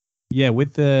 Yeah,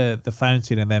 with the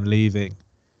fountain and them leaving.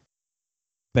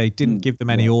 They didn't give them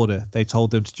any order. They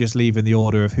told them to just leave in the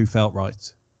order of who felt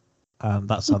right. And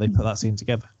that's how they put that scene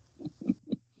together.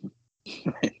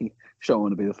 You don't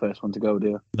want to be the first one to go, do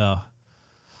you? No.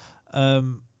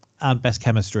 And best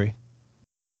chemistry.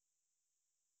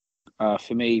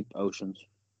 For me, Oceans.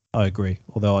 I agree.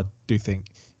 Although I do think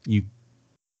you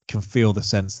can feel the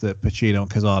sense that Pacino and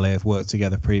Cazale have worked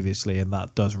together previously, and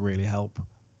that does really help.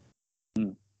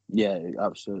 Yeah,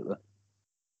 absolutely.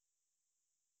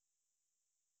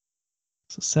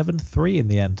 So 7-3 in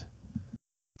the end.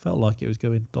 Felt like it was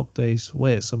going Dog Days'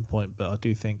 way at some point, but I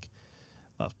do think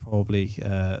that's probably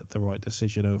the right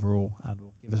decision overall, and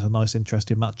will give us a nice,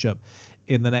 interesting matchup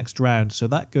in the next round. So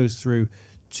that goes through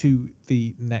to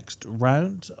the next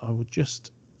round. I will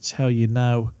just tell you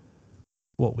now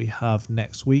what we have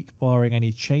next week, barring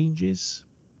any changes.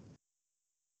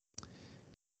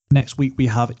 Next week we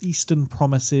have Eastern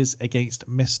Promises against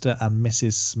Mr. and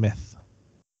Mrs. Smith.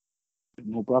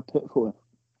 More Brad Pitt for it.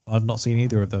 I've not seen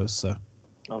either of those, so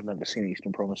I've never seen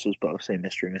Eastern Promises, but I've seen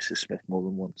Mr. and Mrs. Smith more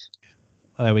than once.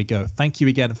 There we go. Thank you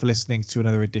again for listening to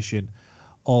another edition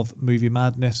of Movie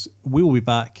Madness. We will be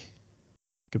back.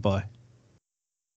 Goodbye.